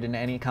are needed in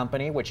any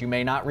company, which you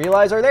may not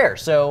realize are there.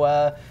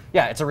 So,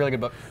 yeah, it's a really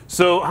good book.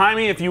 So,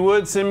 Jaime, if you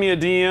would, send me a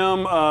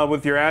DM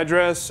with your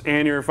address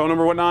and your phone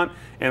number and whatnot,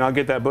 and I'll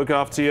get that book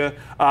off to you.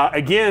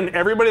 Again,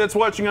 everybody that's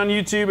watching on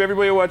YouTube,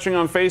 everybody watching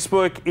on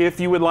Facebook, if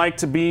you would like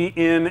to be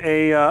in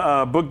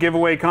a book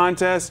giveaway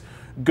contest,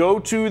 go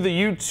to the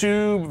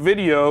YouTube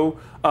video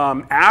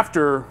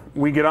after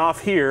we get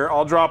off here.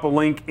 I'll drop a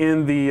link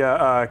in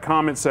the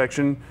comment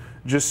section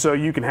just so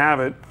you can have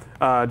it,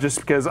 just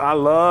because I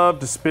love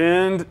to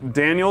spend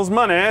Daniel's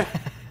money.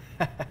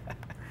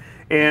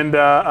 And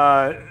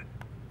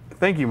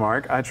thank you,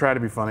 Mark. I try to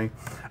be funny.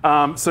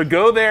 So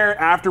go there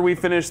after we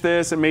finish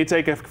this. It may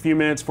take a few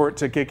minutes for it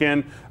to kick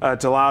in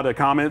to allow the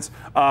comments,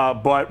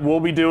 but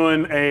we'll be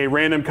doing a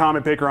random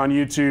comment picker on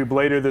YouTube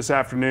later this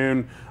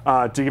afternoon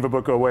to give a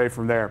book away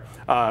from there,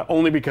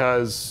 only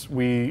because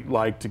we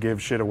like to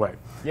give shit away.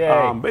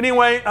 But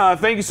anyway,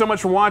 thank you so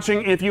much for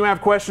watching. If you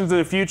have questions in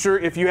the future,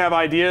 if you have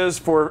ideas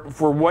for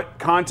what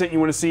content you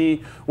want to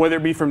see, whether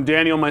it be from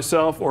Daniel,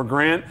 myself, or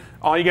Grant,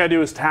 all you got to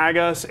do is tag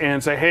us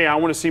and say, hey, I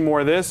want to see more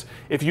of this.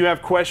 If you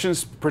have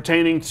questions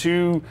pertaining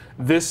to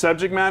this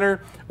subject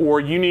matter or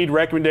you need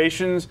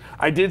recommendations,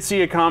 I did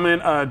see a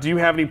comment. Do you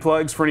have any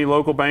plugs for any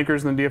local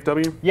bankers in the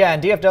DFW? Yeah, in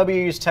DFW,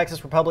 use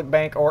Texas Republic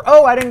Bank or,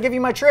 oh, I didn't give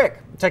you my trick,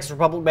 Texas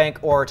Republic Bank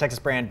or Texas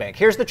Brand Bank.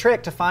 Here's the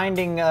trick to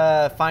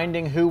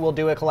finding who will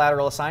do a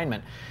collateral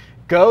assignment.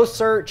 Go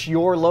search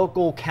your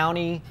local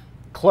county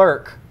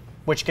clerk,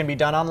 which can be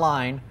done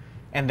online,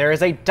 and there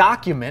is a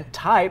document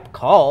type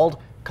called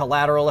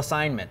collateral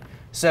assignment.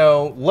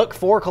 So look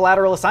for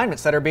collateral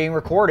assignments that are being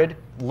recorded,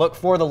 look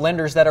for the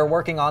lenders that are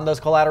working on those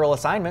collateral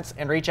assignments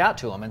and reach out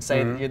to them and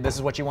say, this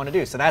is what you want to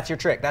do. So that's your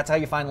trick. That's how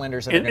you find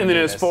lenders that are going to do this. And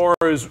then as far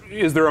as,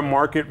 is there a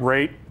market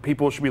rate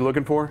people should be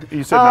looking for?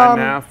 You said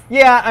 9.5?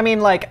 Yeah, I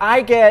mean, like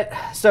like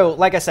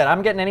I said,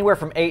 I'm getting anywhere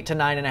from 8 to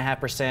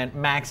 9.5%,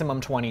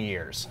 maximum 20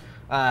 years.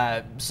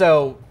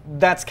 So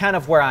that's kind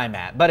of where I'm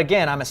at. But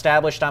again, I'm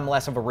established, I'm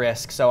less of a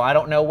risk, so I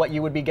don't know what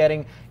you would be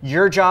getting.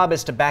 Your job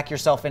is to back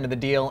yourself into the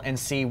deal and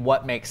see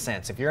what makes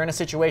sense. If you're in a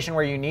situation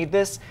where you need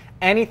this,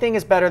 anything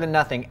is better than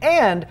nothing.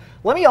 And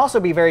let me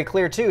also be very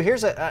clear too.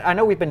 I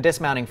know we've been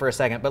dismounting for a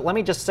second, but let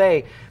me just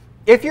say,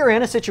 if you're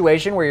in a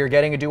situation where you're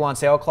getting a due on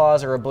sale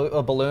clause or a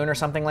balloon or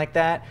something like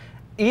that,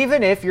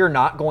 even if you're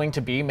not going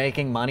to be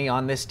making money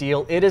on this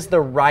deal, it is the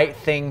right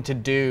thing to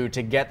do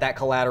to get that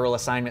collateral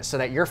assignment so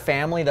that your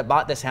family that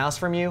bought this house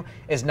from you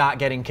is not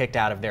getting kicked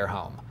out of their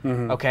home.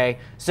 Okay?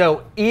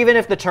 So even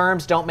if the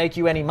terms don't make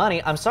you any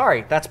money, I'm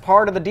sorry, that's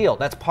part of the deal.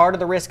 That's part of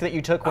the risk that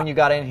you took when you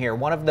got in here.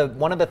 One of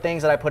the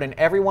things that I put in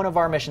every one of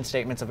our mission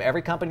statements of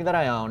every company that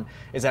I own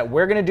is that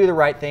we're going to do the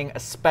right thing,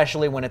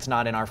 especially when it's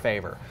not in our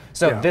favor.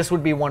 So this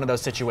would be one of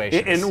those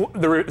situations. And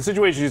the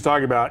situation he's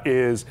talking about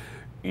is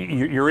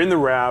you're in the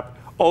wrap.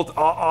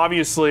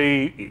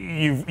 Obviously,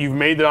 you've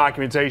made the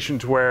documentation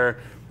to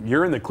where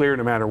you're in the clear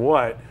no matter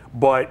what.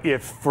 But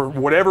if for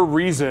whatever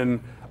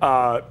reason,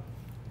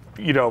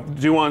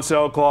 due on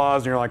sale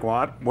clause, and you're like,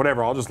 well,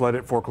 whatever, I'll just let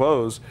it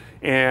foreclose,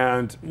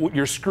 and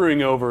you're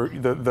screwing over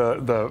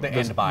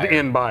the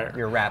end buyer.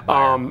 Your wrap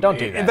buyer. Don't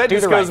do that. That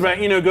just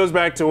goes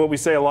back to what we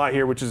say a lot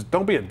here, which is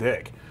don't be a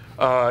dick.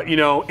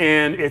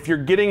 And if you're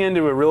getting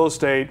into a real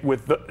estate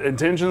with the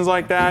intentions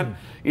like that,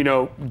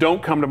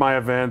 don't come to my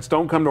events,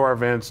 don't come to our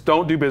events,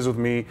 don't do business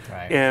with me,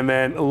 and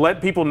then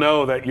let people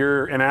know that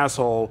you're an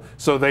asshole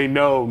so they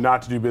know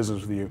not to do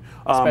business with you.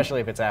 Especially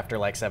if it's after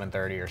like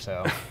 7:30 or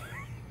so.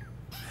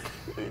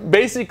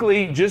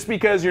 Basically, just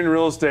because you're in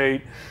real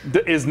estate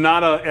is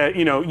not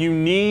you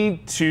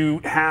need to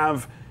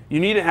have you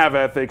need to have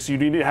ethics, you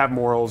need to have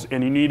morals,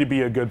 and you need to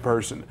be a good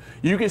person.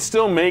 You can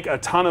still make a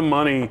ton of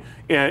money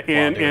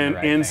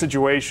in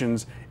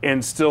situations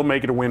and still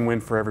make it a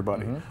win-win for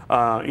everybody.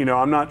 You know,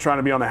 I'm not trying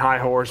to be on the high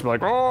horse and be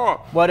like,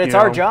 oh. But it's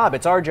our job.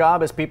 It's our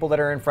job as people that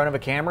are in front of a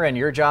camera, and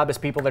your job as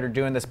people that are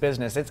doing this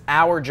business. It's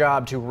our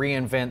job to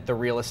reinvent the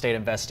real estate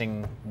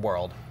investing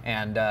world,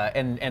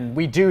 and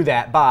we do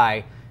that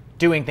by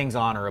doing things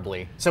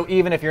honorably. So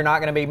even if you're not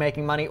going to be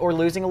making money or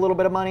losing a little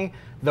bit of money,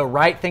 the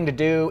right thing to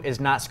do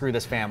is not screw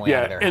this family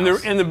out of their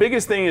house. And the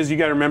biggest thing is you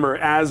got to remember,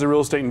 as a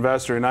real estate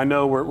investor, and I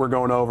know we're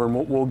going over,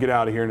 and we'll get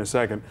out of here in a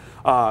second,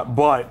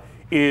 but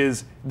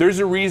there's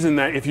a reason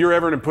that if you're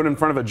ever to put in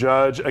front of a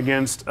judge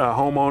against a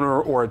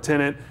homeowner or a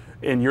tenant,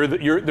 and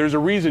there's a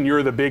reason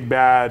you're the big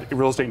bad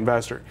real estate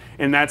investor,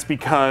 and that's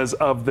because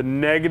of the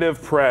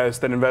negative press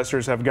that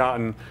investors have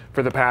gotten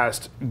for the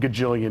past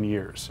gajillion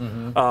years.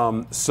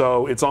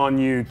 So it's on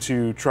you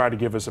to try to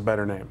give us a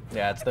better name.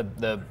 Yeah, it's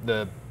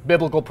the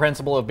biblical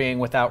principle of being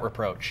without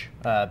reproach,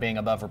 being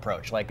above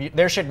reproach. Like,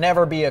 there should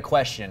never be a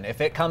question.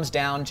 If it comes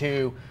down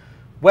to,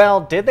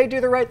 well, did they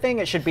do the right thing?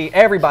 It should be,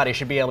 everybody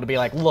should be able to be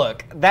like,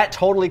 look, that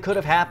totally could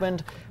have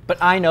happened, but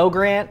I know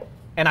Grant,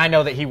 and I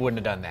know that he wouldn't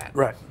have done that.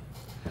 Right.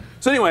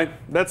 So anyway,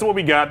 that's what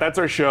we got. That's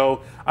our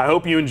show. I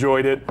hope you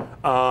enjoyed it.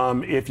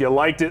 If you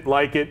liked it,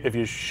 like it. If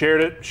you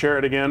shared it, share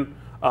it again.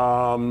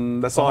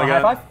 That's all I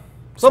got. High five?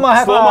 Slow-mo high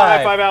five. Slow-mo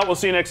high five out. We'll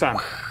see you next time.